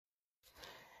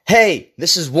Hey,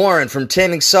 this is Warren from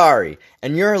Taming Sorry,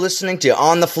 and you're listening to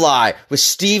On the Fly with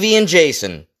Stevie and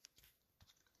Jason.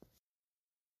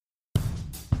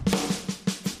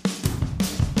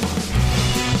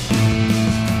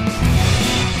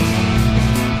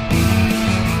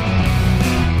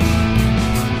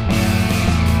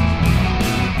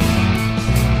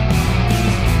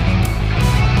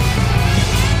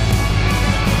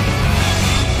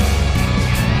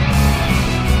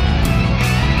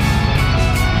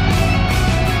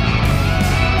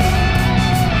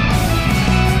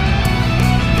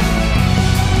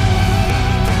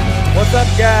 What's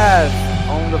up, guys?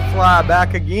 On the Fly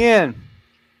back again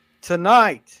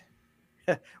tonight.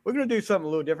 We're going to do something a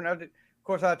little different. Of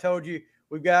course, I told you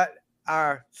we've got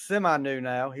our semi-new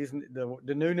now.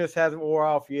 The newness hasn't wore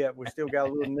off yet. We still got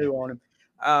a little new on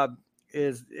him.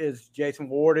 Is Jason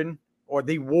Warden, or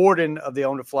the warden of the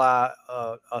On the Fly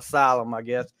asylum, I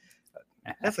guess.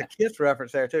 That's a Kiss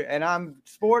reference there too. And I'm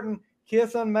sporting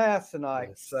Kiss Unmasked tonight.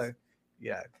 Yes. So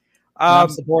yeah, I'm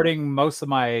supporting most of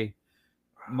my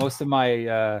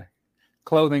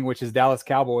clothing, which is Dallas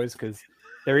Cowboys, because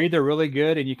they're either really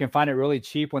good and you can find it really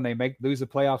cheap when they lose the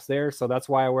playoffs there. So that's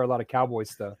why I wear a lot of Cowboys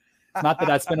stuff. It's not that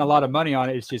I spend a lot of money on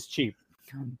it. It's just cheap.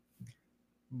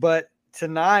 But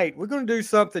tonight we're going to do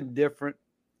something different.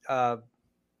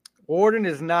 Warden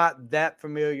is not that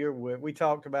familiar with, we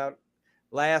talked about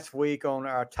last week on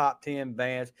our top 10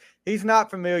 bands. He's not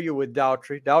familiar with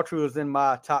Daughtry. Daughtry was in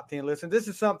my top 10 list. And this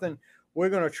is something we're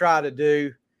going to try to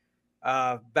do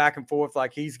back and forth.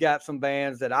 Like, he's got some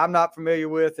bands that I'm not familiar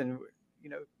with, and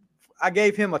I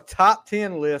gave him a top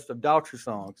 10 list of Daughtry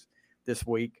songs this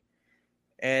week,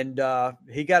 and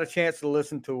he got a chance to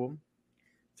listen to them.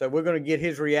 So we're going to get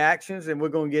his reactions, and we're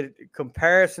going to get a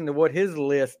comparison to what his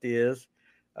list is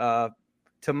to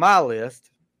my list.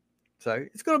 So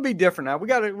it's going to be different now. We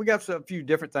got a few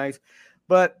different things,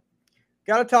 but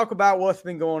got to talk about what's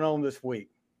been going on this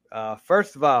week.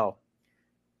 First of all,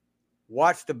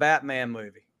 watch the Batman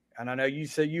movie. And I know you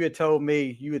said you had told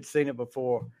me you had seen it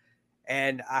before.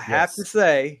 And I have to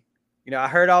say, I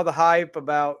heard all the hype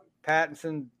about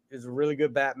Pattinson is a really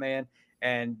good Batman,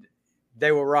 and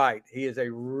they were right. He is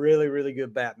a really, really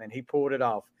good Batman. He pulled it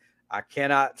off. I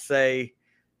cannot say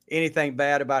anything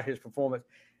bad about his performance.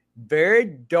 Very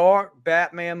dark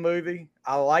Batman movie.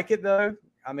 I like it, though.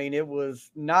 I mean,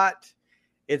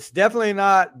 it's definitely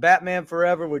not Batman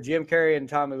Forever with Jim Carrey and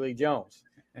Tommy Lee Jones.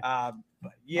 But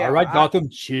yeah, all right, Gotham,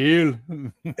 chill.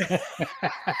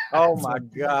 Oh my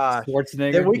gosh,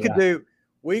 Schwarzenegger. Then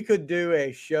we could do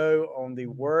a show on the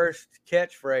worst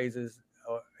catchphrases,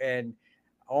 and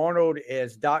Arnold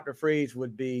as Dr. Freeze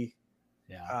would be.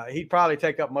 Yeah, he'd probably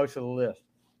take up most of the list.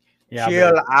 Yeah,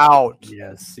 chill out.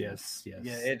 Yes.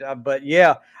 Yeah, but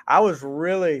yeah, I was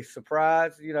really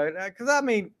surprised. Because I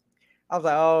was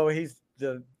like, oh, he's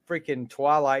the freaking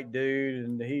Twilight dude,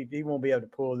 and he won't be able to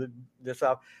pull this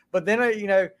off. But then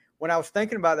when I was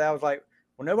thinking about that, I was like,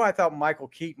 well, nobody thought Michael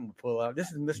Keaton would pull it off.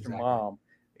 This is Mr. Exactly. Mom,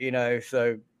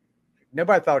 so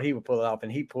nobody thought he would pull it off,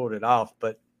 and he pulled it off.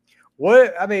 But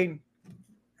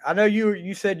I know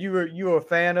you said you were a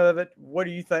fan of it. What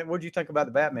do you think? What did you think about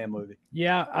the Batman movie?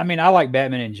 Yeah, I like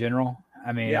Batman in general.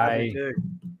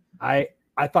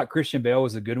 I thought Christian Bale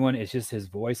was a good one. It's just his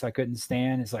voice I couldn't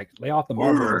stand. It's like, lay off the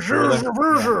marble.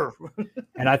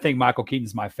 And I think Michael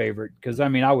Keaton's my favorite because,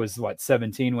 I was,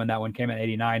 17 when that one came out in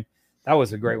 89. That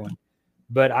was a great one.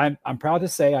 But I'm proud to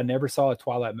say I never saw a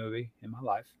Twilight movie in my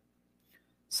life.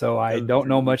 So I don't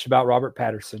know much about Robert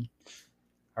Pattinson,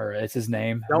 or it's his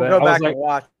name. Don't go back and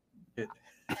watch it.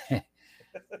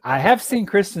 I have seen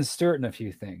Kristen Stewart in a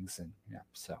few things, and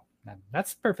so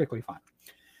that's perfectly fine.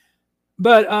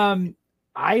 But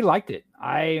I liked it.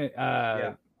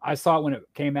 I saw it when it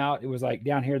came out. It was like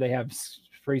down here they have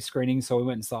free screenings, so we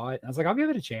went and saw it. I was like, I'll give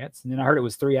it a chance. And then I heard it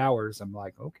was 3 hours. I'm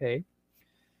like, okay.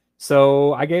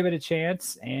 So I gave it a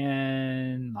chance,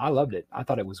 and I loved it. I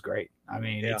thought it was great.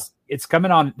 It's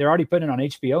coming on. They're already putting it on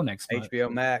HBO next month.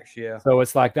 HBO Max, yeah. So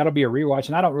it's like that'll be a rewatch.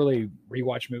 And I don't really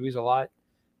rewatch movies a lot,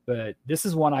 but this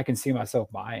is one I can see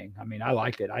myself buying. I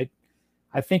liked it.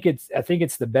 I think it's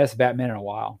the best Batman in a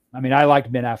while. I liked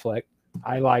Ben Affleck.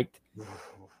 I liked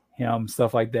him,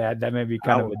 stuff like that. That may be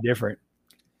kind of a different.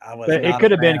 But it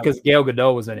could have been because Gal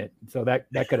Gadot was in it, so that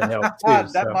could have helped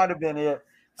too. That might have been it.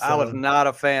 So, I was not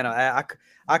a fan of.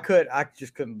 I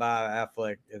just couldn't buy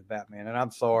Affleck as Batman, and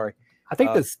I'm sorry. I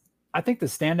think the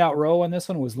standout role in this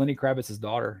one was Lenny Kravitz's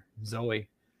daughter, Zoe.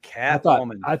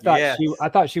 Catwoman. I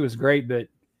thought she was great, but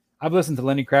I've listened to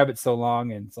Lenny Kravitz so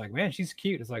long, and it's like, man, she's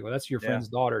cute. It's like, well, that's your friend's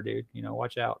daughter, dude.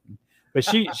 Watch out. But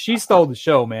she stole the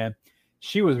show, man.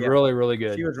 She was really, really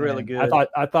good. She was really good.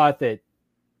 I thought that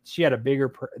she had a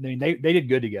bigger. I mean, they did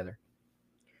good together.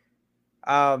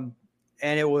 And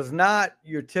it was not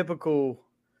your typical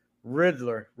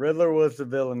Riddler. Riddler was the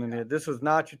villain in it. This was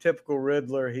not your typical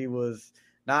Riddler. He was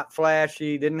not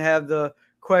flashy. Didn't have the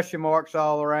question marks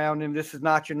all around him. This is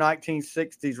not your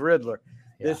 1960s Riddler.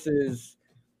 Yeah. This is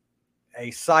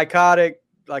a psychotic,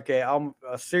 like a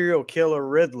serial killer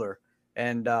Riddler.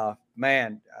 And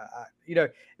man, you know, I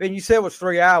mean, you said it was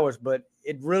 3 hours, but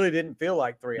it really didn't feel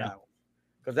like 3 hours,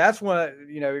 because that's when,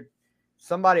 you know,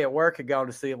 somebody at work had gone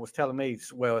to see it, was telling me,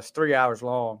 well, it's 3 hours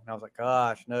long. And I was like,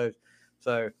 gosh, no.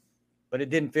 So, but it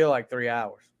didn't feel like 3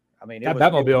 hours. I mean, that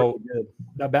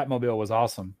Batmobile was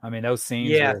awesome. I mean, those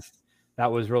scenes,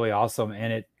 that was really awesome.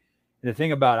 And the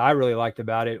thing about I really liked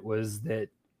about it was that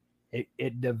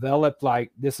it developed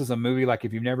like this is a movie. Like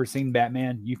if you've never seen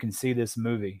Batman, you can see this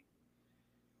movie.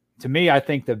 To me, I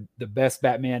think the best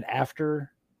Batman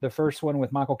after the first one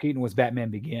with Michael Keaton was Batman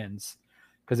Begins,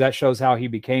 because that shows how he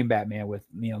became Batman with,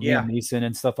 you know, Liam Neeson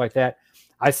and stuff like that.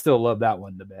 I still love that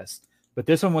one the best. But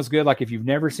this one was good. Like if you've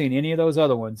never seen any of those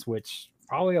other ones, which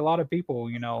probably a lot of people,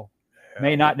 you know,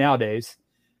 may not nowadays,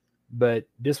 but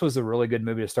this was a really good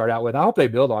movie to start out with. I hope they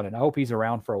build on it. I hope he's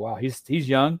around for a while. He's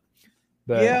young,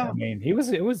 but I mean,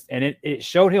 it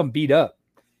showed him beat up.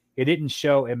 It didn't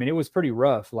show, I mean, it was pretty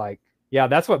rough. Like, yeah,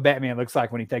 that's what Batman looks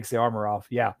like when he takes the armor off.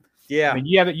 Yeah. Yeah. I mean,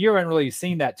 you haven't really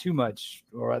seen that too much,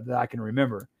 or that I can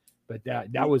remember, but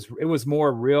it was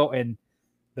more real. And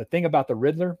the thing about the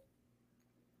Riddler,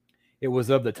 it was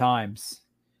of the times.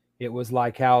 It was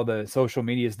like how the social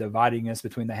media is dividing us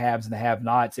between the haves and the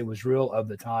have-nots. It was real of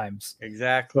the times.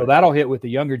 Exactly. So that'll hit with the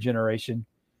younger generation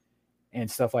and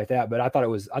stuff like that. But I thought it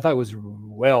was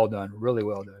well done, really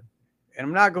well done. And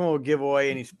I'm not going to give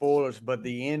away any spoilers, but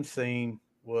the end scene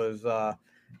was, I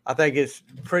think it's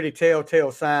pretty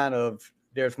telltale sign of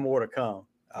there's more to come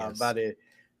by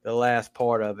the last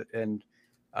part of it. And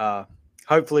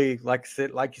hopefully, like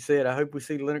you said, I hope we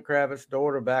see Lenny Kravitz's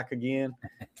daughter back again.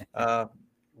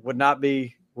 It would not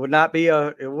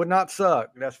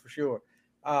suck, that's for sure.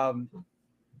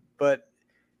 But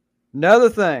another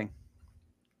thing,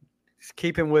 just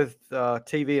keeping with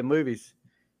TV and movies,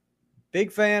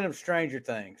 big fan of Stranger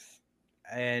Things,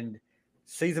 and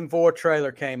season 4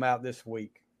 trailer came out this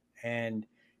week. And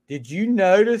did you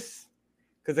notice?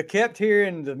 Because I kept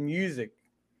hearing the music,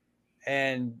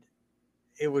 and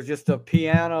it was just a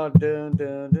piano, dun,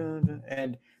 dun, dun, dun,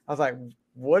 and I was like,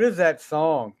 what is that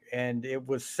song? And it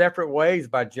was Separate Ways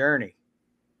by Journey.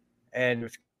 And it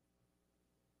was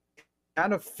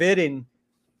kind of fitting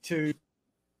to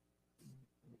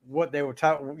what they were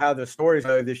talking, how the stories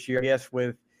go this year, I guess,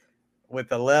 with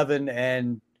 11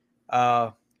 and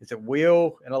is it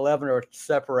Will and 11 are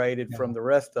separated from the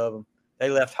rest of them. They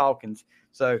left Hawkins.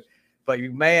 So, but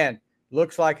man,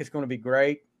 looks like it's going to be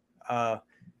great. I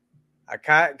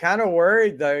kind of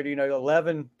worried though, you know,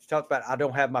 11 talks about, I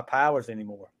don't have my powers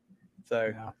anymore.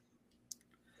 So,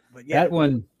 but yeah, that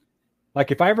one,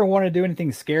 like if I ever want to do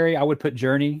anything scary, I would put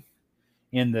Journey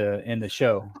in the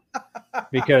show,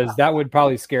 because that would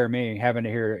probably scare me, having to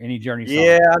hear any Journey song.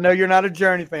 Yeah, I know you're not a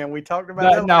Journey fan. We talked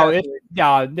about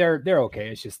that. They're okay.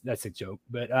 It's just, that's a joke.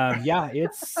 But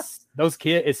it's those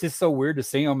kids. It's just so weird to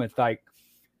see them. It's like,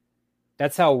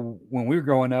 that's how when we were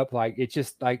growing up, like it's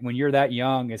just like when you're that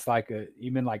young, it's like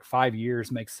even like 5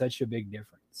 years makes such a big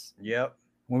difference. Yep.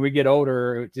 When we get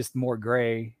older, it's just more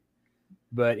gray.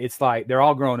 But it's like they're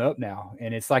all grown up now,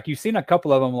 and it's like you've seen a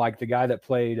couple of them, like the guy that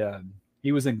played.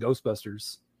 He was in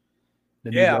Ghostbusters. The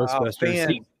new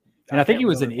Ghostbusters. And I think he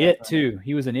was in It too.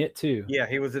 He was in It too. Yeah,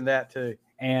 he was in that too.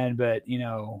 But you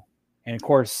know, and of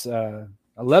course,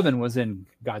 11 was in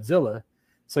Godzilla.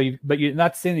 So but you're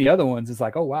not seeing the other ones. It's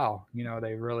like, oh wow, you know,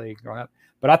 they really grown up.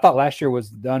 But I thought last year was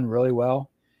done really well,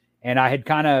 and I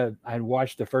had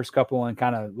watched the first couple and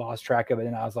kind of lost track of it,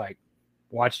 and I was like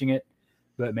watching it.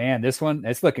 But man, this one,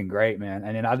 it's looking great, man.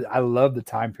 And then I love the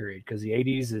time period, because the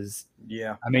 80s is,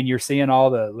 I mean, you're seeing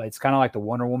it's kind of like the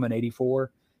Wonder Woman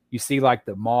 84. You see like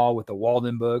the mall with the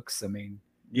Walden books. I mean,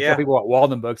 you tell people what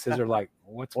Walden books is, they're like,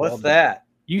 what's that?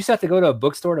 You used to have to go to a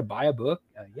bookstore to buy a book.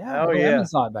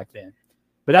 Amazon back then.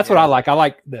 But that's what I like. I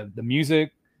like the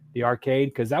music, the arcade,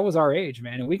 because that was our age,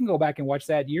 man. And we can go back and watch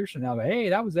that years from now. But hey,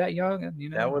 that was that young. And, you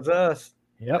know, that was us.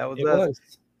 Yep, that was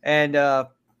us. And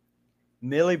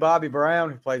Millie Bobby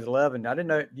Brown, who plays 11. I didn't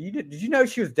know. Did you know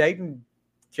she was dating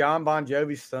John Bon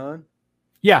Jovi's son?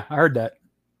 Yeah, I heard that.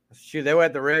 They were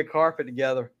at the red carpet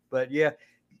together. But yeah,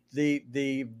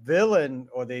 the villain,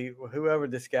 or whoever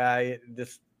this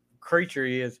creature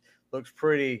is, looks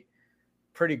pretty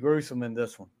gruesome in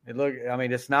this one. I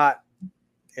mean, it's not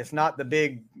the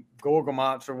big Gorgon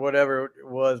monster or whatever it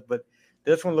was, but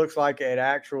This one looks like an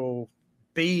actual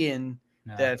being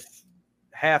that's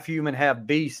half human, half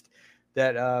beast.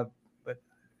 That but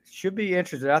should be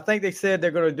interesting. I think they said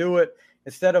they're going to do it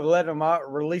instead of letting them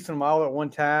out, releasing them all at one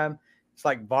time. It's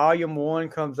like Volume 1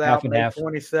 comes out May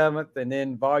 27th, and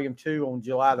then Volume 2 on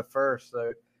July the 1st.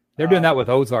 So they're doing that with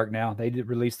Ozark now. They did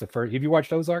release the first. Have you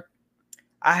watched Ozark?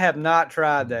 I have not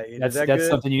tried that. That's good?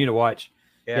 something you need to watch.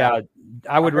 Yeah,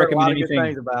 I would recommend anything. Good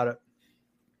things about it.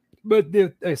 But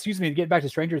to get back to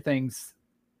Stranger Things,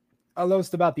 I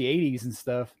lost about the 80s and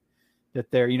stuff.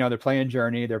 That they're playing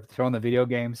Journey, they're throwing the video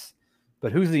games.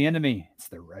 But who's the enemy? It's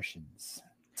the Russians.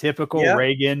 Typical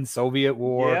Reagan, Soviet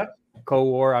War,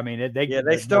 Cold War. I mean, they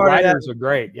started. The writers are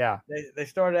great. Yeah, they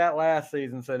started out last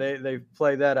season, so they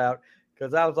played that out.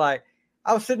 Because I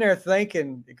was sitting there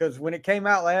thinking, because when it came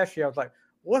out last year, I was like,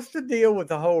 what's the deal with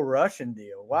the whole Russian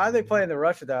deal? Why are they playing the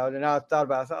Russian out? And I thought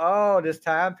about it. This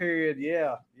time period.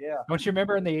 Yeah. Don't you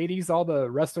remember in the 80s, all the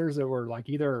wrestlers that were like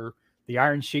either the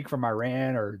Iron Sheik from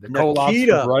Iran or the Koloff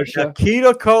from Russia?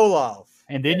 Nikita Koloff.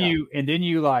 And then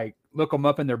you like look them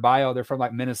up in their bio. They're from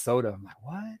like Minnesota. I'm like,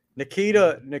 what?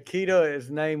 Nikita, his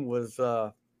name was,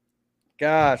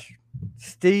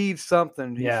 Steve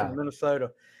something. He's from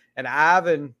Minnesota. And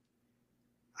Ivan,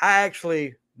 I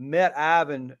actually met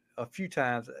Ivan a few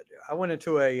times. I went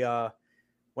into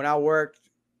when I worked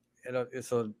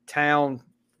it's a town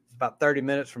about 30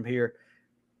 minutes from here,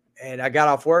 and I got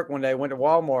off work one day, went to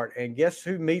Walmart, and guess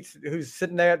who's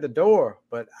sitting there at the door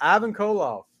but Ivan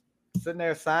Koloff, sitting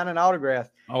there signing autographs.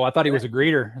 Oh, I thought he was a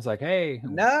greeter. I was like, hey,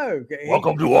 no,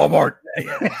 welcome to Walmart.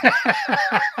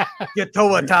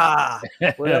 Getowata,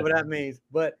 whatever that means.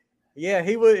 But yeah,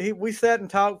 we sat and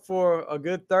talked for a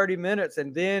good 30 minutes,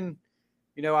 and then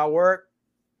I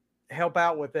help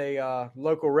out with a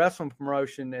local wrestling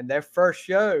promotion, and their first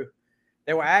show,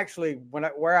 they were actually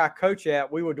where I coach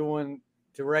at, we were doing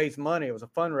to raise money. It was a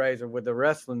fundraiser with the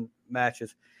wrestling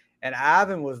matches, and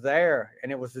Ivan was there,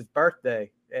 and it was his birthday,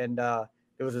 and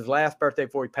it was his last birthday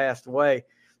before he passed away.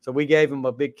 So we gave him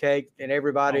a big cake, and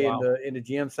everybody in the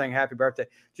gym sang happy birthday.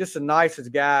 Just the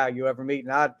nicest guy you ever meet.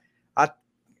 And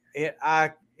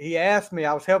he asked me,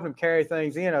 I was helping him carry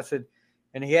things in. I said,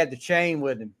 and he had the chain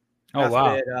with him.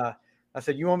 I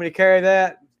said, you want me to carry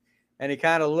that? And he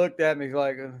kind of looked at me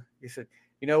like, he said,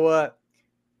 you know what?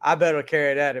 I better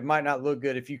carry that. It might not look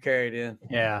good if you carry it in.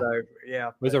 Yeah. So,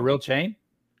 yeah. Was it a real chain?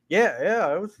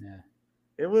 Yeah.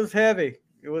 It was heavy.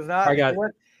 It was not. I got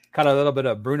a little bit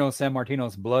of Bruno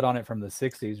Sammartino's blood on it from the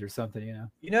 60s or something,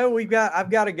 I've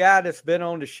got a guy that's been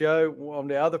on the show on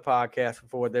the other podcast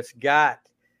before that's got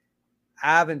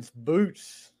Ivan's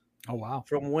boots. Oh, wow.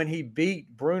 From when he beat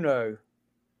Bruno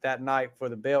that night for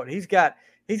the belt. He's got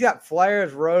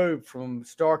Flair's robe from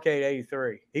Starrcade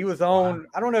 83. He was on, wow.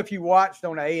 I don't know if you watched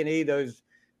on A&E those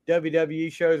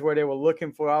WWE shows where they were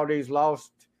looking for all these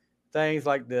lost things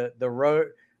like the robe.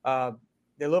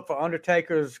 They looked for one of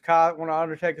Undertaker's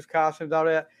costumes, all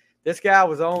that. This guy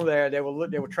was on there. They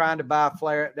were trying to buy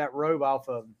Flair that robe off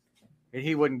of him, and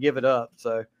he wouldn't give it up.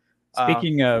 So,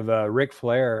 speaking of Ric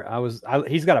Flair,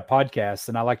 he's got a podcast,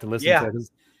 and I like to listen to it.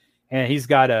 And he's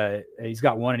got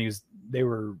one, and they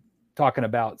were talking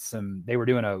about they were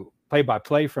doing a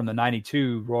play-by-play from the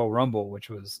 92 Royal Rumble, which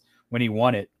was when he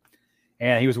won it,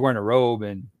 and he was wearing a robe.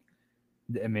 And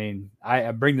I mean,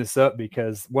 I bring this up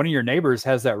because one of your neighbors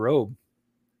has that robe,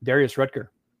 Darius Rutger.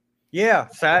 Yeah.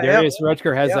 Darius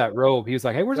Rutger has that robe. He was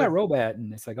like, hey, where's that robe at?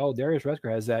 And it's like, oh, Darius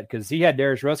Rutger has that, because he had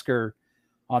Darius Rutger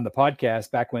on the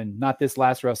podcast back when, not this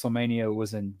last WrestleMania,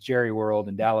 was in Jerry World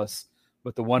in Dallas,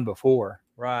 but the one before.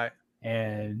 Right.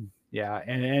 And that's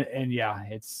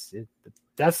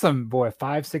some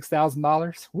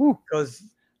 $5,000-$6,000. Woo. Because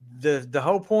the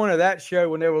whole point of that show,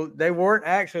 when they weren't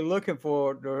actually looking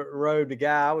for the robe the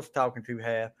guy I was talking to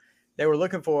had. They were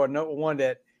looking for another one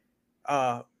that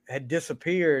had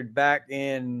disappeared back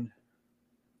in,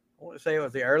 I want to say it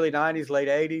was the early 90s, late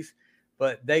 80s,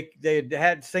 but they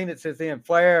hadn't seen it since then.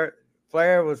 Flair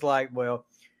was like, well,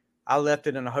 I left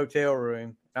it in a hotel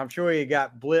room. I'm sure he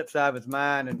got blips out of his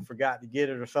mind and forgot to get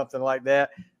it or something like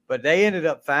that. But they ended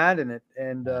up finding it,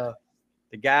 and the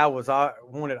guy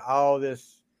wanted all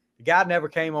this. The guy never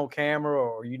came on camera,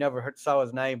 or you never saw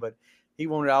his name, but he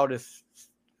wanted all this.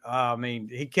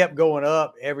 He kept going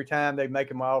up every time they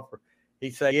make him an offer.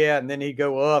 He'd say, yeah, and then he'd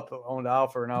go up on the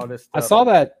offer and all this stuff.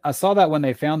 I saw that when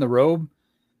they found the robe.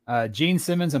 Gene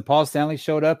Simmons and Paul Stanley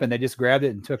showed up, and they just grabbed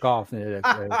it and took off at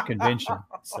a convention.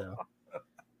 So,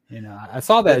 I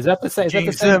saw that. Is that the same?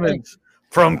 Gene Simmons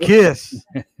from Kiss.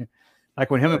 Like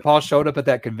when him and Paul showed up at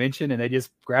that convention, and they just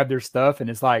grabbed their stuff, and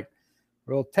it's like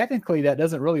Well, technically, that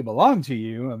doesn't really belong to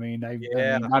you. I mean, I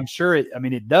Yeah. mean, I'm sure it. I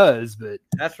mean, it does, but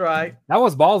That's right. that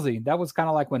was ballsy. That was kind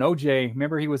of like when OJ.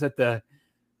 Remember, he was at the.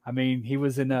 I mean, he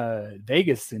was in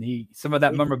Vegas, and some of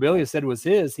that memorabilia said was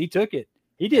his. He took it.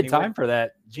 He did time for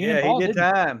that. Gene and Paul he did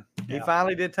time. Yeah. He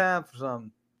finally did time for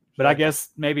something. But I guess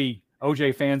maybe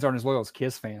OJ fans aren't as loyal as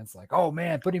Kiss fans. Like, oh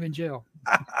man, put him in jail.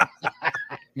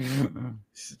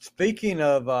 Speaking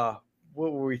of,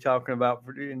 what were we talking about?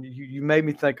 You made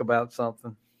me think about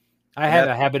something. I have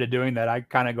a habit of doing that. I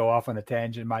kind of go off on a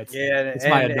tangent. It's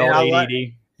my and adult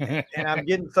ADD. And I'm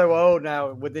getting so old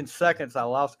now. Within seconds, I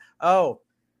lost. Oh,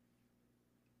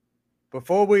 we'll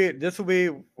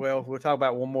talk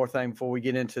about one more thing before we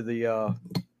get into the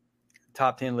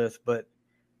top 10 list. But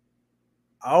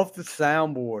off the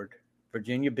soundboard,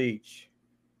 Virginia Beach,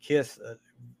 Kiss.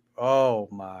 Oh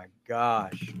my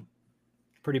gosh,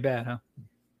 pretty bad, huh?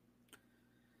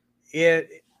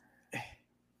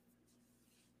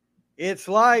 It's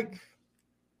like,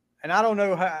 and I don't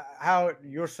know how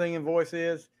your singing voice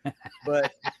is,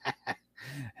 but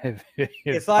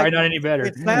it's like not any better.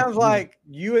 It sounds like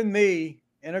you and me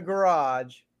in a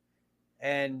garage,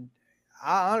 and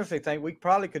I honestly think we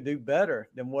probably could do better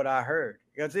than what I heard,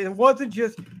 because it wasn't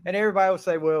just. And everybody would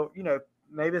say, "Well,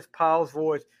 maybe it's Paul's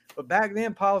voice," but back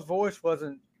then Paul's voice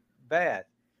wasn't bad.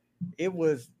 It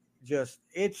was just.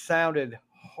 It sounded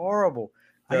horrible.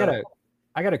 I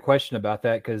got a question about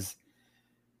that, because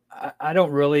I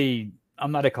don't really.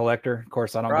 I'm not a collector, of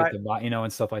course. I don't get to buy,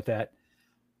 and stuff like that.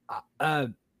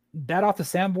 That off the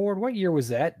soundboard. What year was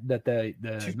that? That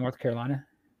the North Carolina.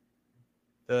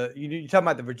 You talking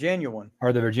about the Virginia one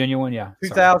or the Virginia one? Yeah,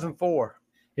 2004. Sorry.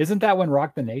 Isn't that when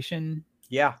Rock the Nation?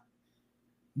 Yeah,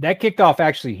 that kicked off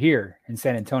actually here in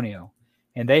San Antonio,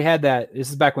 and they had that. This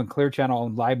is back when Clear Channel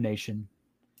owned Live Nation.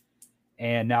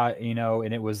 And now,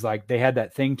 and it was like they had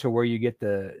that thing to where you get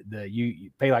you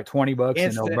pay like $20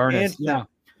 and they'll burn it.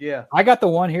 Yeah. I got the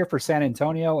one here for San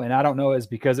Antonio, and I don't know it's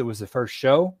because it was the first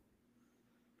show,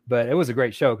 but it was a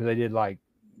great show because they did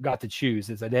got to choose.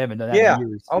 They haven't done that in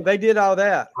years. Oh, they did all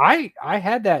that. I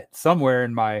had that somewhere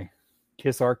in my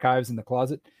Kiss archives in the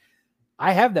closet.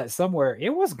 I have that somewhere. It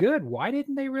was good. Why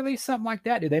didn't they release something like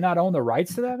that? Did they not own the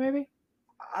rights to that? Maybe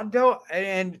I don't.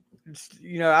 And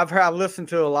I've listened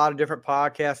to a lot of different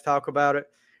podcasts talk about it,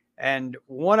 and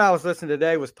one I was listening to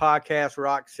today was Podcast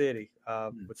Rock City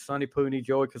with Sonny Pooney,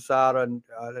 Joey Casada, and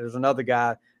there's another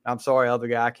guy. I'm sorry, other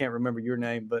guy. I can't remember your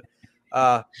name, but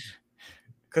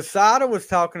Casada was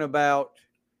talking about,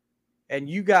 and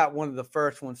you got one of the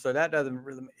first ones, so that doesn't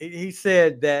really. He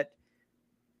said that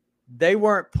they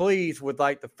weren't pleased with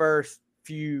the first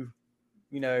few,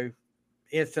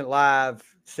 Instant Live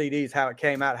CDs, how it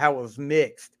came out, how it was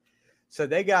mixed. So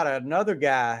they got another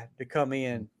guy to come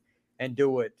in and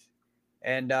do it.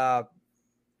 And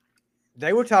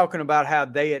they were talking about how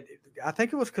I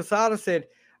think it was Casada said,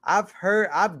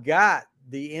 I've got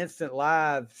the Instant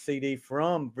Live CD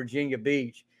from Virginia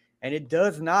Beach, and it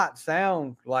does not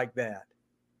sound like that.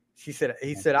 He said,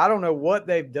 I don't know what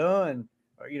they've done,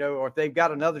 or if they've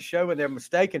got another show and they're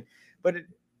mistaken. But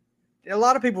a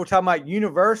lot of people were talking about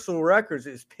Universal Records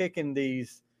is picking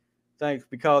these things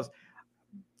because,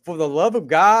 for the love of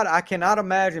God, I cannot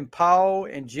imagine Paul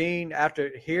and Gene, after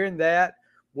hearing that,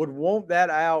 would want that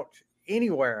out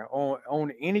anywhere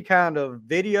on any kind of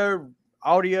video,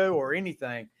 audio, or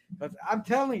anything. But I'm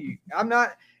telling you, I'm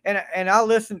not. And I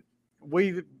listen.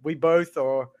 We both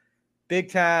are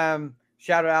big time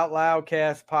Shout It Out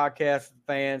Loudcast podcast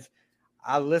fans.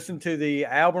 I listened to the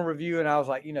album review and I was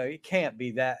like, it can't be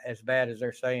that as bad as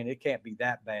they're saying. It can't be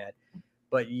that bad.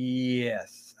 But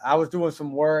yes, I was doing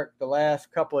some work the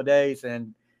last couple of days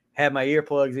and had my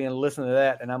earplugs in and listening to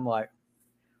that. And I'm like,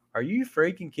 are you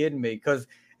freaking kidding me?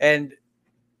 And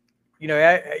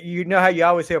how you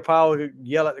always hear Paul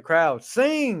yell at the crowd,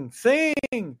 sing, sing.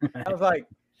 I was like,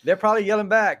 they're probably yelling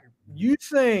back, you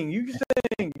sing, you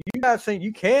guys sing.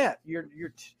 You can't.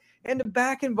 And the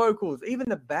backing vocals, even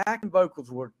the backing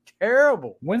vocals were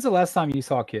terrible. When's the last time you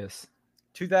saw Kiss?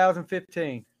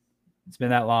 2015. It's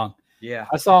been that long. Yeah.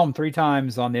 I saw them 3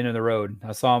 times on the end of the road.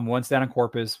 I saw them once down in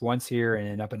Corpus, once here, and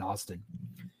then up in Austin.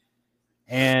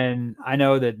 And I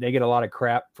know that they get a lot of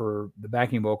crap for the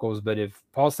backing vocals, but if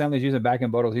Paul Stanley's using backing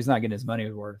vocals, he's not getting his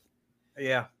money's worth.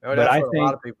 Yeah. But I think a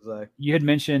lot of people say. You had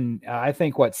mentioned, I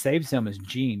think what saves him is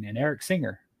Gene and Eric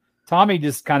Singer. Tommy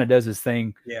just kind of does his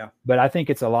thing. Yeah. But I think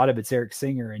it's Eric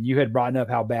Singer. And you had brought up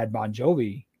how bad Bon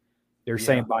Jovi, they're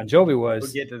saying Bon Jovi was.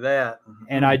 We'll get to that.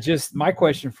 And my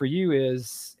question for you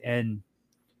is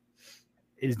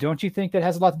don't you think that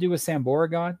has a lot to do with Sam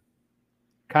Beauregard?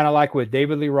 Kind of like with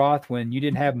David Lee Roth when you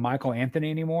didn't have Michael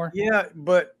Anthony anymore? Yeah,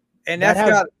 but And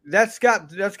that's got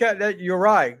that. You're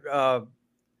right.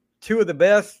 Two of the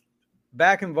best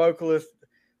backing vocalists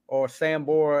are Sam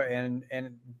Bora and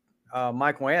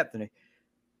Michael Anthony.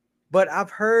 But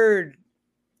I've heard,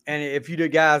 and if you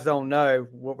guys don't know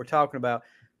what we're talking about,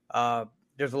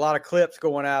 there's a lot of clips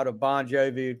going out of Bon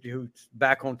Jovi, who's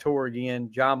back on tour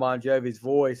again. John Bon Jovi's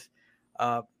voice,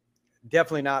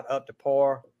 definitely not up to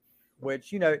par.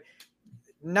 Which,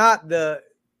 not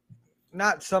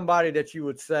somebody that you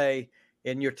would say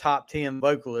in your top 10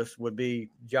 vocalists would be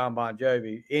John Bon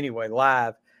Jovi anyway,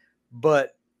 live,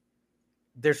 but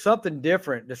there's something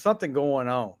different. There's something going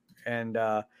on. And,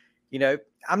 I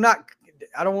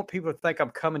don't want people to think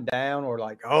I'm coming down or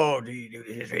like, oh, dude,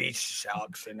 he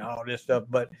sucks and all this stuff,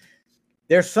 but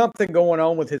there's something going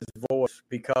on with his voice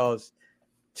because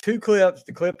two clips,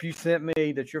 the clip you sent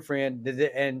me that your friend did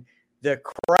it, and the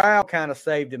crowd kind of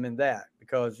saved him in that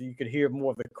because you could hear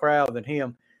more of the crowd than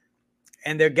him.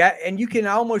 And you can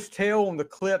almost tell on the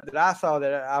clip that I saw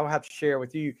that I'll have to share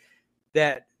with you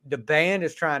that the band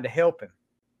is trying to help him.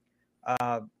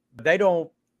 They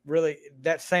don't really,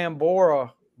 that Sam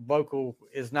Bora vocal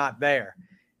is not there.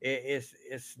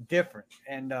 It's different.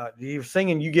 And he was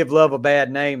singing "You Give Love a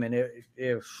Bad Name," and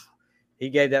he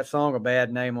gave that song a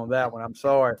bad name on that one. I'm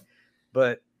sorry,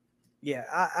 but yeah,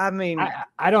 I mean,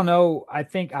 I don't know. I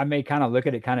think I may kind of look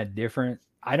at it kind of different.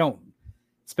 I don't,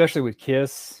 especially with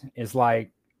Kiss, is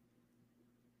like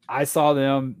I saw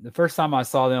them. The first time I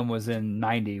saw them was in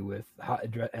 '90 with Hot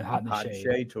in the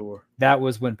Shade tour. That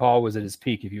was when Paul was at his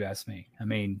peak, if you ask me. I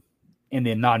mean, in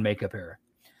the non-makeup era.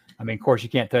 I mean, of course, you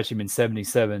can't touch him in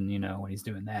 '77, when he's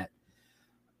doing that.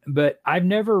 But I've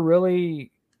never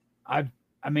really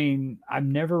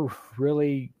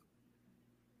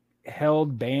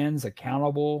held bands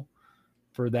accountable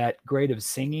for that grade of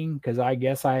singing because I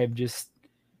guess I have just,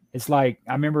 it's like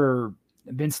I remember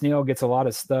Vince Neil gets a lot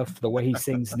of stuff the way he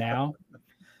sings now,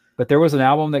 but there was an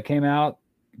album that came out,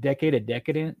 Decade of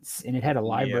Decadence, and it had a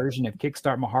live version of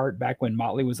Kickstart My Heart back when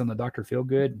Motley was on the Dr.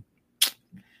 Feelgood.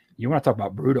 You want to talk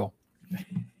about brutal.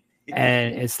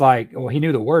 And it's like, well, he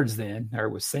knew the words then or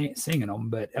was singing them,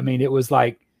 but I mean, it was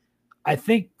like, I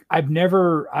think I've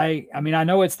never, I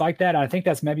know it's like that. I think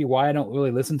that's maybe why I don't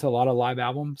really listen to a lot of live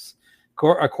albums.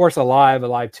 Of course, Alive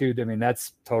 2. I mean,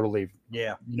 that's totally,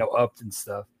 upped and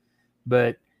stuff.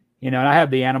 But, and I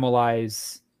have the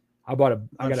Animalize. I got a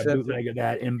bootleg of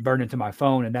that and burned it to my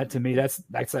phone. And that to me, that's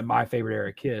like my favorite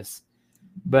era Kiss.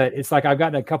 But it's like I've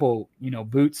gotten a couple,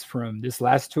 boots from this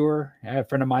last tour. I have a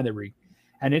friend of mine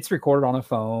and it's recorded on a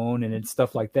phone and it's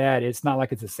stuff like that. It's not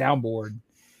like it's a soundboard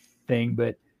thing,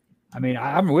 but I mean,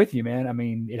 I'm with you, man. I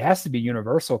mean, it has to be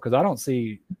universal because I don't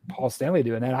see Paul Stanley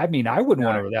doing that. I mean, I wouldn't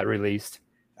want that released.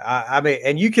 I mean,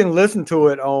 and you can listen to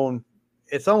it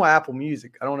it's on Apple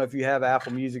Music. I don't know if you have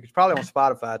Apple Music. It's probably on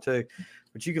Spotify too,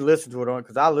 but you can listen to it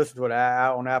because I listened to it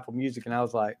out on Apple Music and I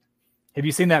was like, have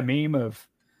you seen that meme of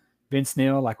Vince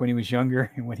Neil, like when he was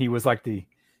younger and when he was like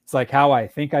it's like how I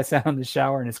think I sound in the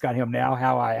shower and it's got him now,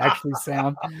 how I actually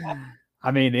sound.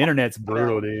 I mean, the internet's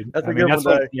brutal, dude. That's a good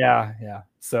one. Yeah.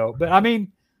 So, but I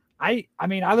mean, I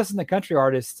listen to country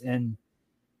artists, and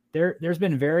there's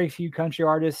been very few country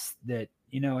artists that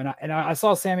and I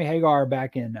saw Sammy Hagar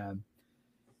back in,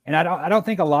 and I don't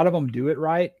think a lot of them do it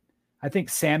right. I think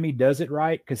Sammy does it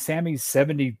right because Sammy's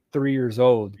 73 years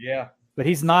old. Yeah, but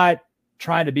he's not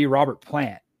trying to be Robert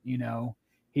Plant.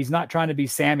 He's not trying to be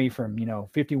Sammy from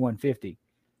 5150.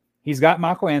 He's got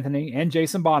Michael Anthony and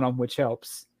Jason Bonham, which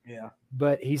helps. Yeah.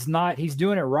 But he's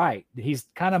doing it right. He's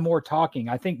kind of more talking.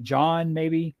 I think John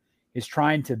maybe is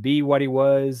trying to be what he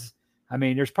was. I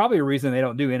mean, there's probably a reason they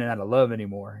don't do In and Out of Love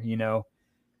anymore, with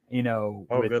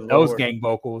those gang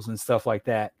vocals and stuff like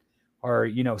that, or,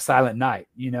 Silent Night,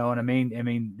 what I mean? I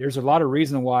mean, there's a lot of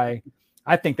reason why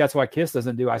I think that's why Kiss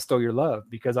doesn't do I Stole Your Love,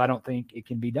 because I don't think it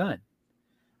can be done.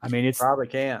 I mean, it's probably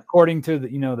can't. According to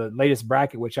the latest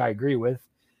bracket, which I agree with,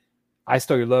 I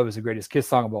Stole Your Love is the greatest Kiss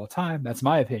song of all time. That's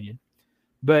my opinion.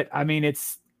 But I mean,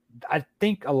 I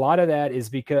think a lot of that is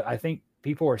because I think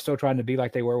people are still trying to be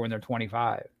like they were when they're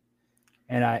 25.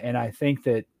 And I think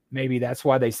that maybe that's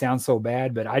why they sound so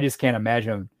bad, but I just can't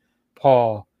imagine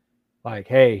Paul like,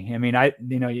 hey, I mean,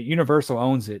 Universal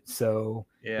owns it. So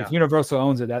if Universal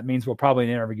owns it, that means we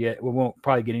won't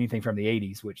probably get anything from the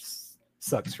 80s, which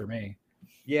sucks for me.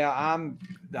 Yeah.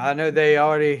 I know they've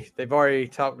already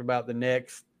talked about the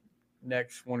next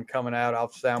one coming out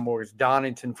off soundboard is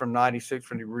Donington from '96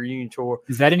 from the reunion tour.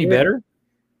 Is that any better?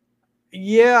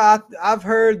 Yeah, I've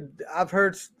heard,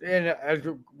 and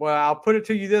well, I'll put it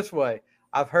to you this way: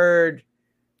 I've heard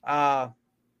some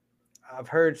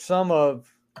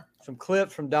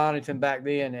clips from Donington back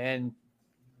then, and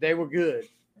they were good.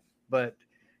 But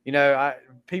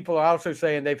people are also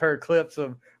saying they've heard clips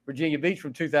of Virginia Beach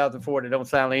from 2004 that don't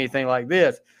sound anything like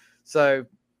this. So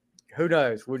who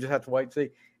knows? We'll just have to wait and see.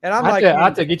 And I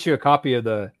have to get you a copy of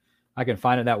I can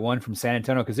find that one from San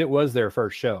Antonio because it was their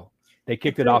first show. They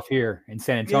kicked it off here in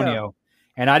San Antonio.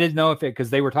 Yeah. And I didn't know because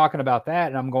they were talking about that.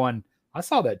 And I'm going, I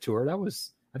saw that tour.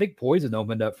 I think Poison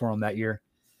opened up for them that year.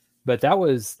 But that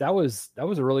was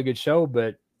a really good show.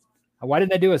 But why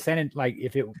didn't they do I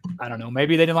don't know,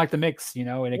 maybe they didn't like the mix,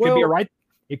 and it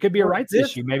could be a rights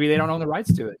issue. Maybe they don't own the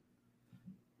rights to it.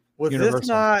 Was this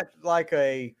not like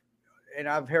and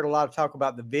I've heard a lot of talk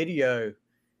about the video.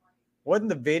 Wasn't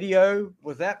the video,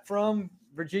 was that from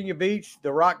Virginia Beach,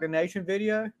 the Rock the Nation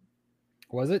video?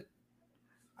 Was it?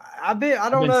 I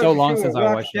don't know. So long since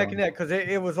I watched checking that because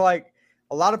it was like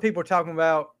a lot of people are talking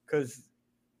about because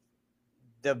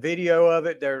the video of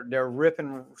it, they're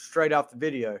ripping straight off the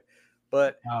video.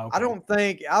 But okay. I don't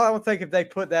think if they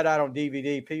put that out on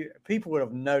DVD, people would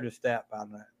have noticed that by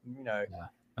now.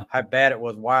 How bad it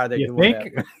was. Why are they doing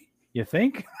that? You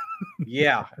think?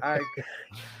 Yeah,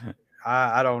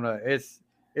 I don't know.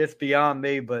 It's beyond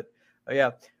me, but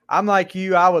yeah, I'm like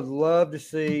you. I would love to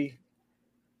see,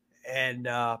 and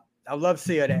I'd love to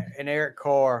see an Eric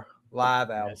Carr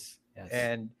live album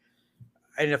and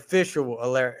an official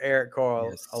Eric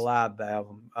Carr live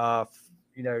album.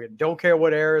 Don't care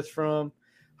what era it's from.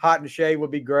 Hot in the Shade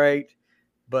would be great,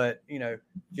 but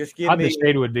just give me. Hot in the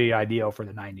Shade would be ideal for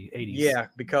the 80s. Yeah,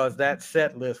 because that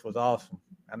set list was awesome.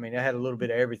 I mean, it had a little bit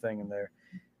of everything in there.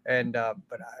 And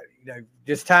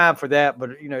just time for that.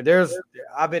 But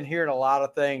I've been hearing a lot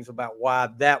of things about why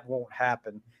that won't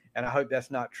happen, and I hope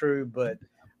that's not true. But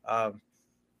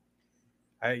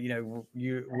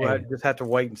we'll just have to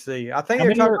wait and see. I think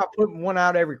they're talking about putting one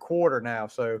out every quarter now.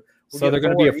 So they're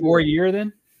going to be a 4-year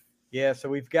then. Yeah. So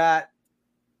we've got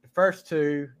the first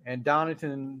two, and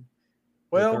Donington.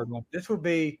 Well, this would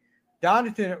be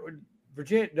Donington,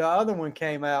 Virginia. The other one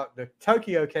came out. The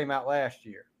Tokyo came out last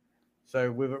year. So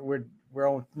we're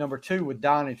on number 2 with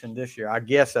Donington this year. I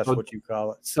guess that's what you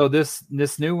call it. So this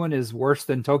new one is worse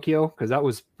than Tokyo because that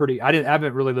was pretty. I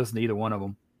haven't really listened to either one of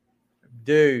them.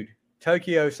 Dude,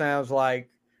 Tokyo sounds like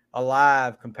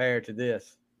alive compared to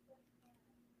this.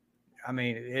 I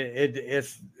mean, it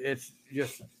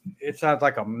sounds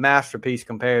like a masterpiece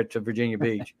compared to Virginia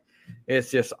Beach.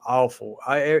 It's just awful.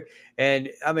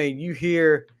 You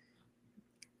hear,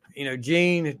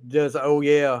 Gene does. Oh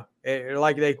yeah.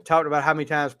 Like they talked about how many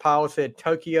times Paul said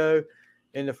Tokyo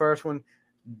in the first one.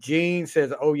 Gene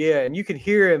says, oh, yeah. And you can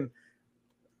hear him,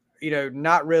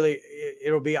 not really.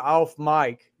 It'll be off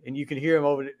mic. And you can hear him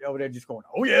over there just going,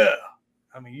 oh, yeah.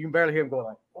 I mean, you can barely hear him going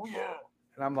like, oh, yeah.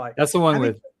 And I'm like. That's the one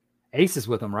with Aces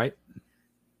with him, right?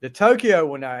 The Tokyo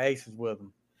one, now Aces with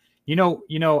him.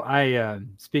 I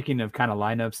speaking of kind of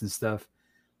lineups and stuff,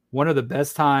 one of the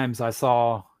best times I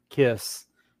saw Kiss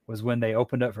was when they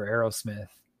opened up for Aerosmith.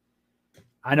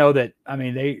 I know that.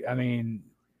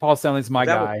 Paul Stanley's my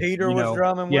guy. Peter was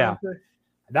drumming. Yeah,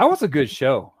 that was a good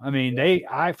show. I mean,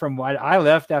 from what I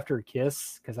left after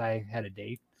Kiss because I had a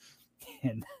date,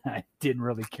 and I didn't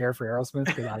really care for Aerosmith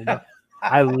because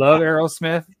I love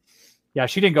Aerosmith. Yeah,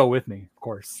 she didn't go with me, of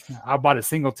course. I bought a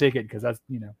single ticket because that's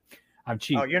I'm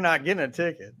cheap. Oh, you're not getting a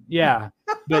ticket. Yeah,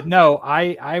 but no,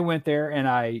 I went there and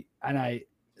I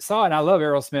saw it. And I love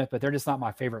Aerosmith, but they're just not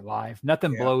my favorite live.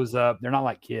 Nothing blows up. They're not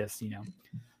like Kiss,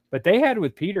 But they had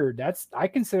with Peter. I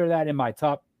consider that in my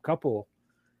top couple.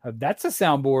 That's a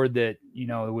soundboard that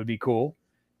it would be cool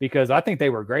because I think they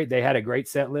were great. They had a great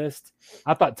set list.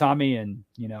 I thought Tommy and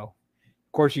of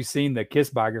course you've seen the Kiss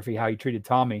biography how he treated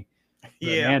Tommy.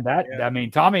 But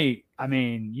man, Tommy.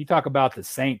 You talk about the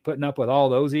saint putting up with all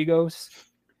those egos.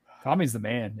 Tommy's the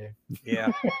man, dude.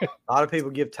 Yeah. A lot of people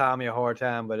give Tommy a hard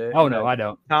time, but no, I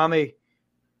don't. Tommy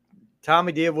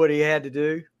did what he had to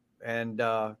do. And,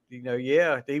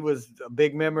 he was a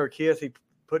big member of KISS. He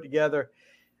put together,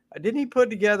 didn't he put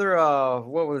together,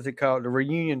 what was it called? The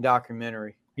reunion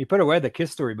documentary. He put away the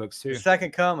KISS story books too. The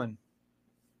Second Coming.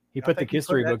 He put the KISS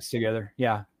story books together.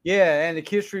 Yeah. Yeah. And the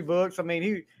KISS story books. I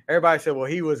mean, everybody said, well,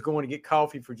 he was going to get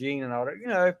coffee for Gene and all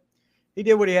that. He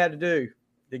did what he had to do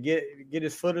to get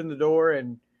his foot in the door.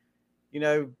 And,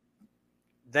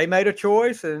 they made a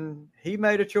choice and he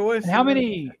made a choice. And how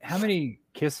many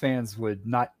KISS fans would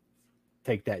not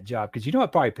take that job? Because it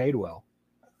probably paid well.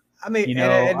 I mean,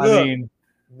 and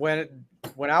look,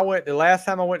 when I went, the last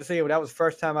time I went to see him, that was the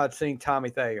first time I'd seen Tommy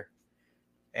Thayer.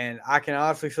 And I can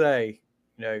honestly say,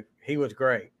 he was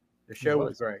great. The show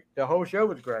was great. The whole show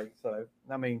was great. So,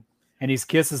 and he's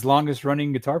KISS's longest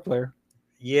running guitar player.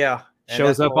 Yeah.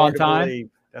 Shows up on time.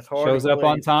 That's hard. Shows up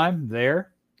on time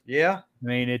there. Yeah. I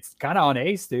mean, it's kind of on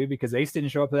Ace, dude, because Ace didn't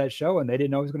show up to that show and they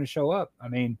didn't know he was going to show up. I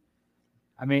mean,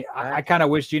 I kind of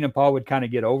wish Gene and Paul would kind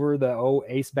of get over the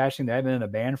Ace bashing. They haven't been in a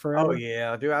band forever. Oh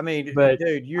yeah, dude. I mean, but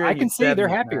dude, I can see they're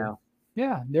happier. Now.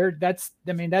 Yeah,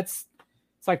 it's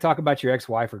like talking about your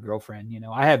ex-wife or girlfriend.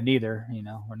 I have neither.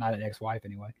 Or not an ex-wife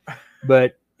anyway.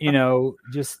 But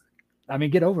just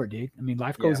get over it, dude. I mean,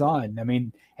 life goes on. I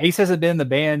mean, Ace hasn't been in the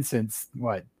band since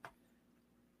what?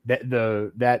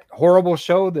 That horrible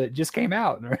show that just came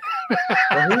out. Well,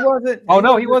 he wasn't.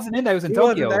 He wasn't in that. He was in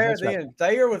Tokyo. Wasn't there then. Right.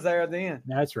 Thayer was there then.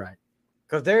 That's right.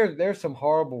 Because there's some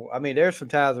horrible. I mean, there's some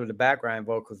times with the background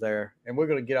vocals there, and we're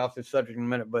going to get off this subject in a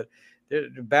minute. But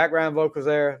the background vocals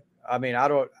there. I mean, I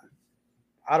don't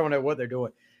know what they're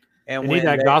doing. And we need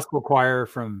that gospel choir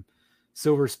from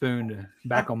Silver Spoon to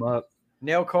back them up.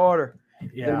 Nell Carter.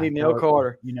 Yeah, they need Nell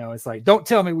Carter. It's like, don't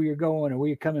tell me where you're going or where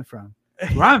you're coming from.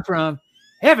 Where I'm from.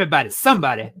 Everybody's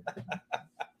somebody.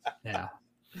 Yeah.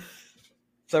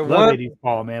 So love 80s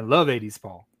Paul, man. Love 80s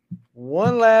Paul.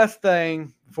 One last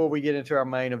thing before we get into our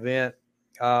main event.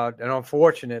 And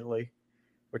unfortunately,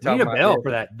 we're talking about a bell for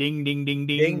that. Ding, ding, ding,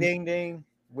 ding. Ding, ding, ding.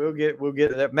 We'll get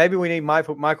to that. Maybe we need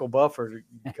Michael Buffer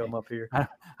to come up here.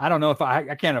 I don't know if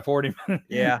I can't afford him.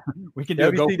 Yeah. We can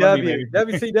do WCW.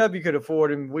 WCW could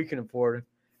afford him. We can afford him.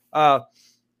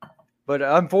 But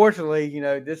unfortunately,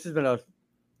 this has been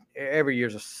every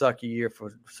year's a sucky year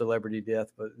for celebrity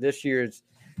death, but this year's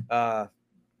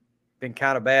been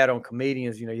kind of bad on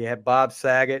comedians. You had Bob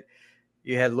Saget,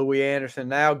 you had Louis Anderson.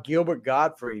 Now Gilbert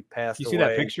Gottfried passed away. You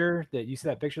see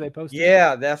that picture they posted?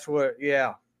 Yeah, that's what.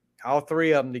 Yeah, all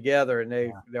three of them together, and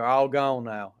they're all gone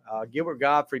now. Gilbert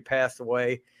Gottfried passed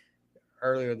away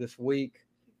earlier this week.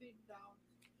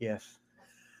 Yes.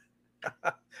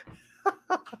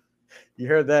 You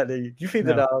heard that? Did you feed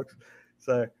the dogs?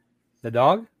 So the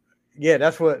dog? Yeah,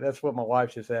 that's what my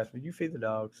wife just asked me. You feed the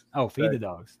dogs. Oh, feed the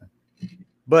dogs.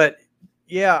 But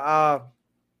yeah,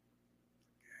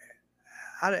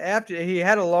 after he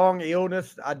had a long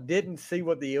illness, I didn't see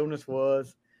what the illness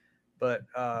was, but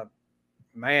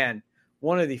man,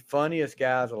 one of the funniest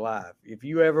guys alive. If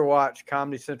you ever watch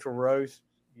Comedy Central Roast,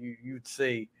 you'd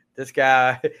see this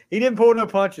guy. He didn't pull no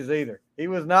punches either. He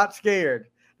was not scared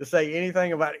to say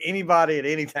anything about anybody at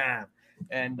any time.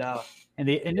 And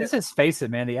let's just face it,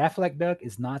 man. The Affleck duck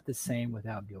is not the same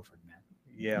without Guilford, man.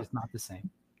 Yeah, it's not the same.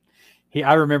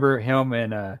 I remember him,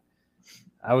 and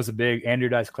I was a big Andrew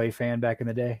Dice Clay fan back in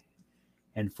the day,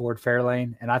 and Ford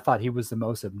Fairlane, and I thought he was the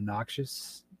most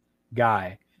obnoxious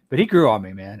guy. But he grew on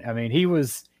me, man. I mean, he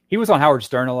was on Howard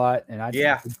Stern a lot, and I'm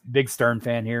a big Stern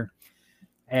fan here.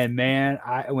 And man,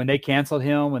 when they canceled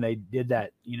him, when they did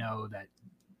that, that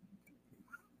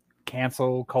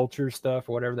cancel culture stuff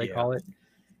or whatever they call it.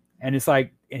 And it's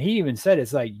like, and he even said,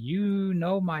 it's like,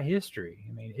 my history.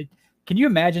 I mean, can you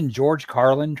imagine George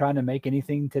Carlin trying to make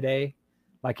anything today?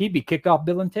 Like he'd be kicked off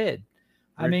Bill and Ted.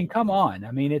 I mean, come on.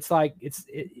 I mean, it's like,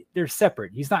 they're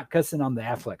separate. He's not cussing on the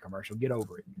Affleck commercial. Get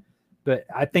over it. But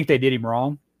I think they did him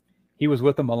wrong. He was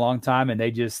with them a long time, and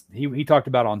he talked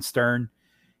about on Stern.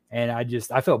 And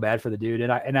I felt bad for the dude.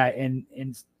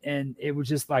 And it was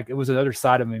just like, it was another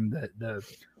side of him.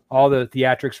 All the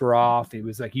theatrics were off. It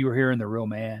was like, you were hearing the real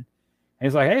man. And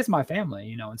he's like, hey, it's my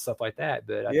family, and stuff like that.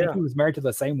 But I think he was married to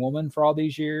the same woman for all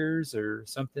these years or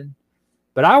something.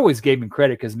 But I always gave him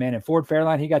credit because, man, in Ford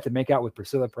Fairlane, he got to make out with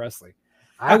Priscilla Presley.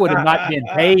 I would have not been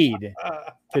paid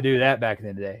to do that back in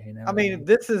the day. I mean,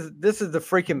 this is the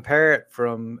freaking parrot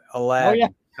from Aladdin. Oh, yeah.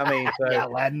 I mean, so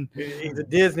Aladdin. He's a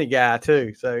Disney guy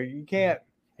too, so you can't.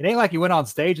 It ain't like he went on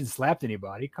stage and slapped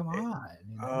anybody. Come on.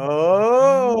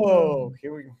 Oh,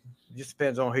 here we. Just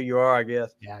depends on who you are, I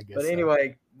guess. Yeah, I guess. But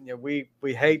anyway, we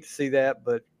hate to see that,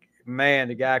 but man,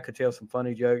 the guy could tell some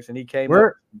funny jokes, and he came.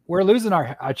 We're losing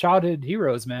our childhood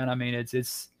heroes, man. I mean,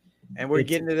 it's and we're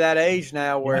getting to that age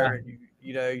now where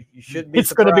you should be.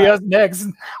 It's going to be us next.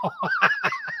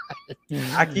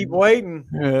 I keep waiting.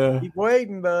 Keep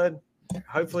waiting, bud.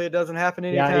 Hopefully, it doesn't happen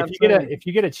anytime soon. If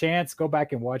you get a chance, go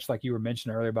back and watch, like you were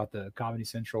mentioning earlier about the Comedy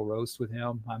Central roast with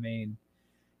him. I mean,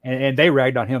 and they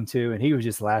ragged on him too, and he was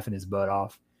just laughing his butt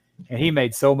off. And he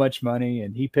made so much money,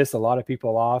 and he pissed a lot of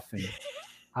people off. And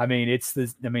I mean,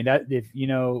 that if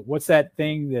what's that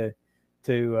thing?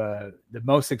 The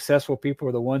most successful people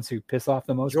are the ones who piss off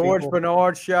the most. George people.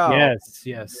 Bernard Shaw.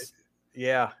 Yes.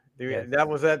 Yeah. That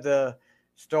was at the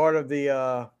start of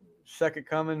the Second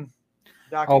Coming.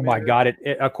 Oh my God!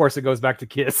 It of course it goes back to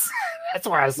Kiss. That's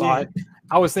where I saw it.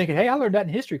 I was thinking, hey, I learned that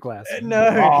in history class. No,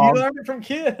 you learned it from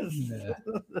Kiss. Yeah.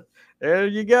 There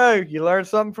you go. You learned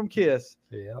something from Kiss.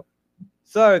 Yep.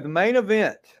 So the main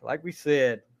event, like we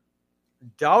said,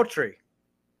 Daughtry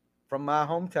from my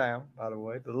hometown, by the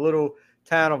way, the little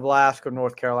town of Lasker,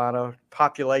 North Carolina.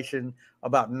 Population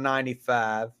about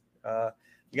 95.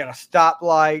 We got a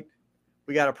stoplight.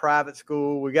 We got a private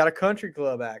school. We got a country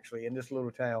club actually in this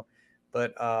little town.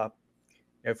 But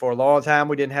for a long time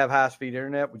we didn't have high-speed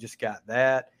internet. We just got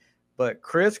that. But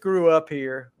Chris grew up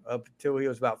here up until he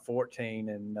was about 14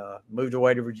 and moved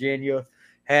away to Virginia.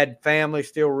 Had family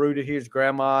still rooted here. His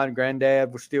grandma and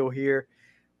granddad were still here,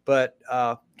 but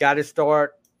got his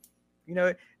start. And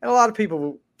a lot of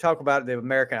people talk about the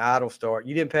American Idol start.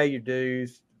 You didn't pay your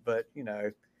dues, but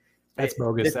that's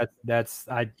bogus.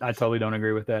 I totally don't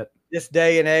agree with that. This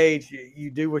day and age,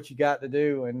 you do what you got to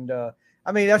do, and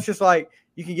that's just like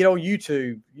you can get on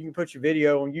YouTube. You can put your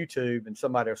video on YouTube, and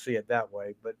somebody will see it that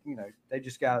way. But they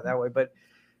just got it that way. But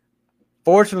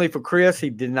fortunately for Chris, he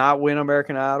did not win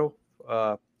American Idol.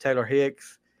 Taylor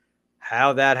Hicks,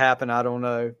 how that happened, I don't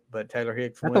know. But Taylor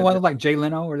Hicks. Is that the one with like Jay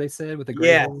Leno, where they said with the gray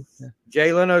hair? Yeah.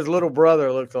 Jay Leno's little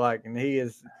brother looked like, and he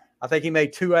is. I think he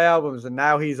made 2 albums, and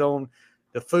now he's on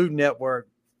the Food Network,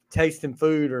 tasting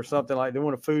food or something like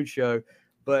doing a food show.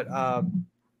 But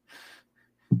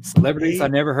celebrities I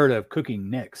never heard of cooking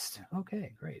next.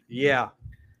 Okay, great. Yeah,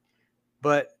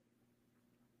 but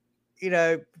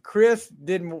Chris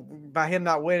didn't. By him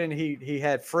not winning, he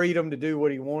had freedom to do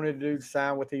what he wanted to do, to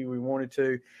sign with who he wanted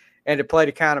to, and to play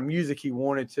the kind of music he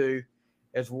wanted to,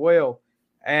 as well.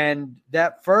 And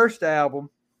that first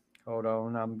album, hold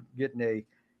on, I'm getting a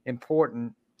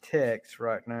important text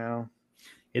right now.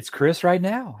 It's Chris right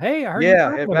now. Hey, I heard.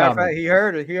 Yeah, as a matter of fact, he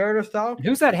heard it. He heard us talking.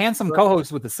 Who's that handsome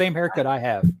co-host with the same haircut I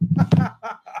have?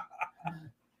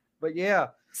 But yeah,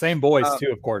 same boys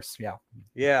too, of course. Yeah,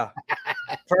 yeah.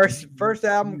 First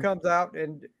album comes out,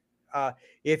 and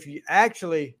if you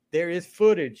actually, there is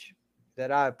footage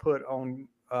that I put on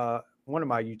one of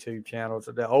my YouTube channels,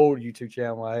 the old YouTube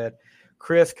channel I had.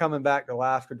 Chris coming back to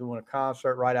Alaska doing a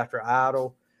concert right after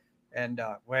Idol. And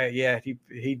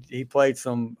he played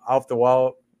some off the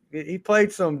wall. He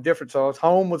played some different songs.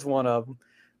 Home was one of them.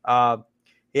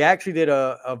 He actually did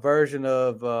a version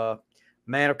of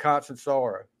Man of Constant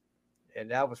Sorrow,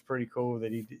 and that was pretty cool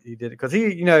that he did it because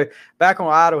he back on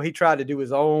Idol he tried to do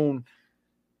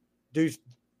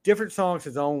different songs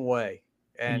his own way.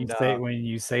 And when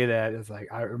you say that, it's like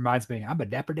it reminds me. I'm a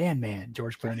Dapper Dan man,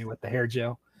 George Clooney with the hair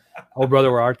gel. Oh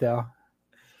brother, where art thou?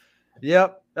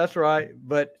 Yep, that's right.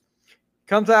 But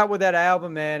comes out with that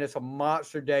album, man. It's a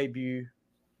monster debut,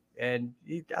 and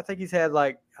I think he's had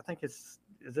is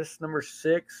this number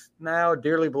 6 now?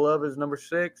 Dearly Beloved is number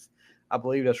 6, I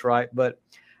believe that's right. But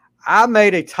I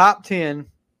made a top 10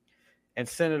 and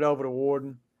sent it over to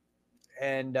Warden,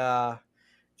 and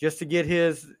just to get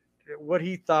what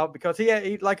he thought, because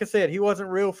he like I said, he wasn't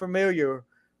real familiar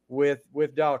with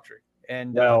Daughtry,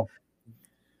 and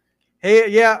he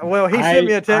sent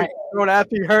me a text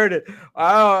after he heard it.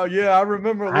 Oh yeah, I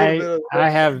remember a little bit. I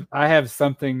have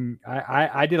something.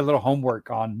 I did a little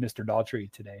homework on Mr.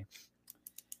 Daughtry today.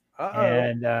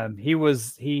 And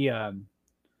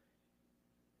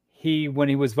he when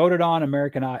he was voted on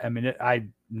American Idol. I mean, I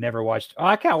never watched.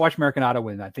 I can't watch American Idol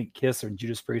when I think Kiss or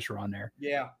Judas Priest were on there.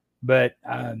 Yeah, but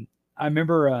I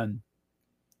remember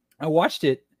I watched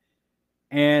it,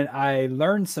 and I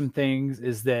learned some things.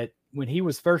 Is that when he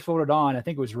was first voted on, I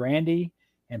think it was Randy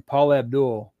and Paul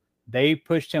Abdul. They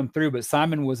pushed him through, but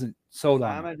Simon wasn't sold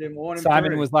on. Simon didn't want him.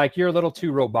 Simon was like, "You're a little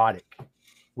too robotic,"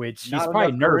 which he's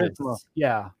probably nervous.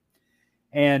 Yeah,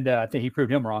 and I think he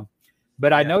proved him wrong.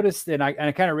 But I noticed, and I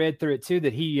kind of read through it too,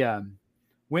 that he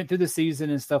went through the season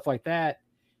and stuff like that,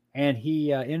 and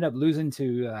he ended up losing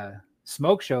to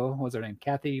Smoke Show. What was her name?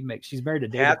 Kathy. She's married to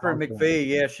David Catherine McPhee.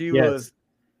 Yeah, she was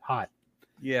hot.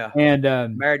 Yeah,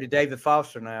 and married to David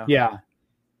Foster now. Yeah,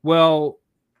 well,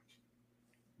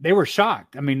 they were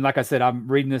shocked. I mean, like I said,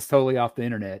 I'm reading this totally off the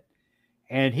internet,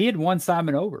 and he had won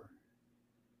Simon over.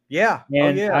 Yeah,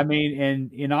 and I mean,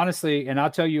 and honestly, and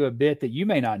I'll tell you a bit that you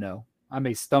may not know. I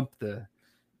may stump the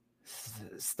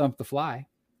fly.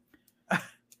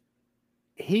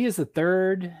 He is the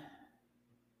third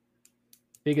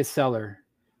biggest seller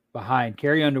behind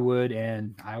Carrie Underwood,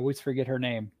 and I always forget her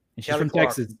name. And she's from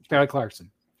Texas, Kelly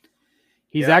Clarkson.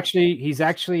 He's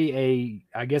actually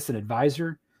I guess an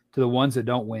advisor to the ones that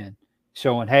don't win,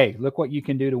 showing, hey, look what you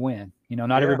can do to win.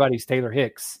 Not everybody's Taylor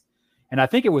Hicks. And I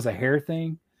think it was a hair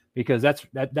thing, because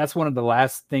that's one of the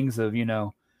last things of,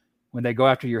 when they go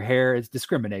after your hair, it's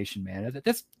discrimination, man.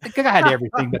 That's the guy had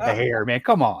everything but the hair, man.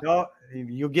 Come on. No,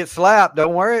 you'll get slapped.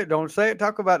 Don't worry. Don't say it.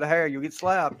 Talk about the hair. You'll get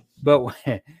slapped. But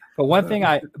one thing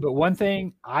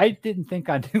I didn't think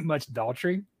I knew much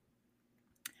Daughtry.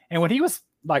 And when he was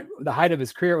like the height of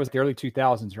his career, it was the early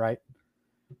 2000s, right?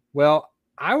 Well,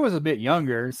 I was a bit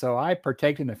younger, so I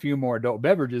partaked in a few more adult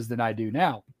beverages than I do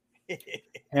now.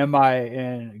 And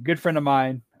a good friend of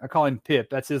mine, I call him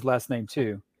Pip. That's his last name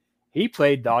too. He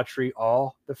played Daughtry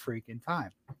all the freaking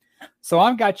time. So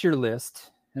I've got your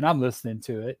list, and I'm listening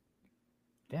to it.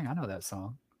 Dang, I know that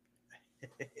song.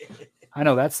 I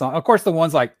know that song. Of course, the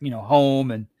ones like, Home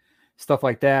and stuff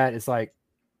like that. It's like,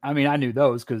 I mean, I knew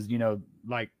those because,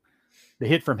 like the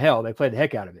hit from Hell, they played the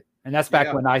heck out of it. And that's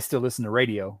back when I still listened to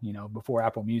radio, before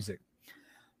Apple Music.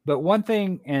 But one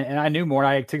thing, and I knew more,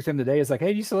 I texted him today, is like,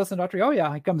 hey, you still listen to Daughtry? Oh,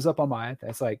 yeah. He comes up on my,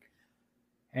 that's like,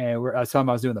 and I was telling him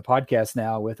I was doing the podcast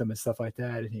now with him and stuff like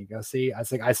that. And he goes, see, I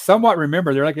was like, I somewhat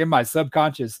remember, they're like in my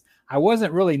subconscious. I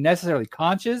wasn't really necessarily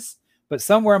conscious, but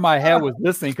somewhere in my head was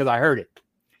listening because I heard it.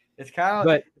 It's kind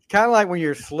of like when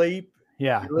you're asleep.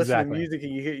 Yeah, you're listening to music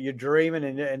and you're dreaming,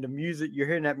 and the music, you're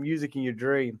hearing that music in your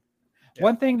dream. Yeah.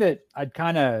 One thing that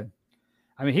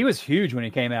he was huge when he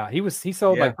came out. He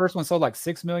sold first one sold like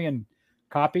 6 million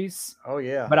copies. Oh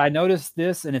yeah. But I noticed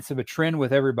this, and it's a trend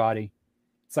with everybody.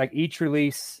 It's like each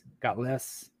release got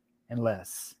less and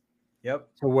less. Yep.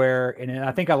 To where, and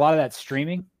I think a lot of that's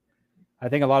streaming. I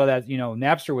think a lot of that,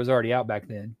 Napster was already out back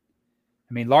then.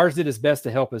 I mean, Lars did his best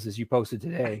to help us, as you posted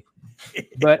today.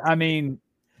 But I mean,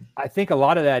 I think a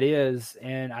lot of that is,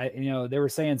 and they were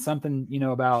saying something,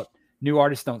 about new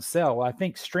artists don't sell. Well, I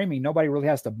think streaming, nobody really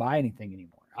has to buy anything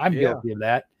anymore. I'm guilty of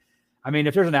that. I mean,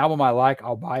 if there's an album I like,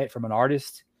 I'll buy it from an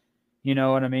artist. You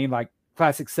know what I mean? Like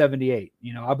Classic 78,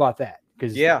 I bought that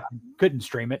because I couldn't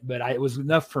stream it, but it was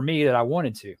enough for me that I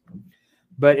wanted to.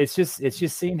 But it's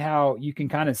just seeing how you can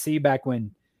kind of see back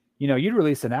when, you'd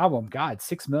release an album, God,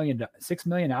 6 million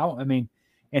album. I mean,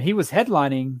 and he was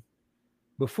headlining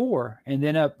before, and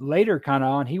then up later kind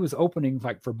of on, he was opening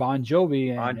like for Bon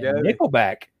Jovi and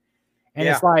Nickelback. And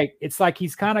it's like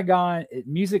he's kind of gone.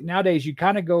 Music nowadays, you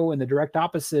kind of go in the direct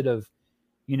opposite of,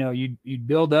 you'd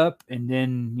build up and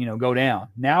then, go down.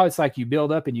 Now it's like you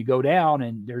build up and you go down,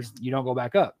 and you don't go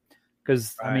back up.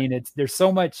 Because I mean, there's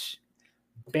so much,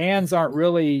 bands aren't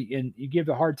really, and you give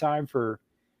a hard time for,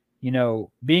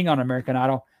 being on American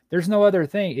Idol. There's no other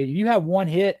thing. If you have one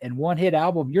hit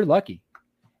album, you're lucky.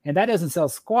 And that doesn't sell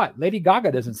squat. Lady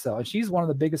Gaga doesn't sell, and she's one of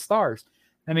the biggest stars.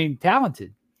 I mean,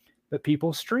 talented, but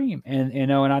people stream, and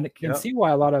and I can see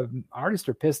why a lot of artists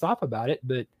are pissed off about it.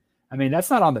 But I mean, that's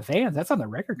not on the fans; that's on the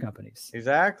record companies.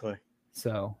 Exactly.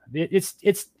 So it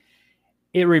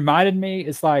reminded me.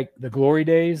 It's like the glory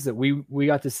days that we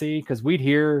got to see, because we'd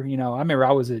hear. I remember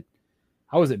I was at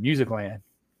Musicland,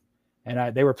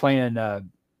 and they were playing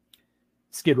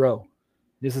Skid Row.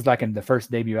 This is like in the first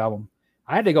debut album.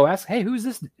 I had to go ask, hey, who's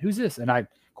this? Who's this? And of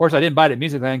course, I didn't buy it at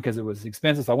Musicland because it was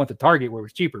expensive. So I went to Target where it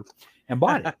was cheaper and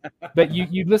bought it. But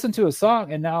you listen to a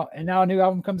song, and now a new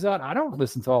album comes out. I don't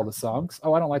listen to all the songs.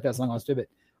 Oh, I don't like that song on Stupid.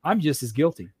 I'm just as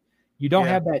guilty. You don't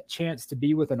have that chance to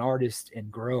be with an artist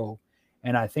and grow.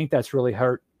 And I think that's really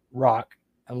hurt rock,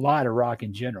 a lot of rock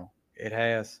in general. It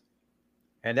has.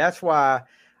 And that's why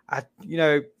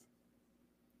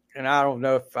and I don't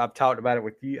know if I've talked about it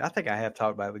with you. I think I have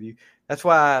talked about it with you. That's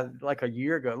why, like a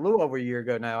little over a year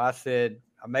ago now, I said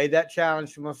I made that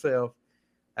challenge to myself: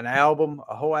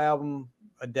 a whole album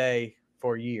a day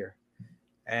for a year.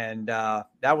 And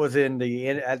that was at the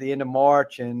end of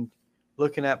March. And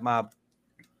looking at I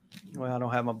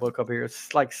don't have my book up here.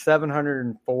 It's like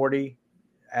 740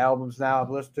 albums now I've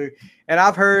listened to, and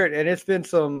I've heard, and it's been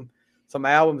some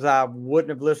albums I wouldn't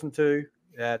have listened to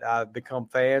that I've become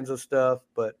fans of stuff.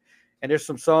 And there's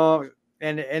some songs,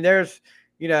 and there's,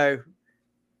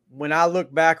 when I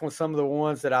look back on some of the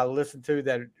ones that I listened to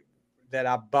that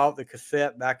I bought the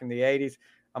cassette back in the 80s,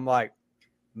 I'm like,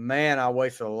 man, I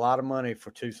wasted a lot of money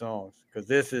for 2 songs, because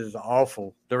this is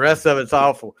awful. The rest of it's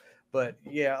awful. But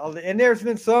yeah, and there's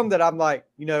been some that I'm like,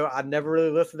 I never really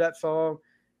listened to that song,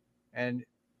 and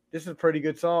this is a pretty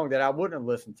good song that I wouldn't have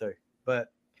listened to.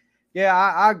 But yeah,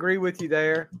 I agree with you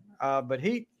there. But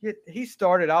he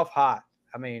started off hot.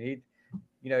 I mean,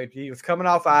 he was coming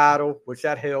off Idol, which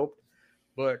that helped.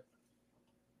 But,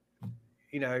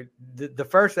 the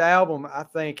first album, I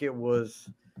think it was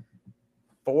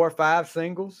 4 or 5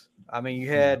 singles. I mean, you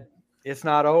had It's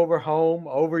Not Over, Home,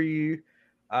 Over You,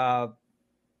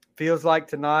 Feels Like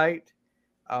Tonight,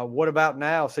 What About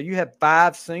Now? So you had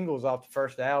 5 singles off the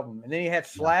first album. And then you had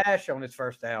Slash on his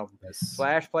first album. Yes.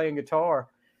 Slash playing guitar.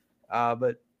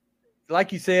 But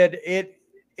like you said, it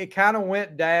kind of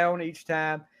went down each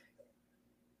time.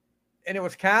 And it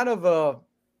was kind of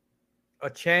a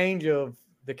change of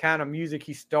the kind of music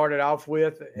he started off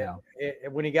with. Yeah.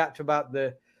 When he got to about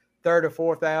the 3rd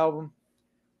or 4th album,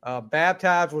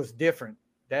 Baptized was different.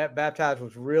 That Baptized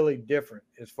was really different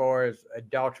as far as a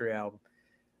Daughtry album.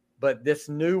 but this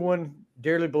new one,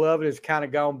 Dearly Beloved, has kind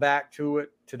of gone back to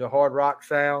the hard rock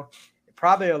sound.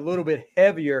 Probably a little bit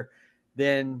heavier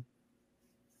than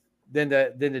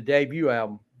the debut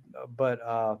album,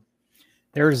 but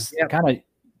there's kind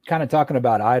of talking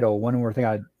about Idol. One more thing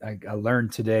I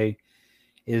learned today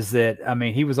is that, I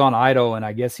mean, he was on Idol, and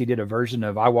I guess he did a version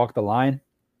of I Walk the Line.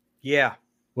 Yeah.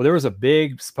 Well, there was a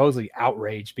big, supposedly,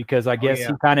 outrage because I guess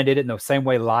he kind of did it in the same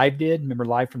way Live did. Remember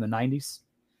Live from the 90s?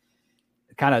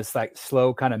 Kind of like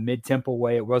slow, kind of mid-tempo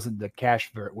way. It wasn't the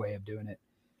Cash way of doing it.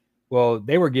 Well,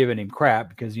 they were giving him crap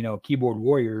because, keyboard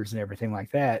warriors and everything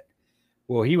like that.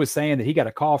 Well, he was saying that he got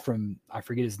a call from, I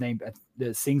forget his name,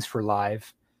 that sings for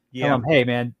Live. Yeah. Tell him, hey,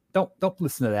 man, don't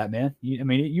listen to that, man.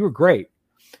 You were great.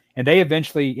 And they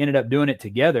eventually ended up doing it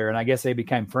together, and I guess they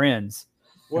became friends.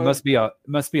 Well, it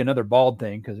must be another bald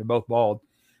thing because they're both bald.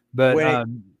 But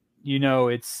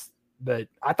but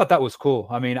I thought that was cool.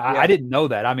 I mean, I didn't know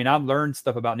that. I mean, I learned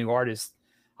stuff about new artists.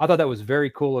 I thought that was very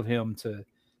cool of him to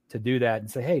do that and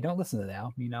say, hey, don't listen to that.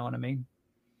 You know what I mean?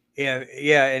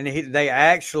 Yeah, and they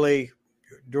actually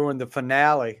during the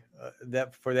finale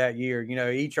for that year,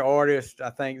 each artist, I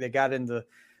think they got in the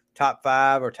top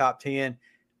 5 or top 10,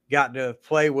 got to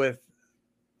play with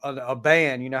a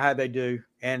band. You know how they do,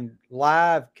 and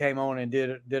Live came on and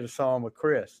did a song with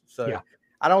Chris. So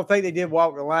I don't think they did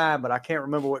Walk the Line, but I can't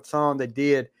remember what song they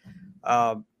did.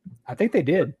 I think they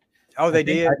did. Oh, they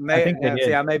did. I think they did.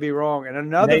 See, I may be wrong. And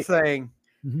another thing,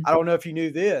 I don't know if you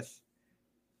knew this.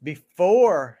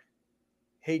 Before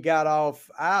he got off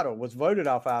Idol, was voted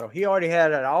off Idol, he already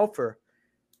had an offer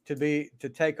to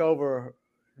take over,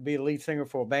 to be a lead singer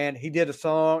for a band. He did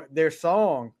their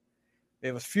song.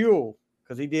 It was Fuel,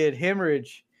 because he did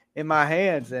Hemorrhage in My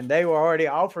Hands, and they were already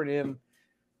offering him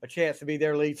a chance to be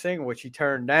their lead singer, which he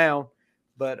turned down.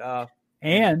 But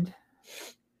and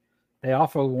they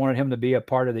also wanted him to be a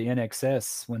part of the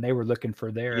NXS when they were looking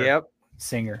for their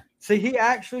singer. See, he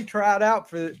actually tried out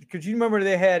because you remember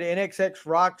they had NXX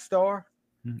Rockstar.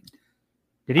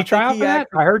 Did he try out for that?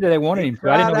 I heard that they wanted him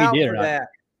to. I didn't know he did or not.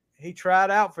 He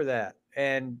tried out for that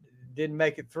and didn't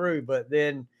make it through. But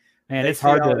then, man, it's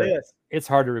hard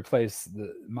to replace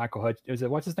the Michael Hutchins. Is it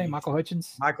what's his name? Michael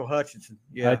Hutchins. Michael Hutchinson.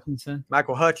 Yeah. Hutchinson.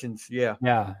 Michael Hutchins. Yeah.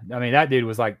 Yeah. I mean, that dude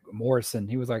was like Morrison.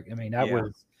 He was like,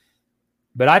 was.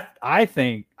 But I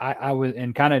think I was,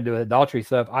 and kind of the Daughtry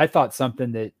stuff, I thought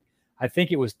something that I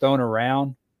think it was thrown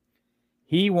around.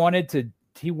 He wanted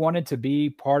to be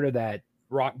part of that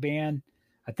rock band.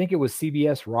 I think it was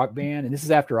CBS Rock Band, and this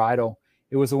is after Idol.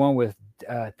 It was the one with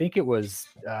I think it was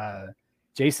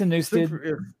Jason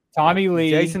Newsted, Tommy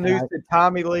Lee. Jason Newsted,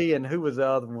 Tommy Lee, and who was the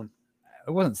other one?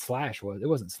 It wasn't Slash, was it? It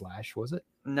wasn't Slash, was it?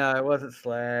 No, it wasn't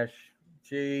Slash.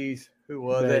 Jeez, who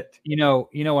was it? You know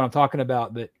what I'm talking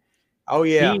about, but oh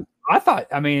yeah. I thought,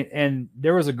 and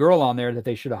there was a girl on there that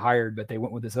they should have hired, but they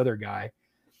went with this other guy.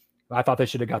 I thought they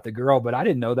should have got the girl, but I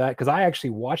didn't know that because I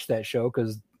actually watched that show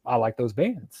because I like those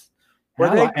bands. Were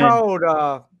they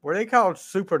called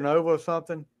Supernova or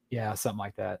something? Yeah, something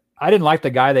like that. I didn't like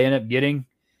the guy they ended up getting,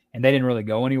 and they didn't really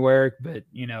go anywhere. But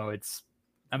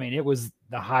it was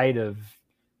the height of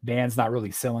bands not really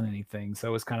selling anything, so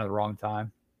it was kind of the wrong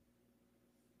time.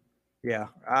 Yeah,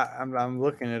 I'm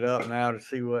looking it up now to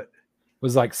see what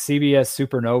was like CBS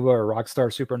Supernova or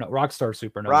Rockstar Supernova.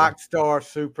 Rockstar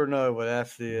Supernova.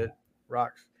 That's it.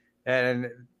 And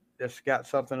it's got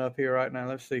something up here right now.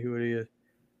 Let's see who it is.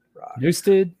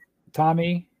 Newsted,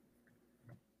 Tommy.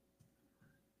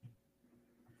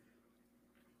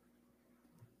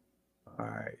 All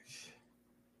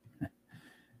right.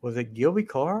 Was it Gilby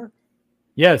Clarke?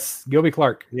 Yes, Gilby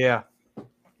Clarke. Yeah.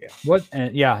 What?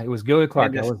 It was Gilby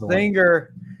Clarke. And the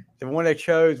singer, the one they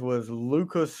chose was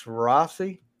Lucas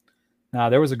Rossi. Now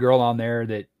there was a girl on there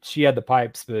that she had the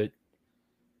pipes, but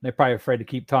they're probably afraid to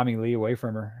keep Tommy Lee away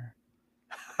from her.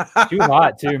 She was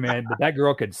hot too, man. But that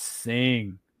girl could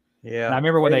sing. Yeah. And I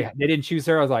remember when they didn't choose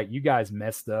her, I was like, you guys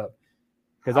messed up.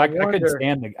 Because I couldn't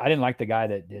stand I didn't like the guy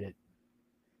that did it.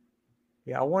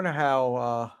 Yeah, I wonder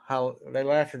how they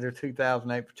lasted their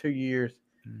 2008 for 2 years.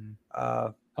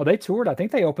 They toured. I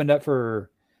think they opened up for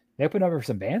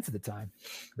some bands at the time.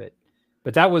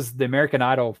 But that was the American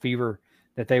Idol fever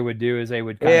that they would do, is they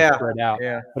would kind of spread out.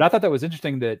 Yeah. But I thought that was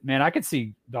interesting that, man, I could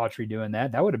see Daughtry doing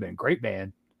that. That would have been a great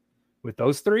band with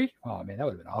those three. Oh man, that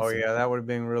would have been awesome. Oh yeah, that would have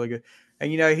been really good.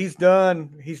 And he's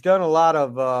done a lot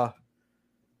of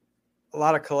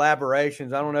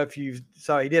collaborations. I don't know if you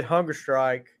saw, he did Hunger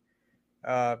Strike.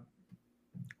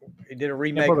 He did a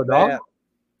remake of that.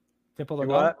 Temple of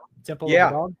the Dog? Temple of the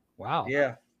Dog? Wow.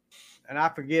 Yeah. And I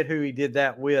forget who he did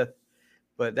that with,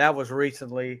 but that was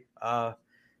recently.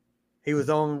 He was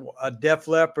on a Def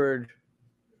Leppard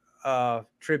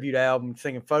tribute album,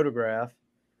 singing "Photograph."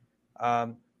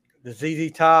 The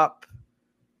ZZ Top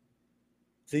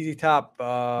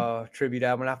tribute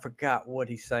album. I forgot what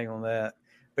he sang on that,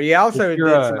 but he also did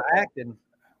some acting,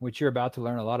 which you're about to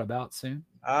learn a lot about soon.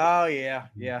 Oh yeah,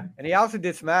 and he also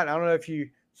did some acting. I don't know if you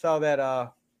saw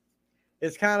that.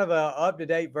 It's kind of a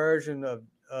up-to-date version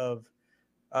of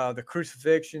the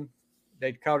Crucifixion.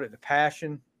 They called it the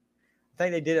Passion. I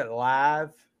think they did it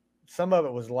live. Some of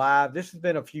it was live. This has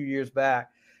been a few years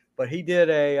back, but he did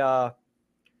a.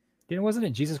 Wasn't it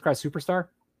Jesus Christ Superstar?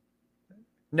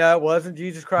 No, it wasn't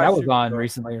Jesus Christ. That was on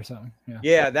recently or something.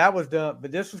 Yeah, that was done.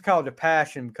 But this was called the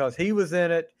Passion because he was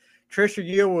in it. Trisha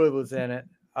Yearwood was in it.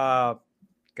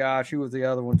 Gosh, who was the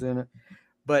other ones in it?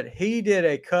 But he did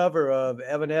a cover of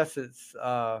Evanescence,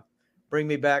 "Bring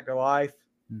Me Back to Life,"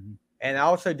 and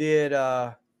also did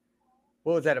what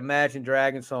was that Imagine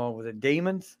Dragons song? Was it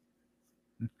Demons?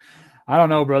 I don't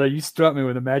know, brother. You struck me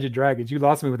with Imagine Dragons. You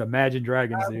lost me with Imagine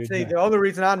Dragons, dude. See, the only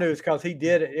reason I knew is because he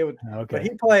did it. It was okay.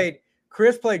 But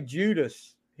Chris played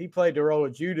Judas. He played the role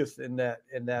of Judas in the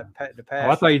Passion. Oh,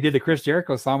 I thought you did the Chris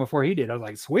Jericho song before he did. I was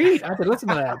like, sweet, I could listen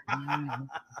to that.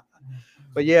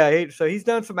 But yeah, so he's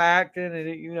done some acting,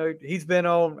 and he's been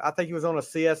on. I think he was on a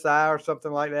CSI or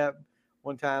something like that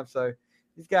one time. So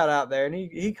he's got out there, and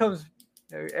he comes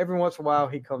every once in a while.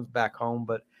 He comes back home.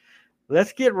 But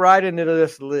let's get into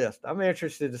this list. I'm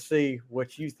interested to see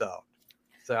what you thought.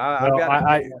 So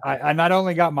I not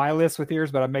only got my list with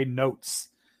yours, but I made notes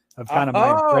of kind of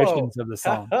my impressions of the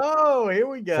song. Oh, here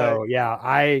we go. So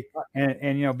yeah,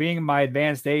 and being in my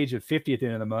advanced age of 50 at the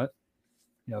end of the month.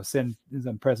 Send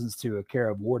some presents to a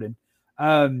Carib warden.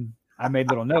 I made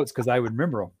little notes because I would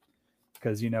remember them.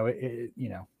 Because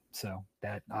so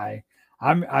that I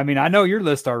know your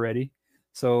list already.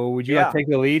 So would you like to take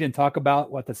the lead and talk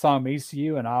about what the song means to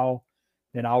you, and I'll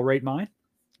rate mine?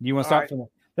 Do you want to start from?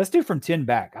 Let's do from 10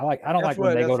 back. I don't like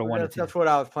when they go to 1 to 10. That's what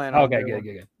I was planning on. Okay,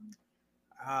 good.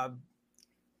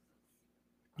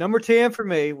 Number 10 for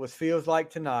me was "Feels Like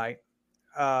Tonight."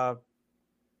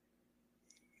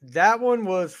 That one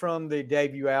was from the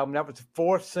debut album. That was the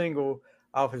fourth single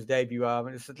off his debut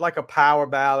album. It's like a power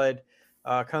ballad.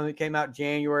 Came out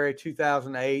January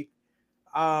 2008.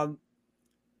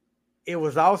 It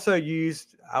was also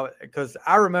used because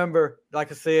I remember,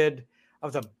 like I said, I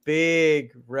was a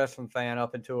big wrestling fan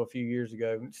up until a few years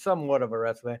ago, somewhat of a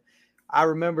wrestling fan. I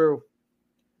remember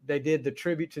they did the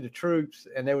tribute to the troops,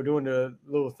 and they were doing the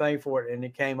little thing for it, and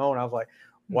it came on. I was like,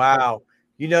 wow.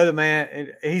 The man,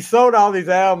 and he sold all these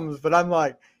albums, but I'm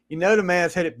like, the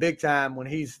man's hit it big time when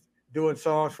he's doing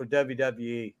songs for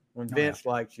WWE. When Vince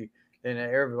likes you, then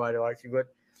everybody likes you.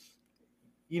 But,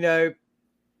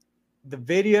 the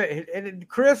video, and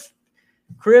Chris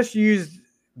used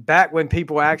back when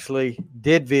people actually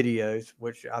did videos,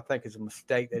 which I think is a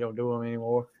mistake. They don't do them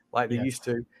anymore like they used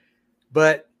to.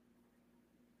 But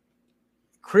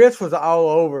Chris was all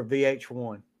over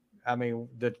VH1. I mean,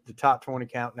 the top 20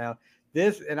 countdown.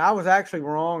 And I was actually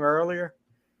wrong earlier.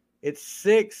 It's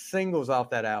 6 singles off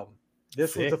that album.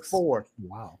 This was the 4th.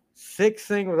 Wow. 6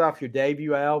 singles off your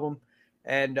debut album.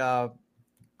 And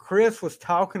Chris was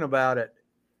talking about it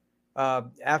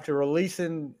after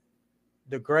releasing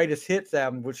the Greatest Hits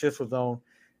album, which this was on.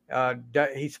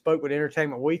 He spoke with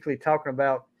Entertainment Weekly talking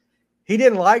about he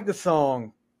didn't like the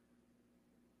song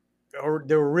or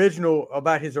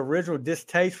about his original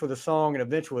distaste for the song and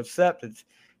eventual acceptance.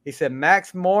 He said,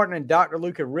 Max Martin and Dr.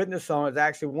 Luke had written the song. It's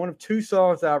actually one of 2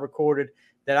 songs that I recorded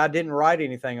that I didn't write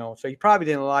anything on. So he probably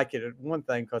didn't like it at one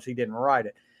thing because he didn't write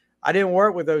it. I didn't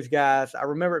work with those guys. I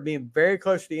remember it being very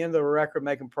close to the end of the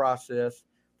record-making process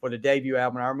for the debut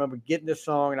album. I remember getting this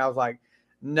song, and I was like,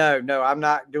 no, I'm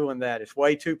not doing that. It's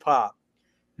way too pop.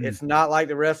 It's not like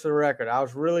the rest of the record. I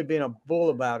was really being a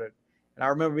bull about it. And I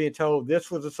remember being told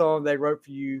this was the song they wrote for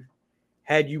you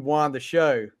had you won the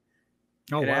show.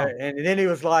 Oh, wow. And then he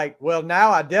was like, well,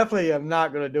 now I definitely am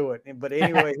not going to do it. But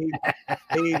anyway,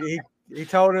 he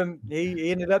told him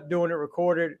he ended up doing it,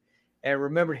 recorded, and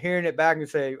remembered hearing it back and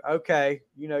say, okay,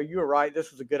 you were right.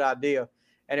 This was a good idea.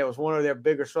 And it was one of their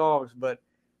bigger songs. But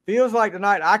Feels Like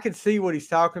Tonight, I can see what he's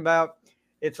talking about.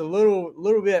 It's a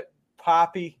little bit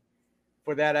poppy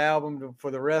for that album,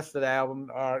 for the rest of the album.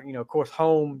 Of course,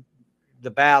 Home,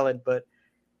 the ballad, but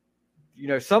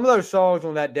some of those songs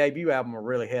on that debut album are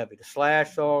really heavy. The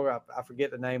Slash song, I forget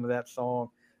the name of that song,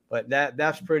 but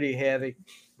that's pretty heavy.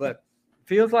 But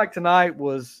Feels Like Tonight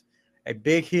was a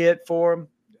big hit for him.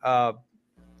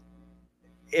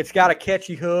 It's got a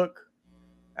catchy hook.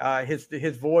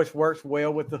 His voice works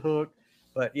well with the hook.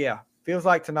 But yeah, Feels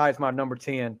Like Tonight is my number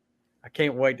 10. I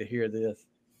can't wait to hear this.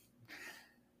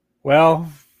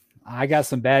 Well, I got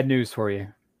some bad news for you.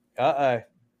 Uh-oh.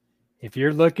 If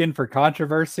you're looking for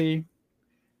controversy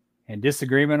and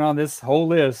disagreement on this whole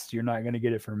list, you're not going to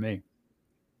get it from me.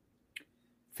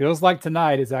 Feels Like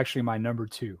Tonight is actually my number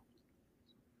 2.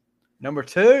 Number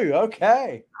 2,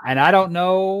 okay. And I don't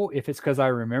know if it's because I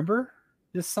remember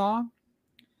this song,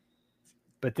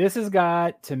 but this has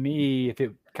got, to me, if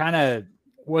it kind of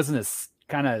wasn't as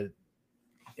kind of,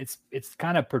 it's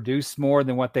kind of produced more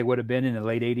than what they would have been in the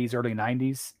late 80s, early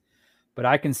 90s. But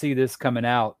I can see this coming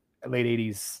out late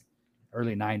 80s,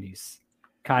 early 90s.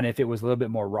 Kind of if it was a little bit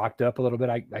more rocked up a little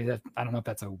bit. I don't know if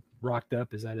that's a rocked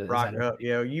up. Is that a rocked up?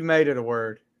 Yeah, you made it a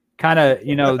word. Kind of,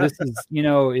 this is,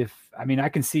 I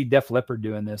can see Def Leppard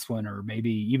doing this one, or maybe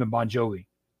even Bon Jovi.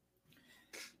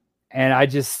 And I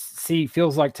just see,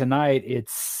 Feels Like Tonight.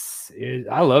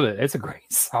 I love it. It's a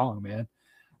great song, man.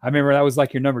 I remember that was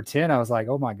like your number 10. I was like,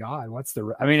 oh my God, what's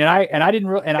the, I mean, and I didn't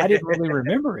really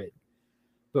remember it,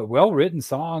 but well-written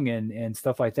song and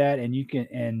stuff like that.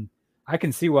 And I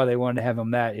can see why they wanted to have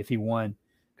him that if he won,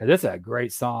 because it's a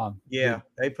great song. Yeah.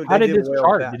 How did this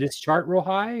chart? Did this chart real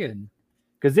high? And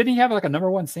because didn't he have like a number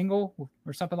 1 single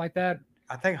or something like that?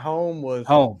 I think Home was.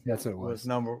 That's what it was.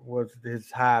 Was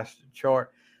his highest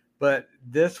chart. But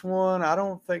this one, I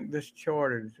don't think this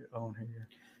charted on here.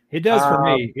 It does for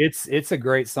me. It's a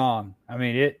great song. I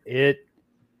mean,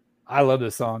 I love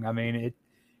this song. I mean,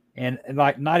 and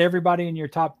like not everybody in your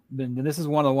top. And this is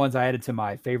one of the ones I added to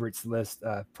my favorites list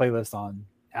playlist on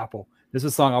Apple. This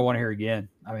is a song I want to hear again.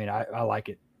 I mean, I like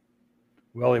it.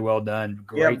 Really well done.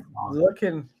 Great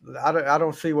song. I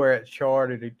don't see where it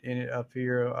charted in it up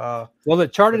here. Well,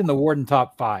 it charted in the Warden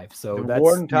top 5. So the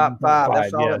Warden top 5.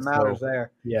 That's all that matters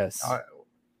there. Yes.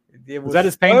 Was that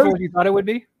as painful as you thought it would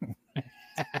be?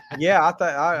 Yeah, I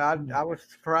thought I was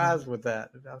surprised with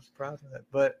that.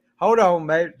 But hold on,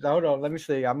 mate. Hold on. Let me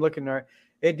see. I'm looking there.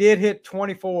 It did hit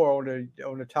 24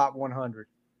 on the top 100.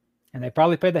 And they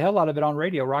probably played the hell out of it on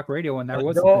radio, rock radio, when there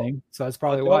was a thing. So that's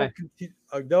probably why.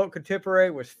 Adult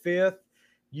Contemporary was 5th.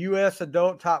 U.S.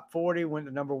 Adult Top 40 went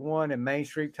to number 1, and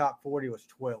Mainstream Top 40 was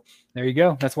 12th. There you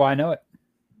go. That's why I know it.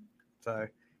 So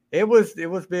it was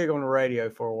big on the radio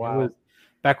for a while. It was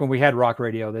back when we had rock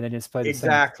radio. Then they just played the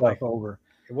same stuff over.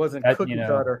 It wasn't cookie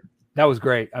cutter. That was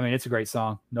great. I mean, it's a great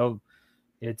song. No,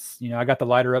 it's I got the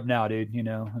lighter up now, dude.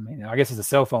 I mean, I guess it's a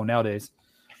cell phone nowadays.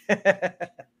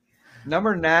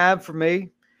 Number 9 for me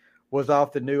was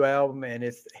off the new album, and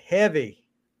it's heavy,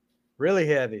 really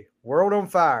heavy. World on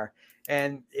Fire.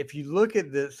 And if you look at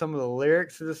some of the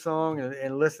lyrics of the song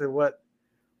and listen to what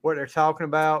they're talking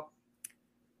about,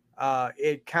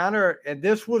 it kind of, and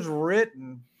this was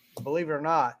written, believe it or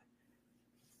not,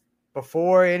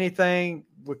 before anything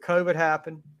with COVID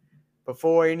happened,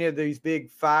 before any of these big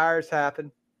fires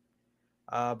happened,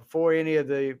 before any of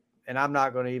the, and I'm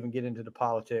not going to even get into the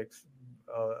politics,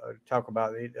 talk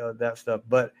about that stuff,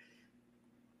 but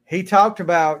he talked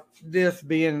about this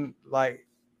being like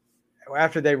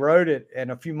after they wrote it,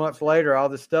 and a few months later, all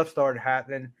this stuff started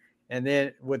happening, and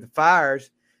then with the fires,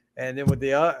 and then with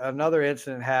the another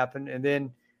incident happened, and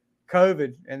then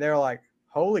COVID, and they're like,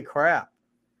 holy crap.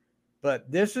 But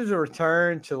this is a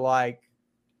return to like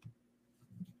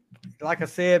I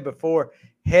said before,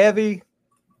 heavy,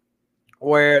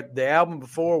 where the album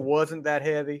before wasn't that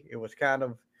heavy. It was kind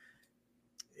of,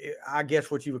 I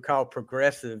guess what you would call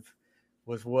progressive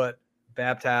was what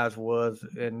Baptized was,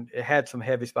 and it had some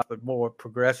heavy spots, but more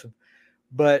progressive.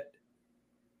 But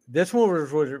this one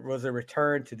was a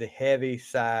return to the heavy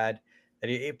side,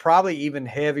 and it probably even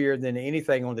heavier than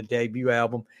anything on the debut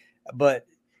album. But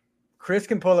Chris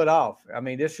can pull it off. I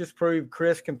mean, this just proved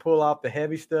Chris can pull off the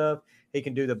heavy stuff. He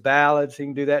can do the ballads. He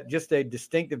can do that. Just a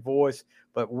distinctive voice.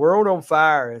 But World on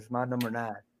Fire is my number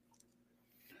 9.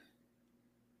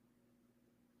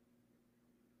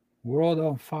 World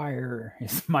on Fire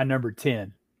is my number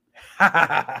 10.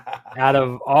 Out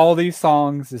of all these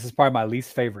songs, this is probably my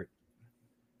least favorite.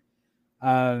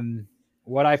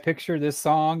 What I picture this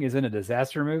song is in a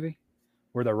disaster movie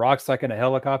where the rock's like in a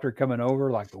helicopter coming over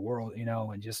like the world,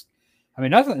 and just, I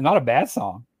mean, not a bad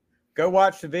song. Go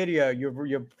watch the video.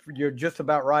 You're just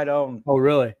about right on. Oh,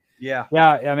 really? Yeah.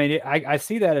 Yeah. I mean, I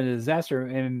see that in a disaster,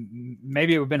 and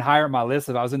maybe it would have been higher on my list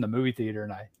if I was in the movie theater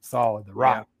and I saw the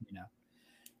rock,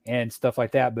 and stuff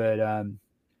like that. But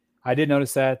I did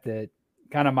notice that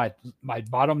kind of my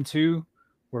bottom 2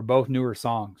 were both newer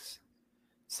songs.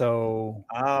 So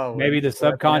maybe the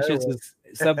subconscious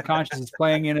is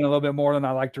playing in it a little bit more than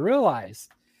I like to realize.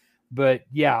 But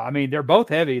yeah, I mean, they're both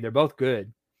heavy. They're both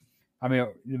good. I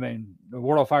mean, the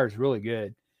World of Fire is really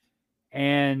good.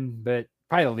 But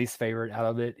probably the least favorite out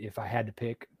of it, if I had to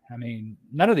pick. I mean,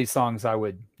 none of these songs I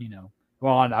would,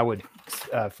 I would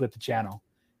flip the channel.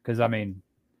 Because, I mean,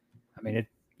 I mean,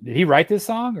 did he write this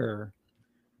song or?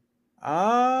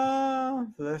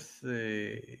 Let's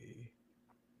see.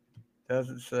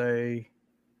 Doesn't say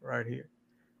right here.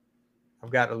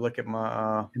 I've got to look at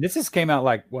my. And this just came out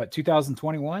like what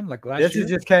 2021, like last year. This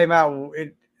just came out.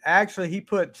 It actually he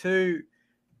put two.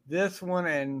 This one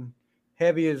and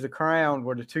Heavy as the Crown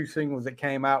were the two singles that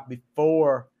came out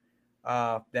before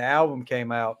the album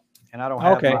came out, and I don't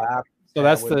have my. So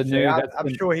that's the new.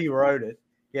 I'm sure he wrote it.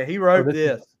 Yeah, he wrote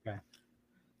this. Okay.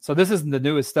 So this isn't the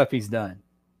newest stuff he's done.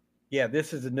 Yeah,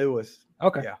 this is the newest.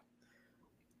 Okay. Yeah.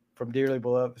 From Dearly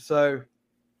Beloved. So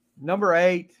number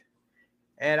 8,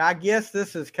 and I guess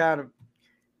this is kind of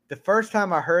the first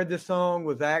time I heard this song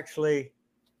was actually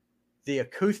the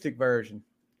acoustic version,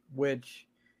 which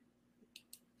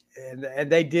and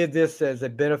they did this as a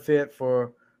benefit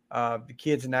for the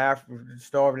kids in Africa,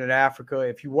 starving in Africa.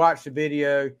 If you watch the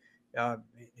video,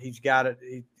 he's got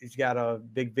a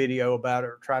big video about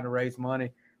it, trying to raise money.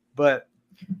 But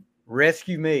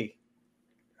Rescue Me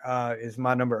is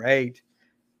my number 8.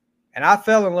 And I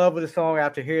fell in love with the song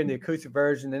after hearing the acoustic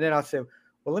version. And then I said,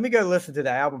 well, let me go listen to the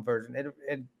album version.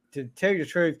 And to tell you the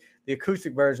truth, the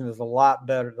acoustic version is a lot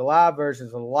better. The live version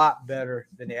is a lot better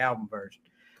than the album version.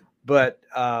 But,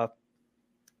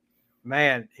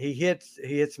 man, he hit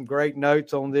some great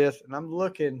notes on this. And I'm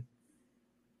looking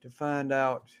to find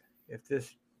out if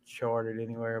this charted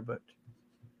anywhere. But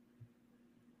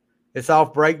it's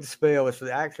off Break the Spell. It's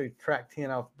actually track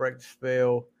 10 off Break the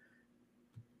Spell.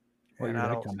 And I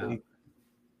don't see.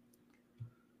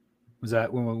 Was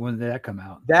that when did that come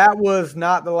out? That was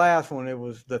not the last one. It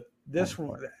was this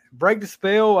one. Break the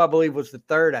Spell, I believe, was the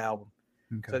third album.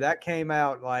 Okay. So that came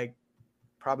out like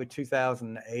probably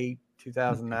 2008,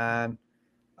 2009.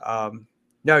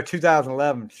 No,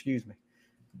 2011. Excuse me.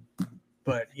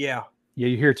 But yeah. Yeah,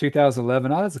 you hear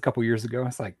 2011. Oh, that's a couple years ago.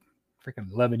 That's like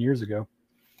freaking 11 years ago.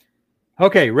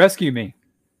 Okay, Rescue Me.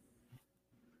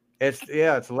 It's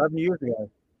 11 years ago.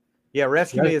 Yeah,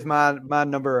 Rescue Me is my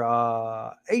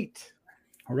number 8.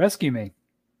 Rescue Me.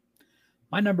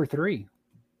 My number 3.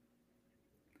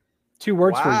 2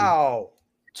 words for you. Wow.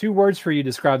 2 words for you to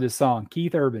describe this song.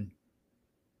 Keith Urban.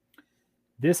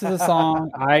 This is a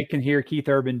song I can hear Keith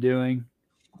Urban doing.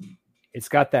 It's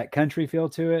got that country feel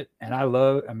to it. And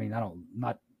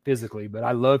not physically, but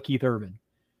I love Keith Urban.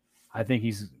 I think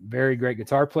he's a very great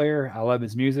guitar player. I love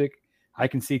his music. I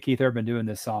can see Keith Urban doing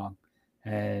this song.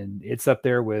 And it's up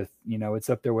there with my,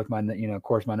 of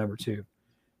course, my number 2.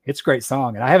 It's a great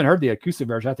song. And I haven't heard the acoustic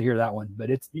version. I have to hear that one,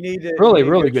 but it's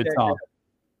really good song.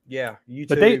 Yeah. You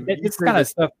but it's kind of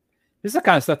stuff. This is the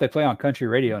kind of stuff they play on country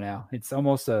radio now. It's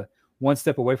almost one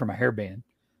step away from a hair band.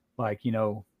 Like,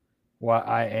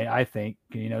 I think,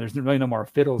 there's really no more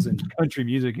fiddles in country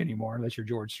music anymore, unless you're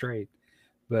George Strait.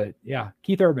 But yeah,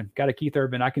 Keith Urban, got a Keith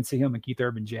Urban. I can see him and Keith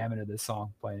Urban jamming to this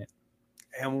song, playing it.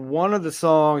 And one of the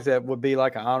songs that would be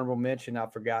like an honorable mention, I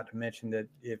forgot to mention that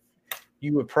if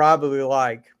you would probably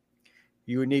like,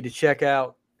 you would need to check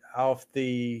out off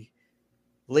the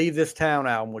Leave This Town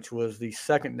album, which was the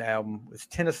second album. It's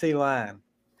Tennessee Line.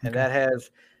 And that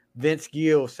has Vince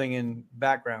Gill singing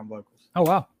background vocals. Oh,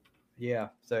 wow. Yeah.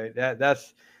 So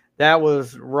that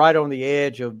was right on the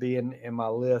edge of being in my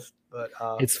list. But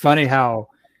it's funny how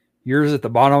yours at the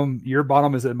bottom, your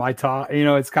bottom is at my top.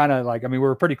 It's kind of like,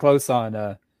 we're pretty close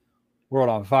on World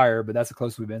on Fire, but that's the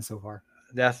closest we've been so far.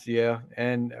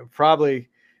 And probably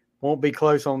won't be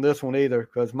close on this one either,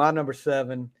 because my number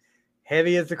 7,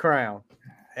 Heavy as the Crown.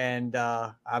 And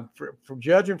I'm from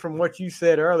judging from what you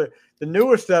said earlier, the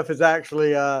newer stuff is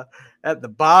actually at the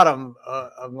bottom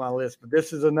of my list. But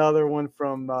this is another one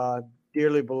from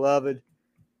Dearly Beloved.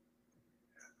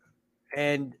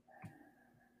 And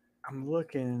I'm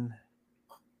looking.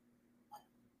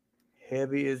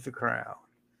 Heavy as the Crown.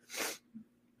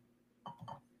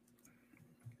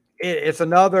 It's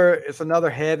another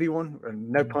heavy one.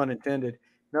 No pun intended.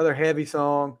 Another heavy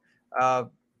song.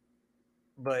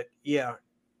 But yeah,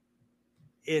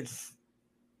 it's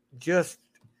just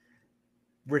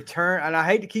return. And I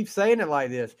hate to keep saying it like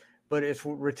this, but it's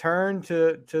return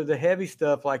to the heavy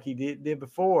stuff like he did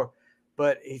before.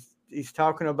 But he's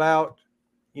talking about,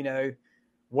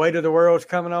 weight of the world's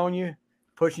coming on you,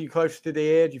 pushing you closer to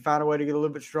the edge. You find a way to get a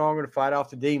little bit stronger to fight off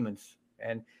the demons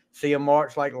and see them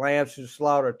march like lambs to the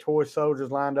slaughter. Toy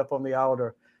soldiers lined up on the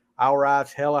altar. I'll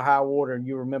rise hell or high water, and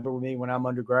you remember me when I'm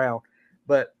underground.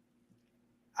 But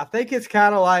I think it's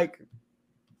kind of like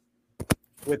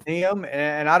with him,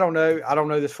 and I don't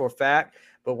know this for a fact,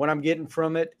 but what I'm getting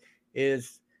from it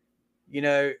is,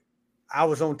 I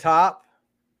was on top.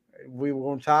 We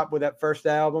were on top with that first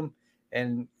album,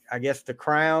 and I guess the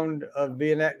crown of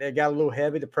being that, it got a little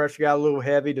heavy. The pressure got a little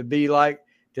heavy to be like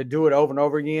to do it over and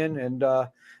over again. And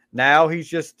now he's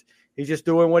just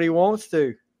doing what he wants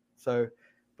to. So,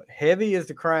 but Heavy is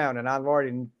the Crown, and I've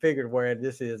already figured where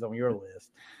this is on your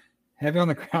list. Heavy on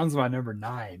the Crown's my number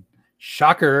 9.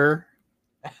 Shocker.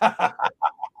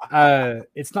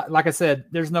 It's not, like I said,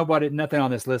 there's nothing on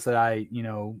this list that I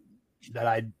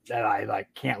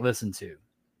like can't listen to.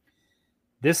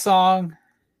 This song,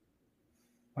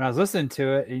 when I was listening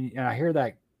to it and I hear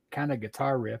that kind of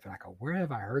guitar riff, and I go, where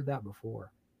have I heard that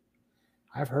before?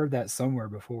 I've heard that somewhere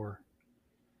before.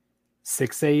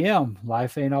 6 a.m.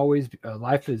 Life ain't always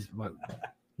life is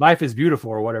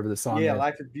beautiful, or whatever the song is. Yeah,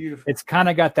 Life is Beautiful. It's kind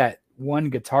of got that one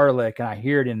guitar lick, and I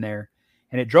hear it in there,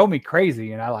 and it drove me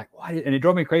crazy. And I like, what? And it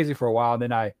drove me crazy for a while. And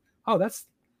then that's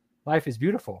Life is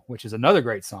Beautiful, which is another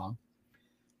great song.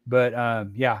 But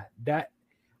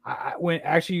when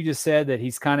actually you just said that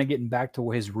he's kind of getting back to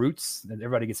his roots, that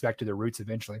everybody gets back to their roots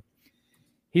eventually.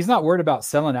 He's not worried about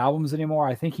selling albums anymore.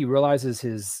 I think he realizes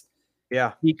his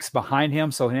peaks behind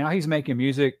him. So now he's making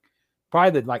music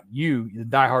probably that like the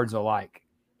diehards will like.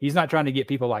 He's not trying to get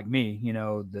people like me,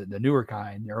 the newer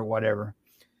kind or whatever.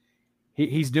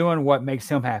 He's doing what makes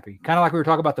him happy. Kind of like we were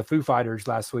talking about the Foo Fighters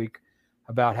last week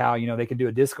about how, they can do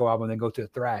a disco album and then go to a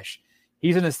thrash.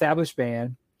 He's an established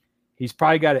band. He's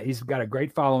probably got a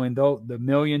great following, though. The 1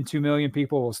 million, 2 million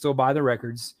people will still buy the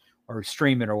records or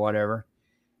stream it or whatever.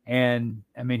 And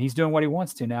I mean, he's doing what he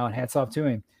wants to now, and hats off to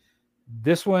him.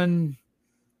 This one,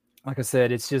 like I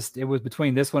said, it was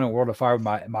between this one and World of Fire,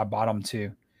 my bottom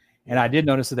 2. And I did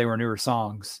notice that they were newer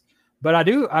songs, but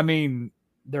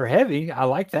they're heavy. I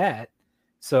like that.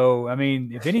 So, I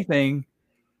mean, if anything,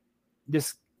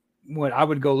 I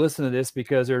would go listen to this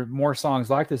because there are more songs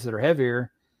like this that are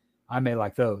heavier. I may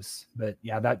like those, but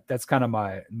yeah, that's kind of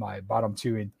my bottom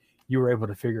 2, and you were able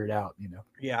to figure it out,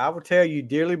 Yeah, I would tell you,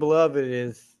 Dearly Beloved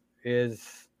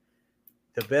is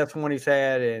the best one he's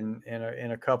had in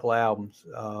a couple albums.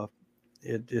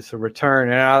 It's a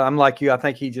return, and I'm like you. I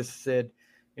think he just said,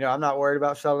 I'm not worried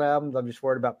about selling albums. I'm just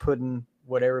worried about putting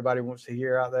what everybody wants to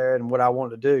hear out there and what I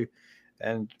want to do.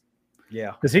 And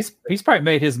yeah, because he's probably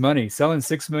made his money selling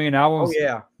 6 million albums. Oh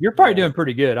yeah, you're probably doing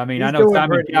pretty good. I mean, I know